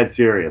 I'm dead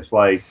serious.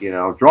 Like,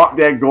 drop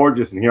dead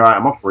gorgeous, and here I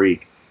am, a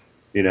freak.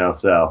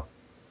 So.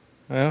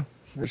 Yeah,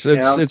 it's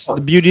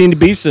the Beauty and the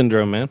Beast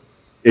syndrome, man.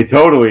 It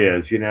totally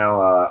is.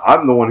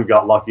 I'm the one who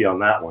got lucky on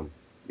that one.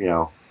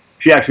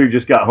 She actually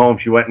just got home.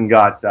 She went and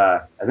got,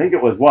 I think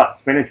it was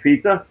spinach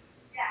pizza?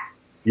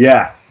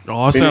 Yeah.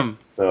 Awesome.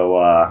 Spinach.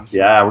 So,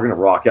 yeah, we're going to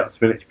rock out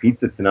spinach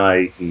pizza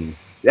tonight.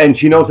 And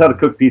she knows how to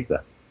cook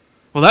pizza.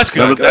 Well, that's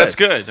good. That's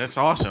good. That's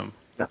awesome.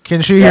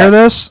 Can she hear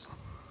this?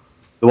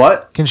 The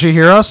what? Can she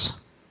hear us?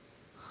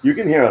 You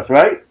can hear us,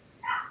 right?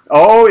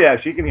 Oh, yeah,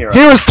 she can hear us.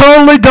 He was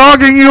totally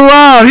dogging you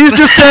out. He's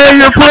just saying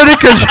you're pretty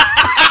because...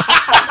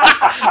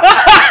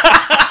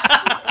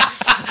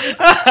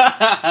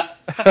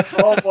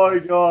 Oh, my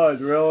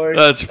God, really?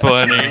 That's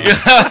funny.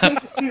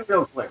 See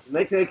real quick.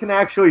 They can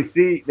actually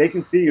see. They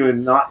can see you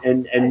and know. I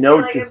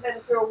feel like I've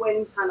been through a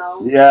wind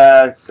tunnel.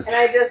 Yeah. And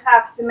I just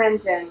have to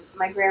mention,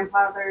 my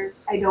grandfather's,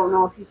 I don't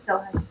know if he still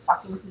has his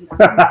fucking feet on.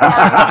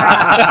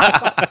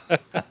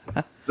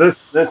 This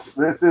is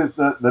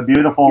the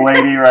beautiful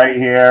lady right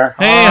here.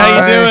 Hey, how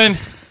you doing?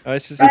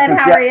 Good,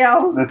 how are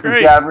you? This Great.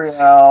 is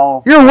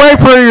Gabrielle. You're way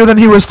prettier than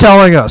he was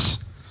telling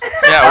us.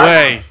 Yeah,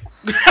 way.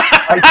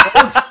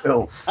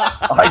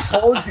 I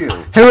told you.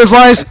 He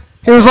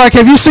was like,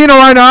 have you seen a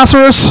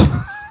rhinoceros?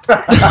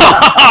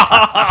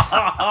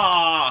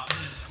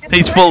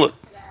 He's full of...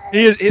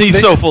 He's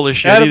so full of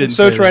shit. Adam's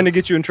so trying to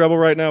get you in trouble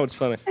right now. It's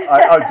funny.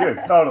 Dude,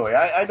 totally.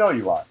 I know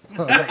you are.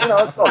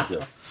 It's all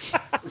good.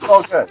 It's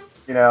all good.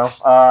 Yeah,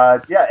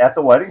 at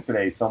the wedding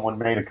today, someone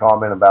made a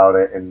comment about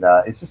it, and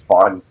it's just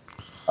fun.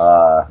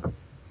 And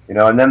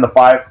then the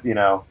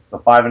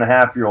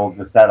 5.5-year-old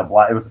just had a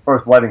blast. It was the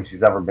first wedding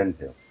she's ever been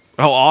to.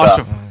 Oh,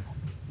 awesome.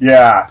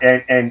 Yeah,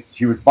 and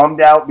she was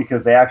bummed out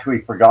because they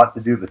actually forgot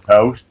to do the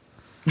toast.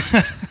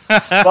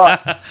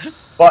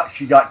 but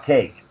she got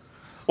cake.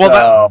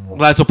 Well,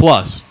 that's a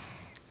plus.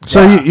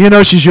 So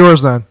yeah. She's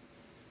yours then.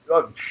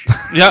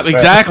 Yeah,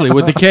 exactly,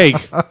 with the cake.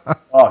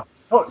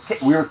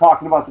 We were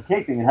talking about the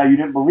cake thing and how you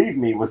didn't believe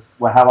me with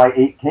how I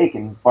ate cake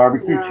and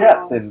barbecue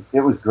chips, and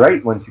it was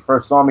great when she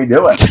first saw me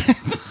do it.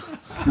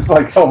 It's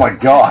like, oh my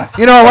God.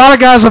 A lot of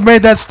guys have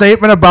made that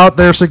statement about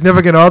their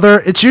significant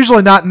other. It's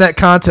usually not in that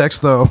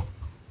context, though.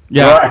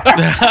 Yeah.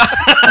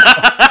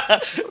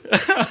 It's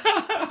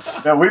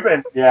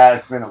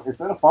been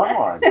a fun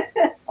one.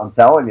 I'm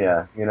telling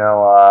you,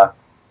 no,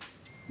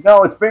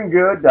 it's been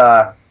good.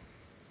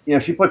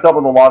 She puts up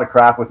with a lot of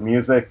crap with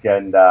music,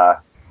 and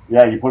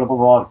you put up with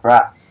a lot of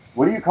crap.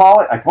 What do you call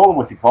it? I told him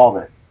what you called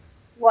it.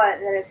 What?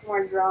 That it's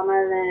more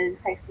drama than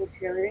high school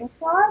cheerleading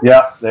squad?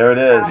 Yep, there it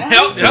is.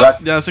 Yep.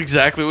 That's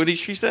exactly what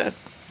she said.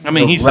 I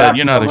mean, he said,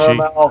 you're not a she.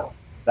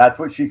 That's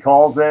what she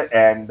calls it,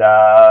 and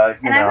I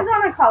was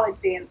on a college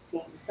dance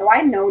team, so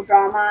I know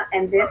drama,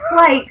 and this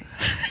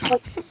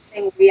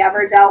thing we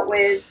ever dealt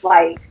with,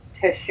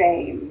 to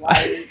shame.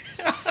 It's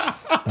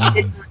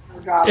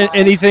no drama.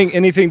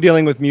 Anything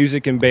dealing with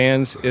music and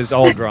bands is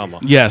all drama.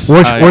 Yes.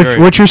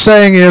 What you're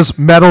saying is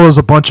metal is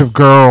a bunch of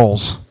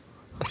girls.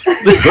 You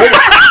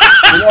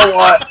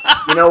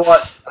know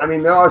what? I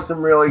mean, there are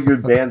some really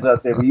good bands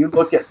out there, but you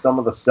look at some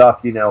of the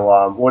stuff,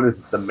 what is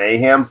it, the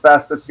Mayhem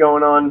Fest that's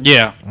going on?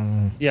 Yeah.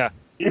 Yeah.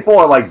 People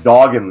are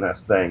dogging this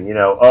thing,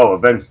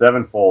 Avenged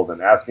Sevenfold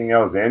and Asking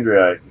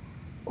Alexandria.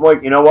 I'm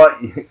like, you know what?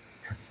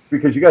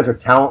 Because you guys are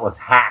talentless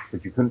hacks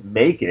that you couldn't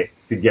make it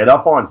to get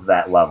up onto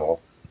that level.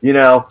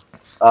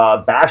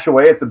 Bash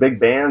away at the big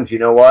bands, you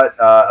know what?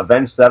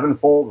 Avenged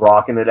Sevenfold,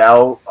 rocking it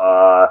out.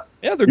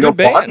 Yeah, they're good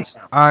bands.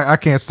 I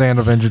can't stand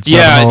Avenged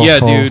Sevenfold. Yeah,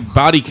 dude.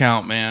 Body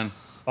Count, man.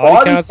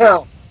 Body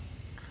Count.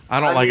 I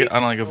don't like it. I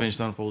don't like Avenged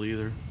Sevenfold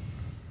either.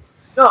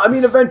 No, I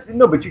mean eventually.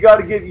 No, but you got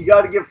to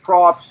give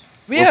props.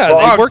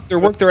 Yeah, they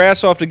work their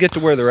ass off to get to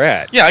where they're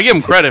at. Yeah, I give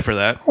them credit for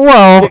that.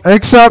 Well,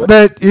 except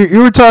that you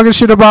were talking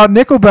shit about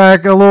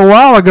Nickelback a little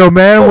while ago,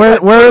 man.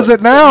 Where is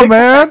it now,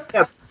 man?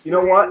 Yeah, you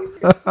know what?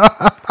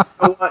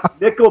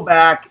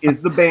 Nickelback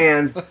is the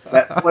band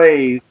that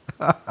plays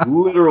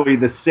literally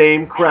the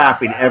same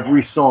crap in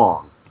every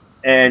song,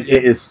 and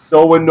it is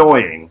so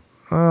annoying.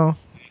 Oh.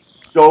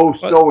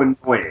 So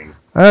annoying.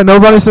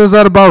 Nobody says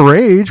that about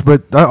Rage,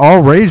 but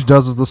all Rage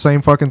does is the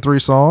same fucking 3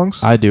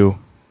 songs. I do.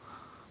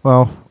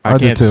 Well, I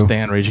can't do too.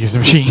 stand Rage Against the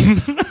Machine.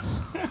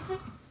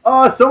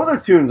 Some of their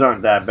tunes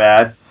aren't that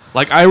bad.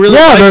 Like I really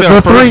like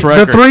their first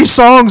record. The 3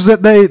 songs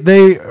that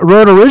they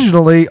wrote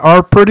originally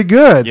are pretty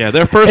good. Yeah,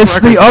 their first. It's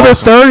the other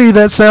 30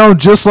 that sound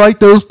just like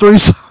those 3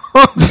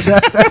 songs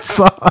that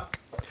suck.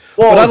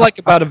 What I like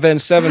about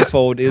Avenged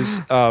Sevenfold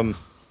is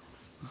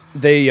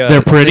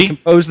they're pretty. They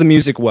compose the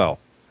music well.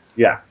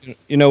 Yeah.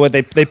 You know what?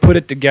 They put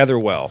it together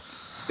well.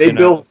 They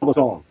build a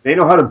song. They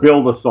know how to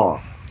build a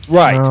song.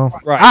 Right. No.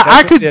 Right.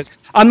 I could.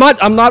 I'm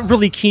not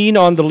really keen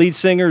on the lead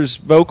singer's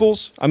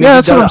vocals. I mean, Yeah,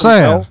 that's what I'm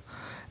saying. well.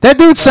 That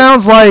dude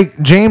sounds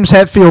like James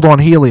Hetfield on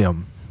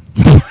Helium.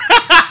 You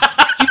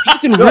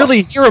can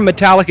really hear a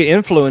Metallica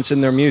influence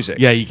in their music.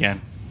 Yeah, you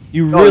can.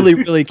 You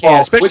really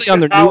can, especially on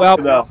their new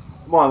album. Though.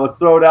 Come on, let's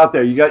throw it out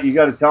there. You got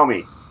to tell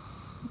me.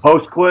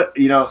 Post Cliff,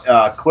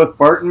 Cliff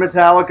Burton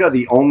Metallica.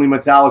 The only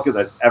Metallica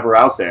that's ever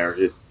out there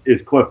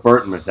is Cliff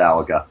Burton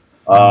Metallica.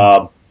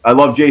 I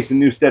love Jason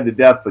Newsted to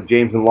death, but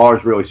James and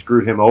Lars really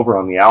screwed him over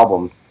on the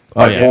album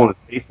by pulling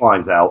his bass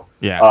lines out.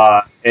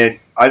 Yeah. And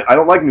I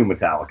don't like new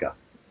Metallica.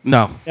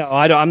 No,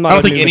 I'm not. I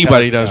don't think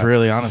anybody does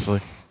really,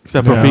 honestly,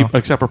 except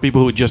for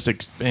people who just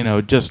it kind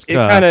of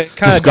died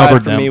discovered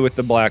for them. me with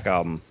the Black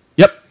Album.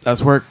 Yep,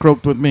 that's where it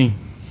croaked with me.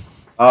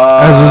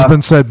 As has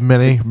been said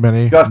many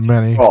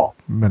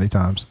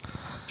times.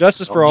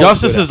 Justice for All.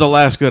 Justice is the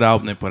last good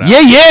album they put out.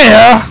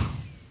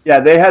 Yeah,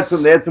 they had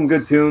some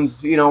good tunes,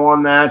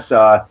 on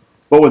that.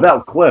 But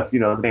without Cliff,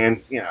 the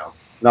band,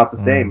 not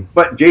the same.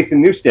 But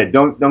Jason Newsted,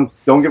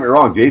 don't get me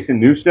wrong,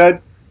 Jason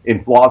Newsted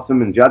in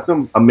Flotsam and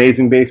Jetsam,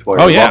 amazing bass player.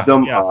 Oh yeah, loved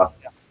him. Yeah.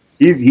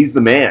 He's the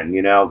man,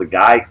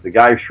 the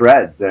guy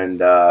shreds,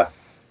 and I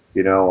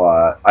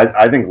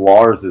think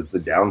Lars is the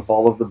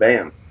downfall of the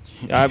band.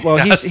 Well,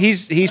 he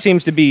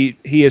seems to be.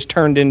 He has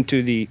turned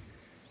into the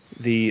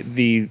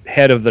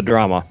head of the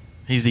drama.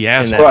 He's the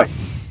asshole. Right.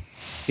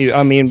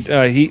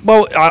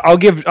 I'll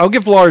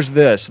give Lars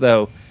this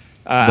though.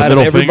 Out of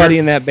everybody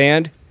in that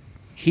band,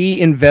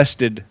 he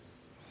invested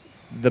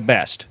the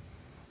best.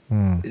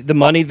 The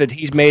money that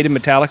he's made in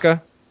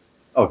Metallica.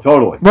 Oh,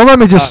 totally. Well, let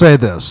me just say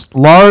this: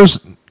 Lars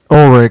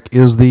Ulrich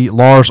is the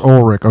Lars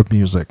Ulrich of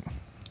music.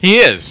 He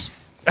is.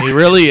 He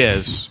really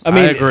is. I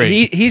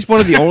agree. He's one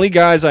of the only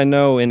guys I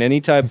know in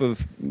any type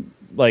of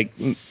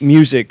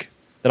music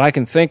that I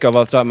can think of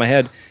off the top of my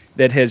head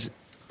that has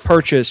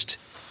purchased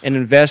and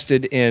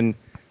invested in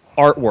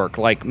artwork,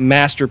 like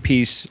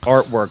masterpiece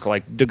artwork,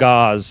 like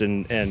Degas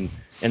and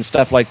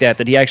stuff like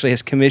that he actually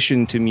has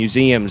commissioned to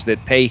museums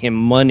that pay him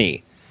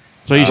money.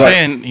 So you're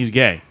saying he's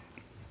gay?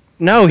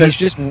 No,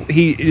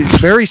 he is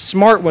very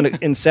smart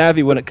and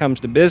savvy when it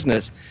comes to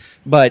business.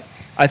 But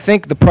I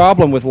think the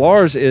problem with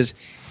Lars is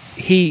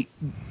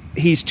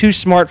he's too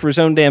smart for his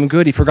own damn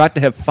good. He forgot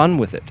to have fun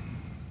with it.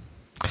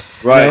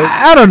 Right.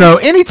 I don't know.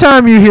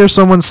 Anytime you hear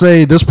someone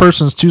say this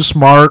person's too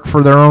smart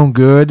for their own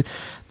good,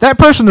 that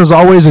person is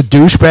always a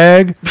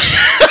douchebag.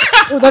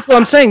 Well, that's what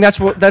I'm saying. That's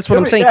what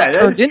I'm saying. Yeah, he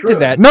turned into true.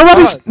 that.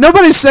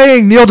 Nobody's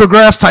saying Neil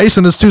deGrasse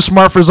Tyson is too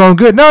smart for his own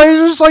good. No,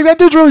 he's just like, that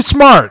dude's really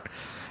smart.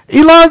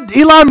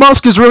 Elon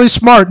Musk is really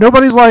smart.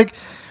 Nobody's like,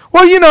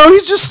 well,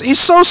 he's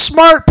so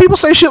smart. People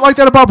say shit like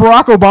that about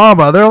Barack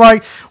Obama. They're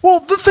like,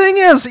 well, the thing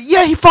is,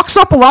 yeah, he fucks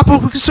up a lot, but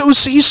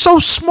because he's so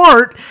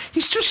smart,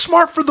 he's too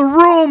smart for the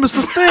room is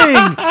the thing.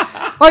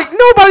 Like,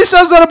 nobody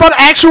says that about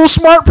actual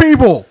smart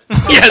people.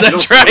 Yeah,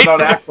 that's right.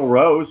 What about Axl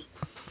Rose?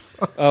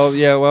 Oh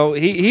yeah, well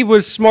he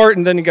was smart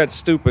and then he got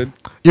stupid.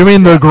 You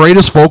mean the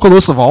greatest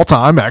vocalist of all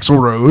time, Axl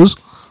Rose?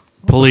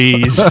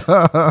 Please,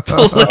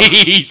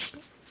 please.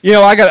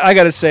 I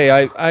got to say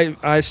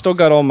I still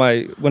got all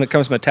my, when it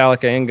comes to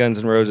Metallica and Guns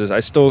N' Roses,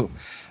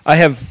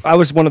 I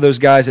was one of those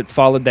guys that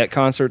followed that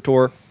concert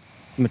tour,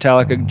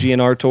 Metallica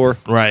GNR tour.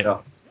 Right. Yeah.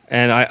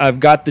 And I've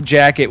got the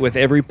jacket with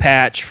every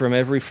patch from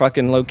every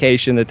fucking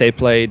location that they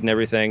played and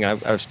everything.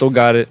 I've still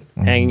got it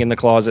hanging in the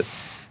closet.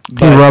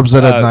 He rubs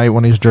it at night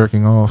when he's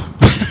jerking off.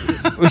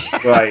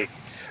 Right.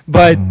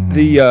 But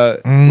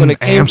when it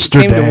came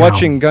to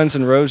watching Guns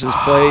N' Roses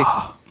play,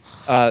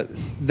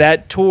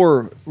 that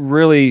tour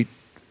really,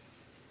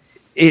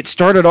 it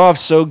started off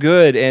so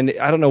good, and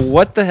I don't know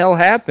what the hell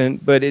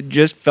happened, but it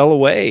just fell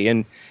away.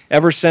 And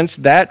ever since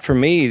that, for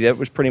me, that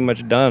was pretty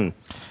much done.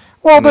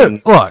 Well,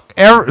 look,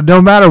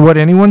 no matter what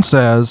anyone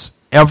says,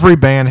 every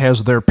band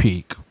has their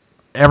peak.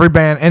 Every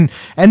band,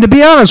 and to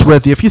be honest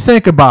with you, if you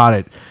think about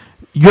it,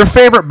 your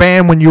favorite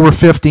band when you were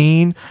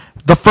 15,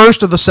 the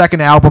first or the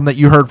second album that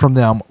you heard from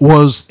them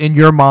was, in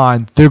your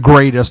mind, the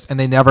greatest, and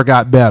they never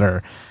got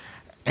better.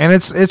 And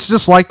it's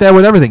just like that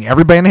with everything.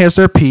 Every band has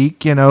their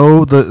peak, you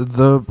know.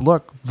 The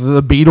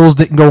Beatles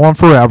didn't go on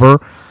forever.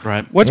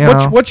 Right.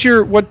 What's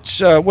your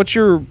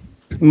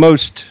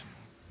most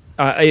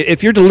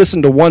if you're to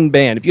listen to one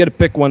band, if you had to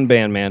pick one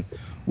band, man,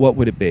 what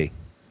would it be?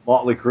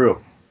 Motley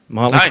Crue.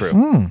 Motley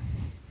Crue.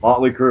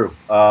 Motley Crue.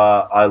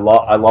 I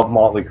love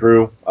Motley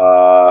Crue.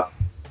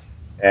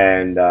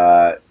 And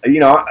you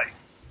know,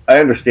 I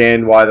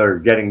understand why they're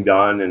getting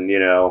done, and you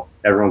know,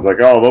 everyone's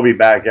like, oh, they'll be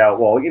back out.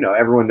 Well, you know,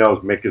 everyone knows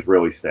Mick is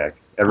really sick.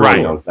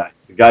 Everyone knows that.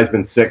 The guy's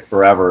been sick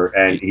forever,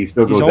 and he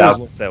still goes out.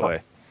 Looks that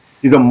way.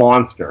 He's a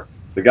monster.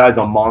 The guy's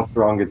a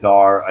monster on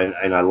guitar,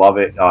 and I love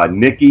it.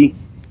 Nikki,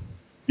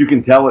 you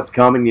can tell it's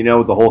coming, you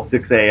know, the whole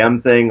 6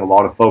 a.m. thing, a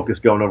lot of focus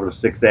going over to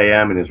 6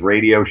 a.m. in his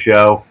radio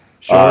show.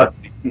 Sure.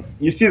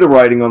 You see the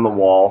writing on the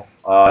wall.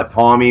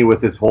 Tommy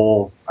with his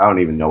whole, I don't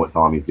even know what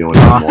Tommy's doing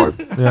anymore.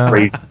 Yeah.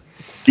 Crazy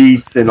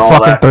beats and all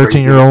fucking that.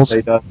 13-year-olds.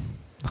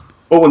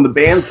 But when the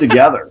band's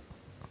together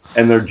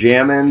and they're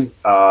jamming,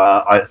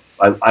 I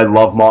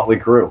love Motley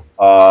Crue.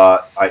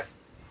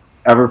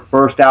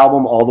 First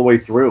album all the way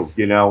through,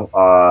 you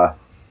know.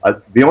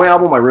 The only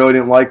album I really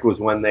didn't like was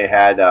when they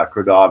had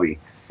Kradabi,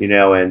 you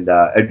know, and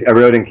I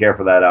really didn't care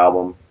for that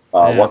album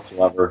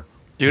whatsoever.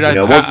 Dude,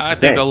 I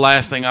think the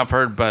last thing I've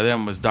heard by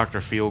them was Dr.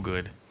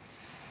 Feelgood.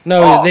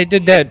 No, they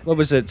did that. What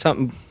was it?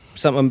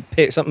 Something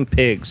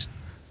pigs.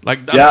 Like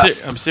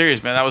I'm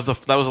serious, man. That was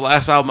the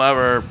last album I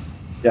ever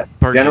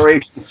purchased.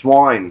 Generation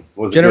Swine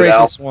was a good Generation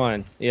album.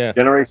 Swine. Yeah.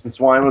 Generation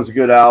Swine was a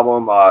good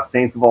album.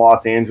 Saints of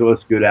Los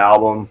Angeles, good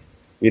album.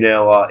 You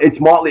know, it's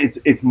Motley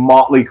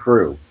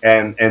Crue,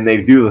 and they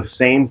do the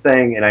same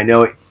thing. And I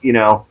know it, you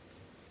know,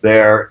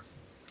 they're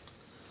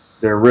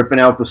ripping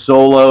out the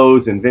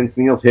solos, and Vince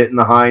Neil's hitting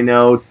the high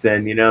notes,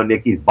 and you know,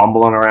 Nicky's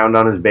bumbling around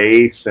on his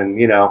bass, and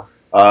you know,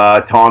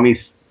 Tommy's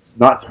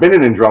not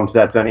spinning in drum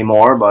sets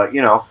anymore, but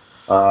you know,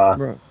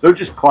 they're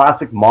just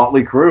classic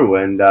Motley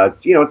Crue, and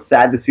you know, it's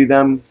sad to see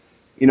them,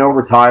 you know,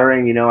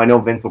 retiring. You know, I know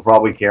Vince will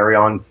probably carry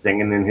on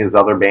singing in his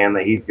other band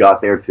that he's got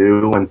there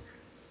too, and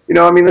you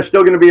know, I mean, they're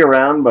still going to be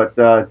around, but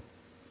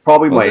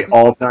probably my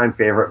all-time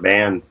favorite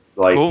band,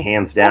 like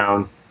hands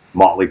down,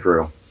 Motley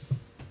Crue.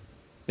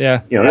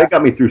 Yeah. You know, they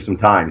got me through some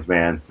times,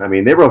 man. I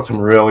mean, they wrote some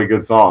really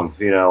good songs.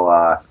 You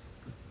know,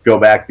 Go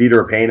Back,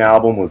 Theater of Pain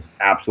album was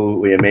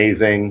absolutely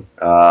amazing.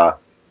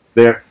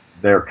 Their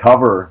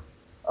cover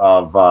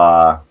of,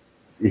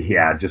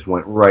 it just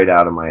went right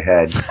out of my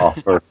head off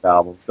first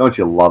album. Don't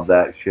you love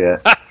that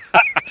shit?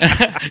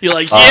 You're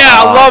like,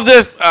 I love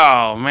this.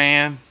 Oh,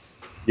 man.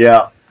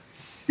 Yeah.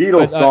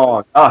 Beatles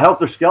song.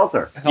 Helter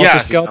Skelter. Helter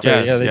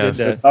Skelter. Yeah, they did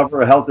that. The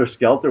cover of Helter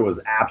Skelter was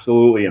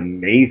absolutely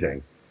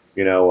amazing.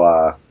 You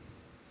know,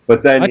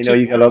 but then, you know,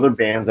 you got other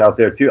bands out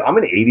there, too. I'm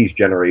an 80s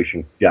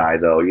generation guy,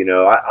 though. You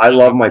know, I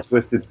love my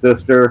Twisted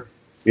Sister.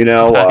 You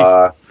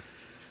know,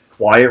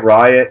 Quiet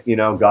Riot. You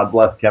know, God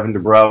bless Kevin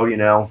DuBrow. You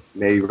know,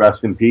 may he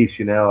rest in peace.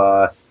 You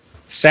know.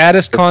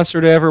 Saddest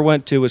concert I ever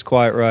went to was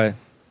Quiet Riot.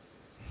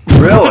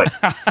 Really?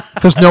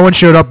 Because no one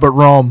showed up but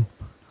Rome.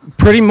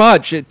 Pretty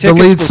much. The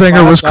lead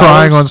singer was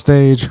crying on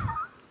stage.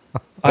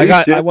 It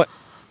was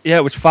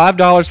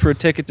 $5 for a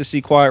ticket to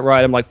see Quiet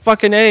Riot. I'm like,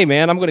 fucking A,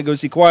 man, I'm going to go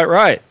see Quiet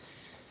Riot.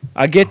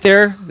 I get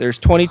there's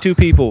 22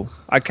 people.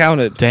 I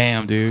counted.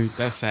 Damn, dude,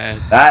 that's sad.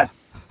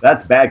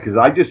 That's bad, because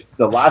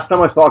the last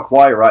time I saw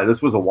Quiet Riot,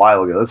 this was a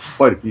while ago. This was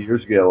quite a few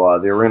years ago.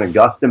 They were in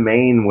Augusta,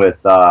 Maine with,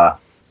 oh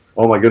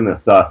my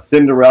goodness,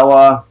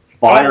 Cinderella,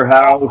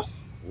 Firehouse,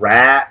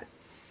 Rat,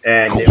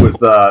 and it was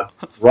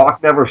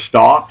Rock Never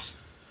Stops.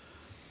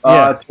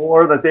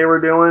 Tour that they were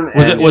doing.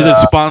 Was it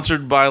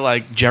sponsored by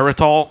like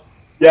Geritol?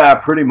 Yeah,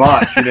 pretty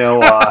much. You know,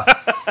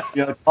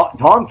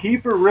 Tom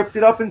Kiefer ripped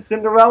it up in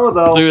Cinderella,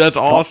 though. Dude, that's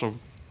awesome.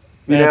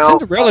 Man,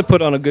 Cinderella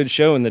put on a good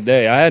show in the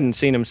day. I hadn't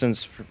seen him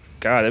since,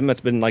 God, it must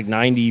have been like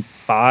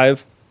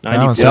 95, 94.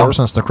 I haven't seen him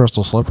since the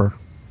Crystal Slipper.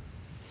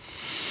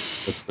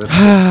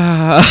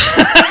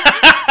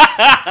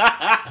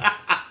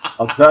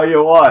 I'll tell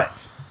you what,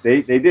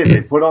 they did. They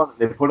put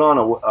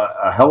on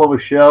a hell of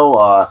a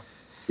show.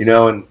 You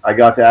know, and I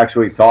got to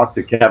actually talk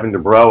to Kevin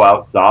DuBrow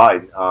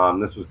outside.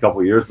 This was a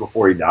couple of years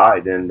before he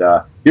died, and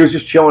he was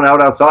just chilling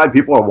out outside.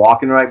 People are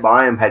walking right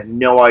by him, had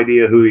no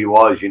idea who he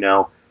was, you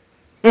know.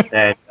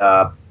 And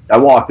I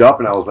walked up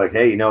and I was like,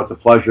 hey, you know, it's a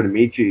pleasure to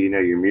meet you. You know,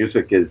 your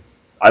music is,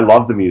 I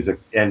love the music.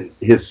 And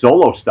his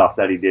solo stuff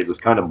that he did was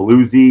kind of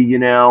bluesy, you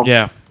know.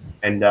 Yeah.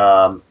 And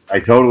I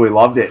totally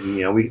loved it. And,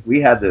 you know,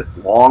 we had this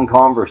long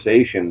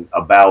conversation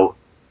about,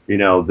 you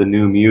know, the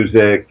new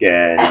music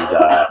and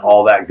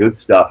all that good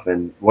stuff.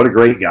 And what a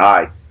great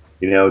guy.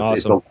 You know, awesome.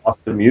 It's a loss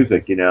of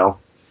music, you know.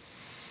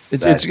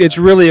 It's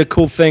really a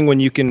cool thing when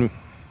you can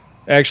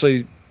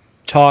actually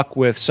talk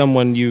with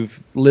someone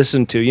you've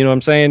listened to. You know what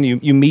I'm saying?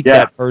 You meet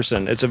that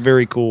person. It's a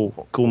very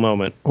cool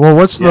moment. Well,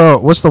 what's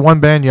the one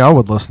band y'all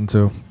would listen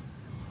to?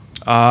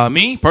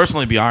 Me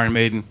personally, be Iron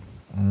Maiden.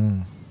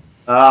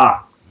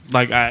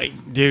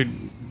 Dude,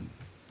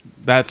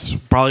 that's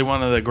probably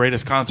one of the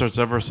greatest concerts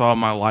I ever saw in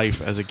my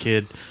life as a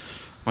kid.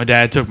 My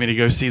dad took me to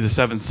go see the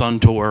Seventh Son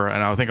tour,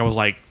 and I think I was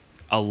like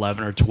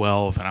 11 or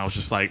 12, and I was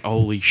just like,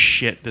 holy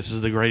shit, this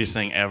is the greatest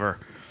thing ever.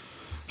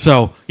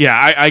 So, yeah,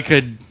 I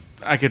could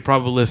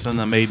probably listen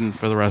to Maiden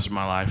for the rest of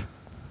my life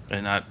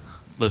and not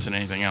listen to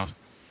anything else.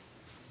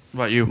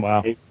 What about you?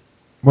 Wow.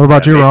 What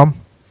about you, Rom?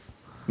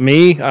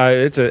 Me,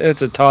 it's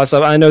a toss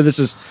up. I know this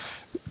is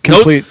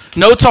complete.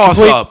 No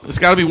toss up. It's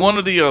got to be one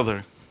or the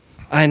other.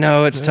 I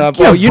know it's tough.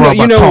 Give Rom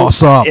a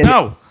toss up.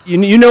 No.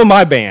 You know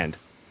my band.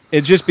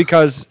 It's just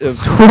because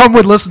of Rom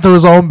would listen to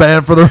his own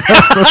band for the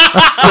rest of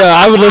yeah,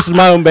 I would listen to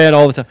my own band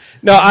all the time.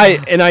 No,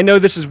 I know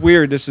this is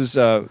weird. This is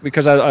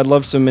because I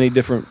love so many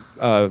different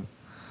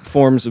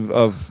forms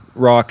of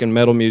rock and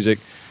metal music,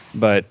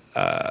 but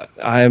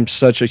I am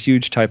such a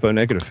huge Type O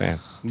Negative fan.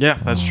 Yeah,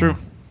 that's true.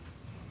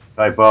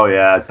 Type O,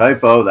 yeah.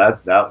 Type O,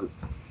 that was...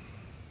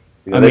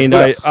 You know, I mean,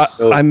 I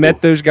cool.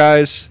 met those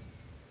guys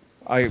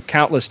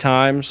countless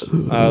times.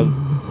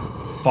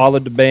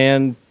 Followed the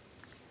band.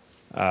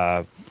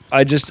 I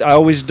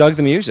always dug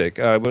the music.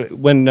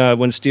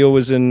 When Steele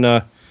was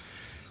in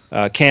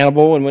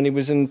Cannibal and when he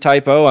was in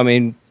Type O, I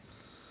mean,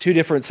 two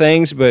different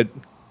things, but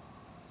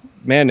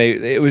man,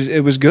 it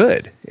was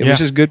good. It was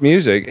just good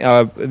music.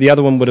 The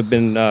other one would have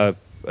been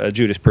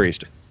Judas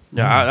Priest.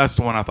 Yeah, that's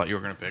the one I thought you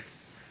were going to pick.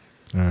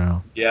 Yeah.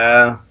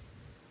 Yeah.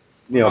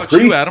 You know, What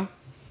about you, Adam?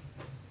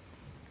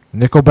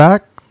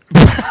 Nickelback?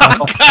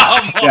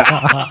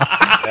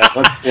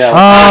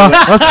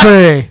 Let's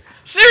see.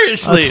 Seriously,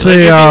 Let's like, see,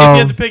 if you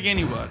had to pick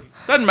anybody,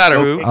 doesn't matter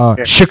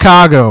who.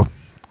 Chicago.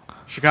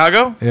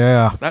 Chicago?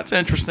 Yeah. That's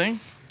interesting.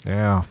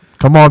 Yeah.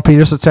 Come on,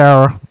 Peter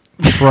Cetera.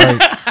 That's right.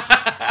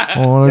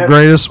 One of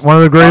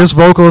the greatest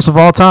vocalists of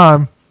all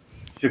time.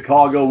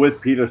 Chicago with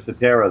Peter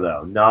Cetera,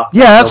 though.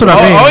 Yeah, that's what I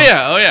mean. Oh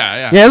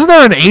yeah. Yeah, isn't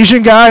there an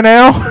Asian guy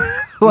now?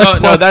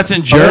 No, that's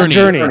in Journey. That's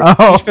Journey.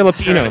 Oh. He's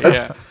Filipino.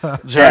 Yeah,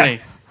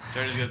 Journey.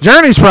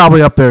 Journey's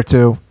probably up there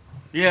too.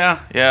 Yeah.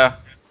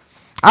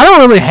 I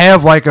don't really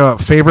have like a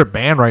favorite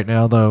band right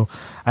now though.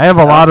 I have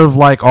a lot of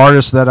like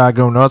artists that I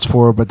go nuts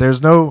for, but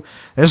there's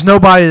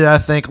nobody that I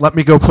think let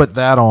me go put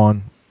that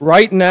on.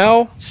 Right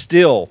now,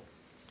 still,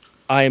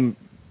 I'm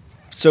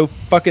so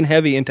fucking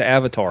heavy into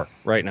Avatar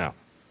right now.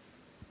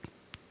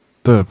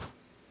 The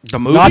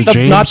movie. Not the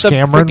James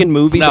Cameron? freaking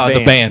movie. No,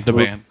 the band. the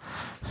band.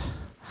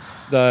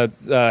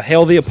 The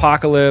Hail the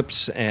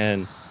Apocalypse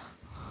and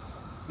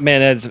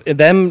man, it's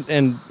them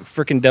and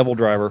freaking Devil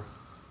Driver.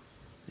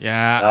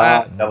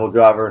 Yeah, Devil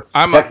Driver.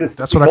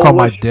 that's what I call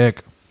my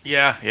dick.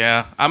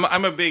 yeah.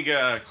 I'm a big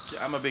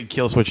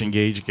Kill Switch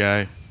Engage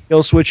guy.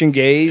 Kill Switch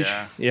Engage.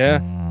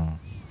 Yeah.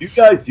 You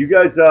guys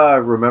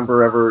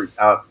remember ever?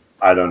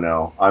 I don't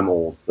know. I'm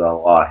old,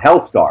 so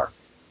Hellstar.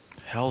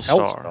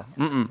 Hellstar.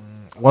 Mm-mm.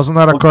 Wasn't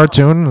that a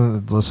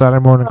cartoon? The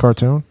Saturday morning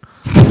cartoon?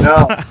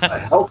 No,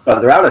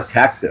 Hellstar. They're out of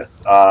Texas.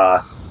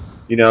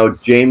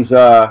 James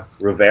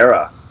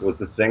Rivera was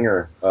the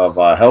singer of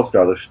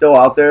Hellstar. They're still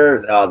out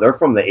there. They're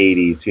from the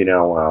 80s,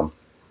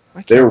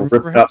 They were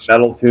ripping up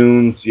metal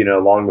tunes,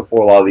 long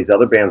before a lot of these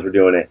other bands were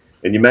doing it.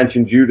 And you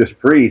mentioned Judas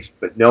Priest,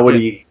 but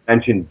nobody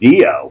mentioned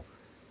Dio.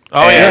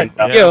 Oh, and,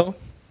 yeah.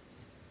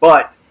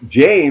 But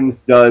James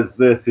does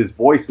this. His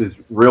voice is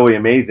really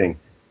amazing.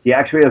 He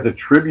actually has a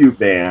tribute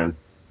band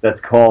that's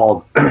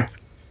called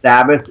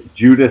Sabbath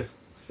Judas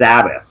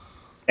Sabbath.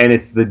 And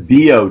it's the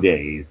Dio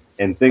days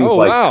and things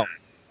like that.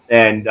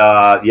 And,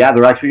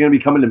 they're actually going to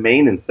be coming to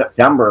Maine in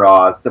September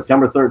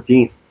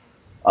 13th,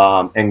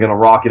 and going to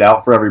rock it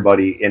out for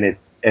everybody. And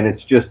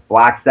it's just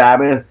Black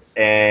Sabbath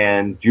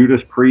and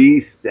Judas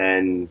Priest,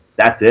 and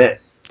that's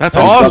it. That's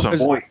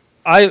awesome.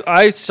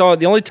 I saw,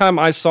 the only time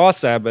I saw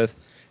Sabbath,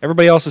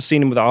 everybody else has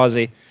seen him with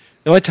Ozzy.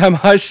 The only time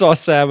I saw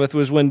Sabbath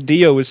was when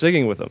Dio was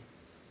singing with him.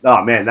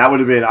 Oh, man, that would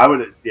have been, that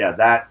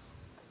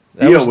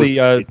was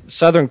the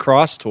Southern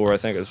Cross Tour, I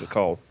think it was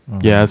called.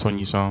 Yeah, that's when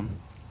you saw him.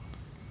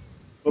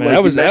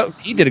 Man,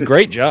 he did a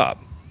great job.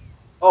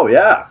 Oh,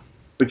 yeah.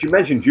 But you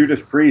mentioned Judas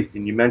Priest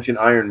and you mentioned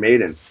Iron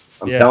Maiden.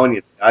 I'm telling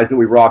you, the guys that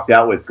we rocked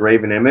out with,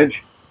 Graven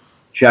Image,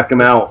 check them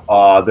out.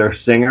 Their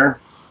singer,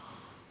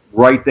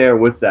 right there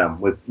with them,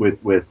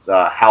 with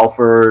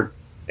Halford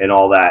and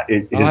all that.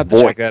 His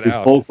voice, his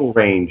vocal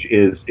range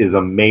is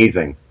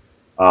amazing.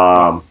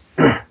 So,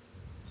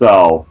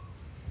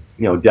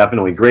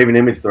 definitely Graven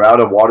Image. They're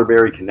out of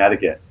Waterbury,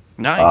 Connecticut.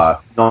 Nice.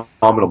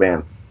 Phenomenal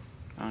band.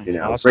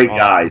 Nice. Great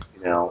guys.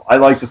 I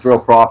like to throw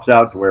props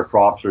out to where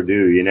props are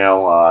due.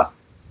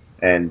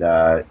 And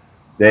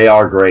they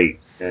are great.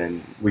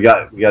 And we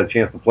got a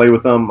chance to play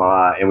with them,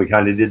 and we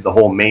kind of did the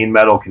whole Maine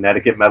metal,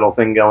 Connecticut metal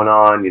thing going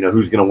on.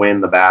 Who's going to win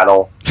the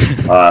battle?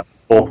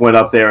 Both went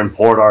up there and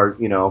poured our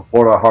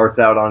hearts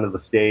out onto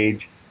the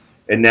stage.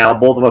 And now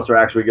both of us are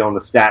actually going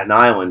to Staten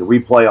Island. We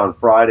play on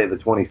Friday the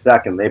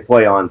 22nd. They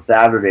play on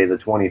Saturday the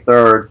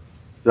 23rd.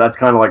 So that's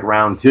kind of like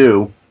round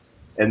 2.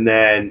 And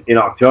then in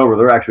October,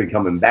 they're actually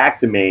coming back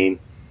to Maine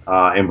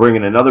and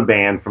bringing another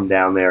band from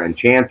down there,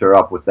 Enchanter,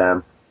 up with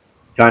them.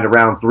 Kind of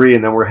round 3,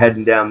 and then we're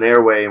heading down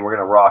their way, and we're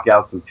going to rock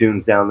out some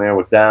tunes down there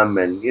with them.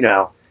 And,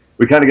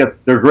 we kind of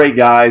they're great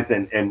guys,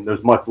 and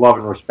there's much love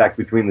and respect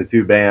between the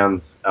two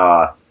bands.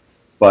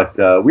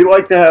 But we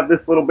like to have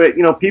this little bit,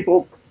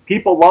 people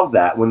people love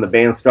that when the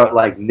bands start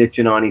like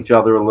niching on each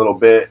other a little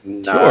bit.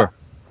 And, Sure.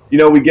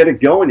 we get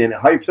it going and it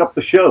hypes up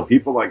the show.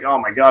 People are like, oh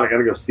my God, I got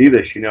to go see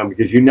this,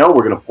 because we're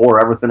going to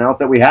pour everything out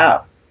that we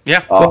have.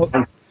 Yeah.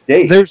 On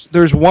stage.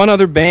 There's one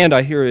other band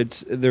I hear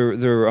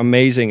they're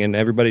amazing and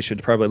everybody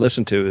should probably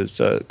listen to.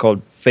 It's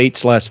called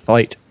Fate's Last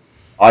Fight.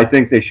 I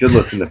think they should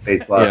listen to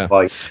Fate's Last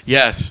Fight.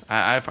 Yes,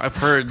 I've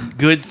heard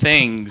good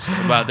things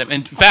about them.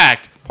 In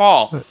fact,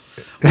 Paul.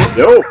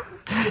 No.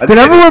 Did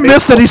everyone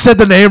miss that he said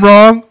the name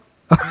wrong?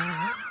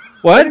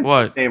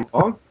 What? Name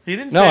wrong? He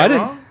didn't No, say I it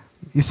didn't. wrong.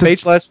 You said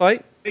Fate's Last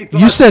Fight?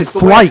 You said It's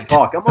the way I Flight.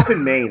 talk. I'm up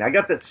in Maine. I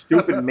got that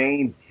stupid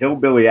Maine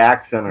hillbilly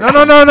accent.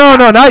 No,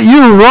 not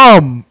you,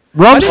 Rum.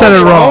 Rum said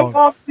it wrong.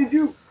 Oh, did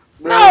you?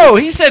 No,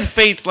 he said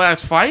Fate's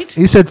Last Fight.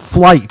 He said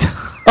Flight.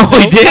 Oh,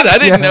 he did? I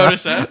didn't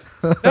notice that.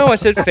 No, I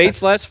said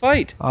Fate's Last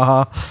Fight.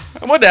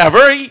 Whatever.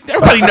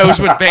 Everybody knows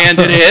what band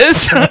it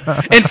is.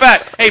 In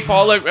fact, hey,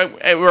 Paul,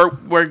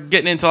 we're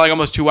getting into like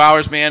almost 2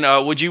 hours, man.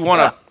 Would you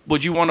want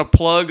to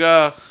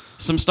plug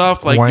some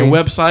stuff like Wayne? your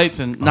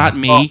websites and not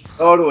me?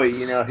 Oh, totally.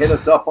 Hit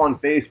us up on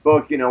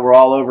Facebook. We're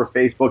all over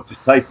Facebook.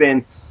 Just type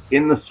in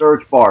the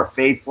search bar,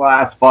 Fate's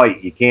Last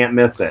Fight. You can't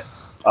miss it.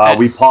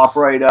 We pop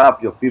right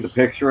up. You'll see the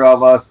picture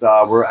of us.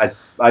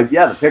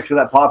 The picture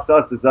that pops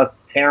us is us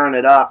tearing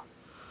it up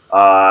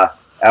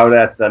out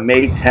at the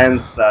May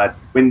 10th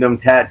Wyndham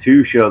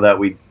Tattoo show that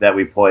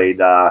we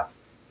played up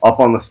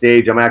on the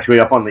stage. I'm actually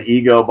up on the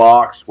Ego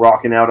box,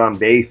 rocking out on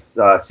bass.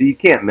 So you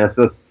can't miss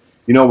us.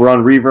 We're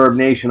on Reverb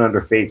Nation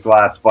under Fate's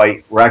Last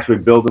Fight. We're actually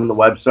building the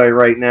website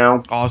right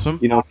now. Awesome.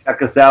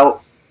 Check us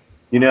out.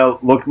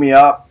 Look me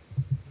up.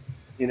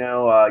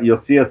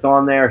 You'll see us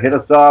on there. Hit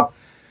us up.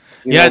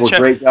 We're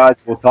great guys.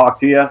 We'll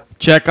talk to you.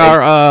 Check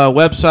our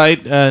website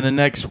in the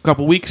next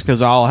couple weeks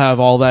because I'll have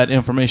all that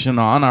information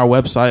on our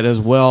website as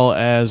well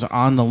as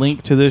on the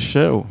link to this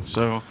show.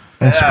 So,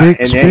 And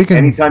speaking,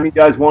 anytime you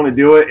guys want to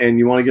do it and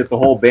you want to get the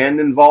whole band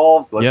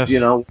involved, let's,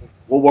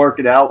 we'll work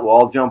it out. We'll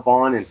all jump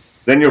on, and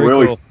then you're Very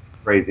really cool.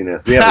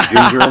 craziness. We have a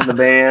ginger in the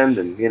band,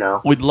 and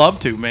we'd love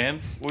to, man.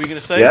 What were you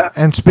gonna say? Yeah.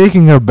 And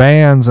speaking of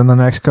bands in the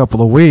next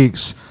couple of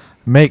weeks,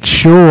 make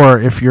sure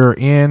if you're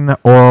in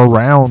or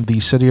around the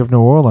city of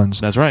New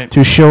Orleans, That's right.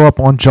 to show up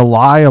on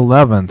July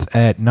 11th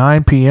at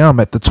 9 p.m.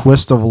 at the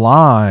Twist of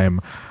Lime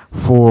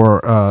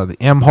for the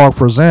M Hawk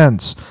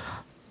Presents.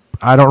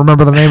 I don't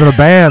remember the name of the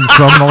band,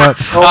 so I'm going to let...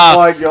 Oh,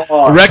 my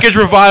God. Wreckage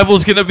Revival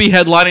is going to be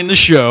headlining the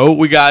show.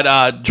 We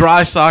got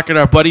Dry Socket,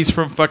 our buddies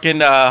from fucking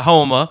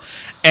Homa,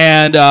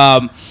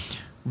 and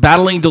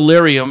Battling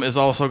Delirium is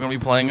also going to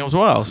be playing as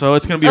well. So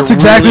it's going to be That's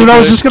exactly what I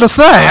was just going to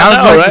say.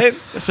 I know, right?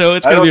 So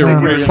it's going to be a don't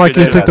think really It's you're like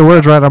gonna you do took the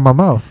words right out of my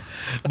mouth.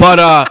 But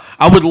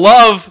I would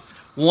love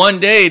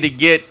one day to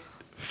get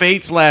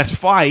Fate's Last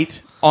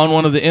Fight on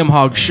one of the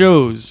M-Hog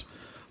shows.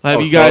 Have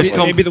you guys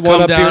maybe the come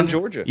one up down here in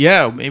Georgia.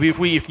 Yeah, maybe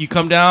if you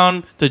come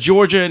down to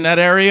Georgia in that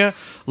area,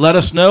 let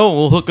us know and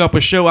we'll hook up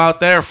a show out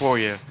there for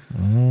you.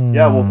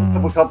 Yeah, we'll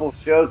hook up a couple of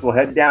shows. We'll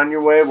head down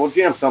your way. We'll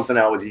jam something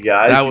out with you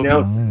guys. That would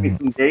give me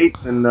some dates,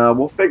 and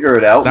we'll figure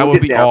it out. That We'll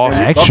would get be down there.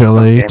 awesome. We'd love to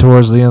Actually, jam.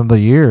 towards the end of the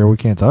year, we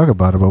can't talk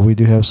about it, but we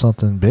do have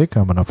something big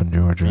coming up in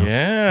Georgia.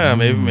 Yeah,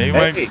 maybe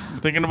Hey, I'm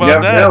thinking you about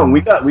never that. know.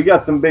 We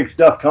got some big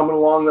stuff coming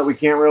along that we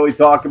can't really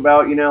talk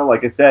about.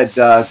 Like I said,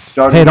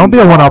 starting. Hey, don't be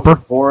a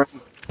one-upper.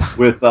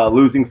 With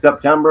losing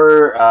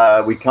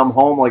September, we come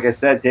home. Like I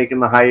said, taking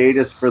the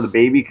hiatus for the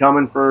baby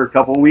coming for a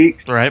couple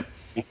weeks. Right.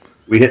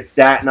 We hit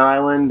Staten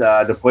Island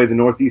to play the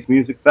Northeast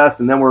Music Fest,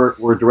 and then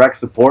we're direct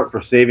support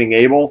for Saving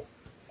Abel.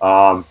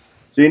 So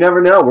you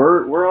never know.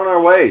 We're on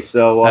our way.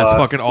 So That's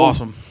fucking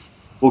awesome.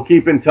 We'll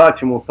keep in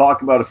touch, and we'll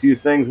talk about a few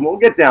things, and we'll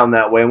get down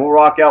that way, and we'll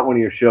rock out one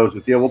of your shows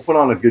with you. We'll put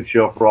on a good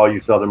show for all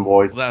you Southern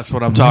boys. That's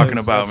what I'm talking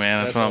about,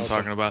 man. That's what I'm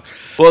talking about.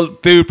 Well,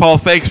 dude, Paul,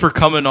 thanks for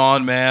coming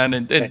on, man,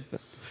 and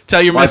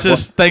tell your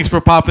missus thanks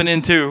for popping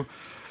in too.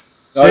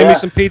 Save me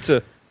some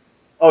pizza.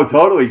 Oh,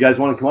 totally. You guys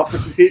want to come up for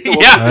some pizza?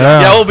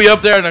 Yeah, we'll be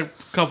up there in a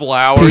couple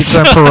hours. Pizza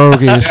and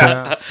pierogies.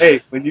 Yeah.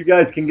 Hey, when you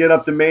guys can get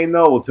up to Maine,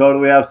 though, we'll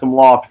totally have some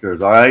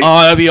lobsters, all right?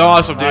 Oh, that'd be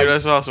awesome, dude.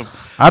 That's awesome.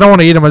 I don't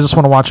want to eat them. I just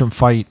want to watch them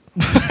fight.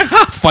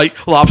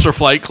 Lobster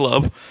Fight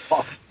Club.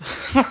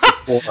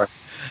 Four.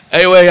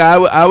 Anyway,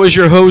 I was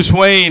your host,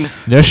 Wayne.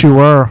 Yes, you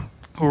were.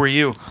 Who are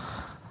you?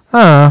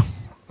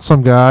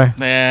 Some guy.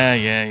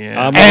 Yeah.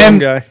 I'm a rum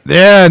guy.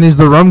 Yeah, and he's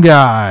the rum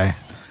guy.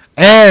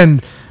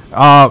 And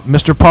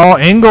Mr. Paul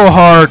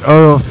Englehart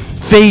of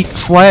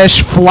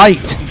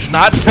Fate/Flight. It's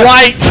not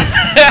flight.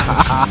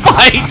 It's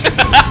fight.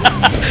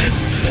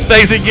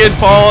 Thanks again,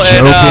 Paul.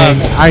 Joking.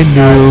 And I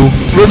knew.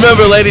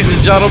 remember, ladies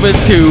and gentlemen,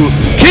 to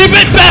keep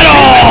it metal.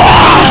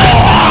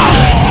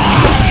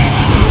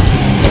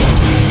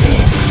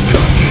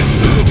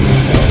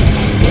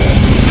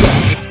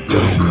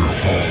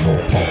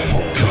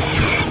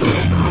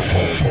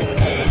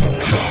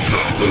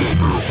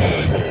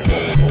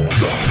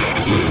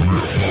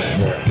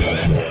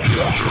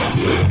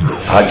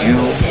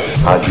 Adieu,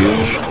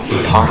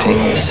 parting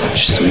is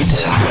such sweet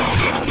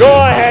sorrow. Go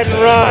ahead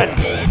and run.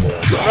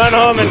 Run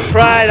home and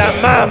cry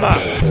to mama.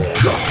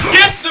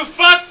 Get the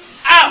fuck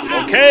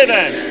out! Okay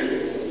then.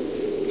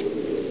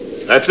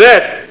 That's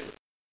it.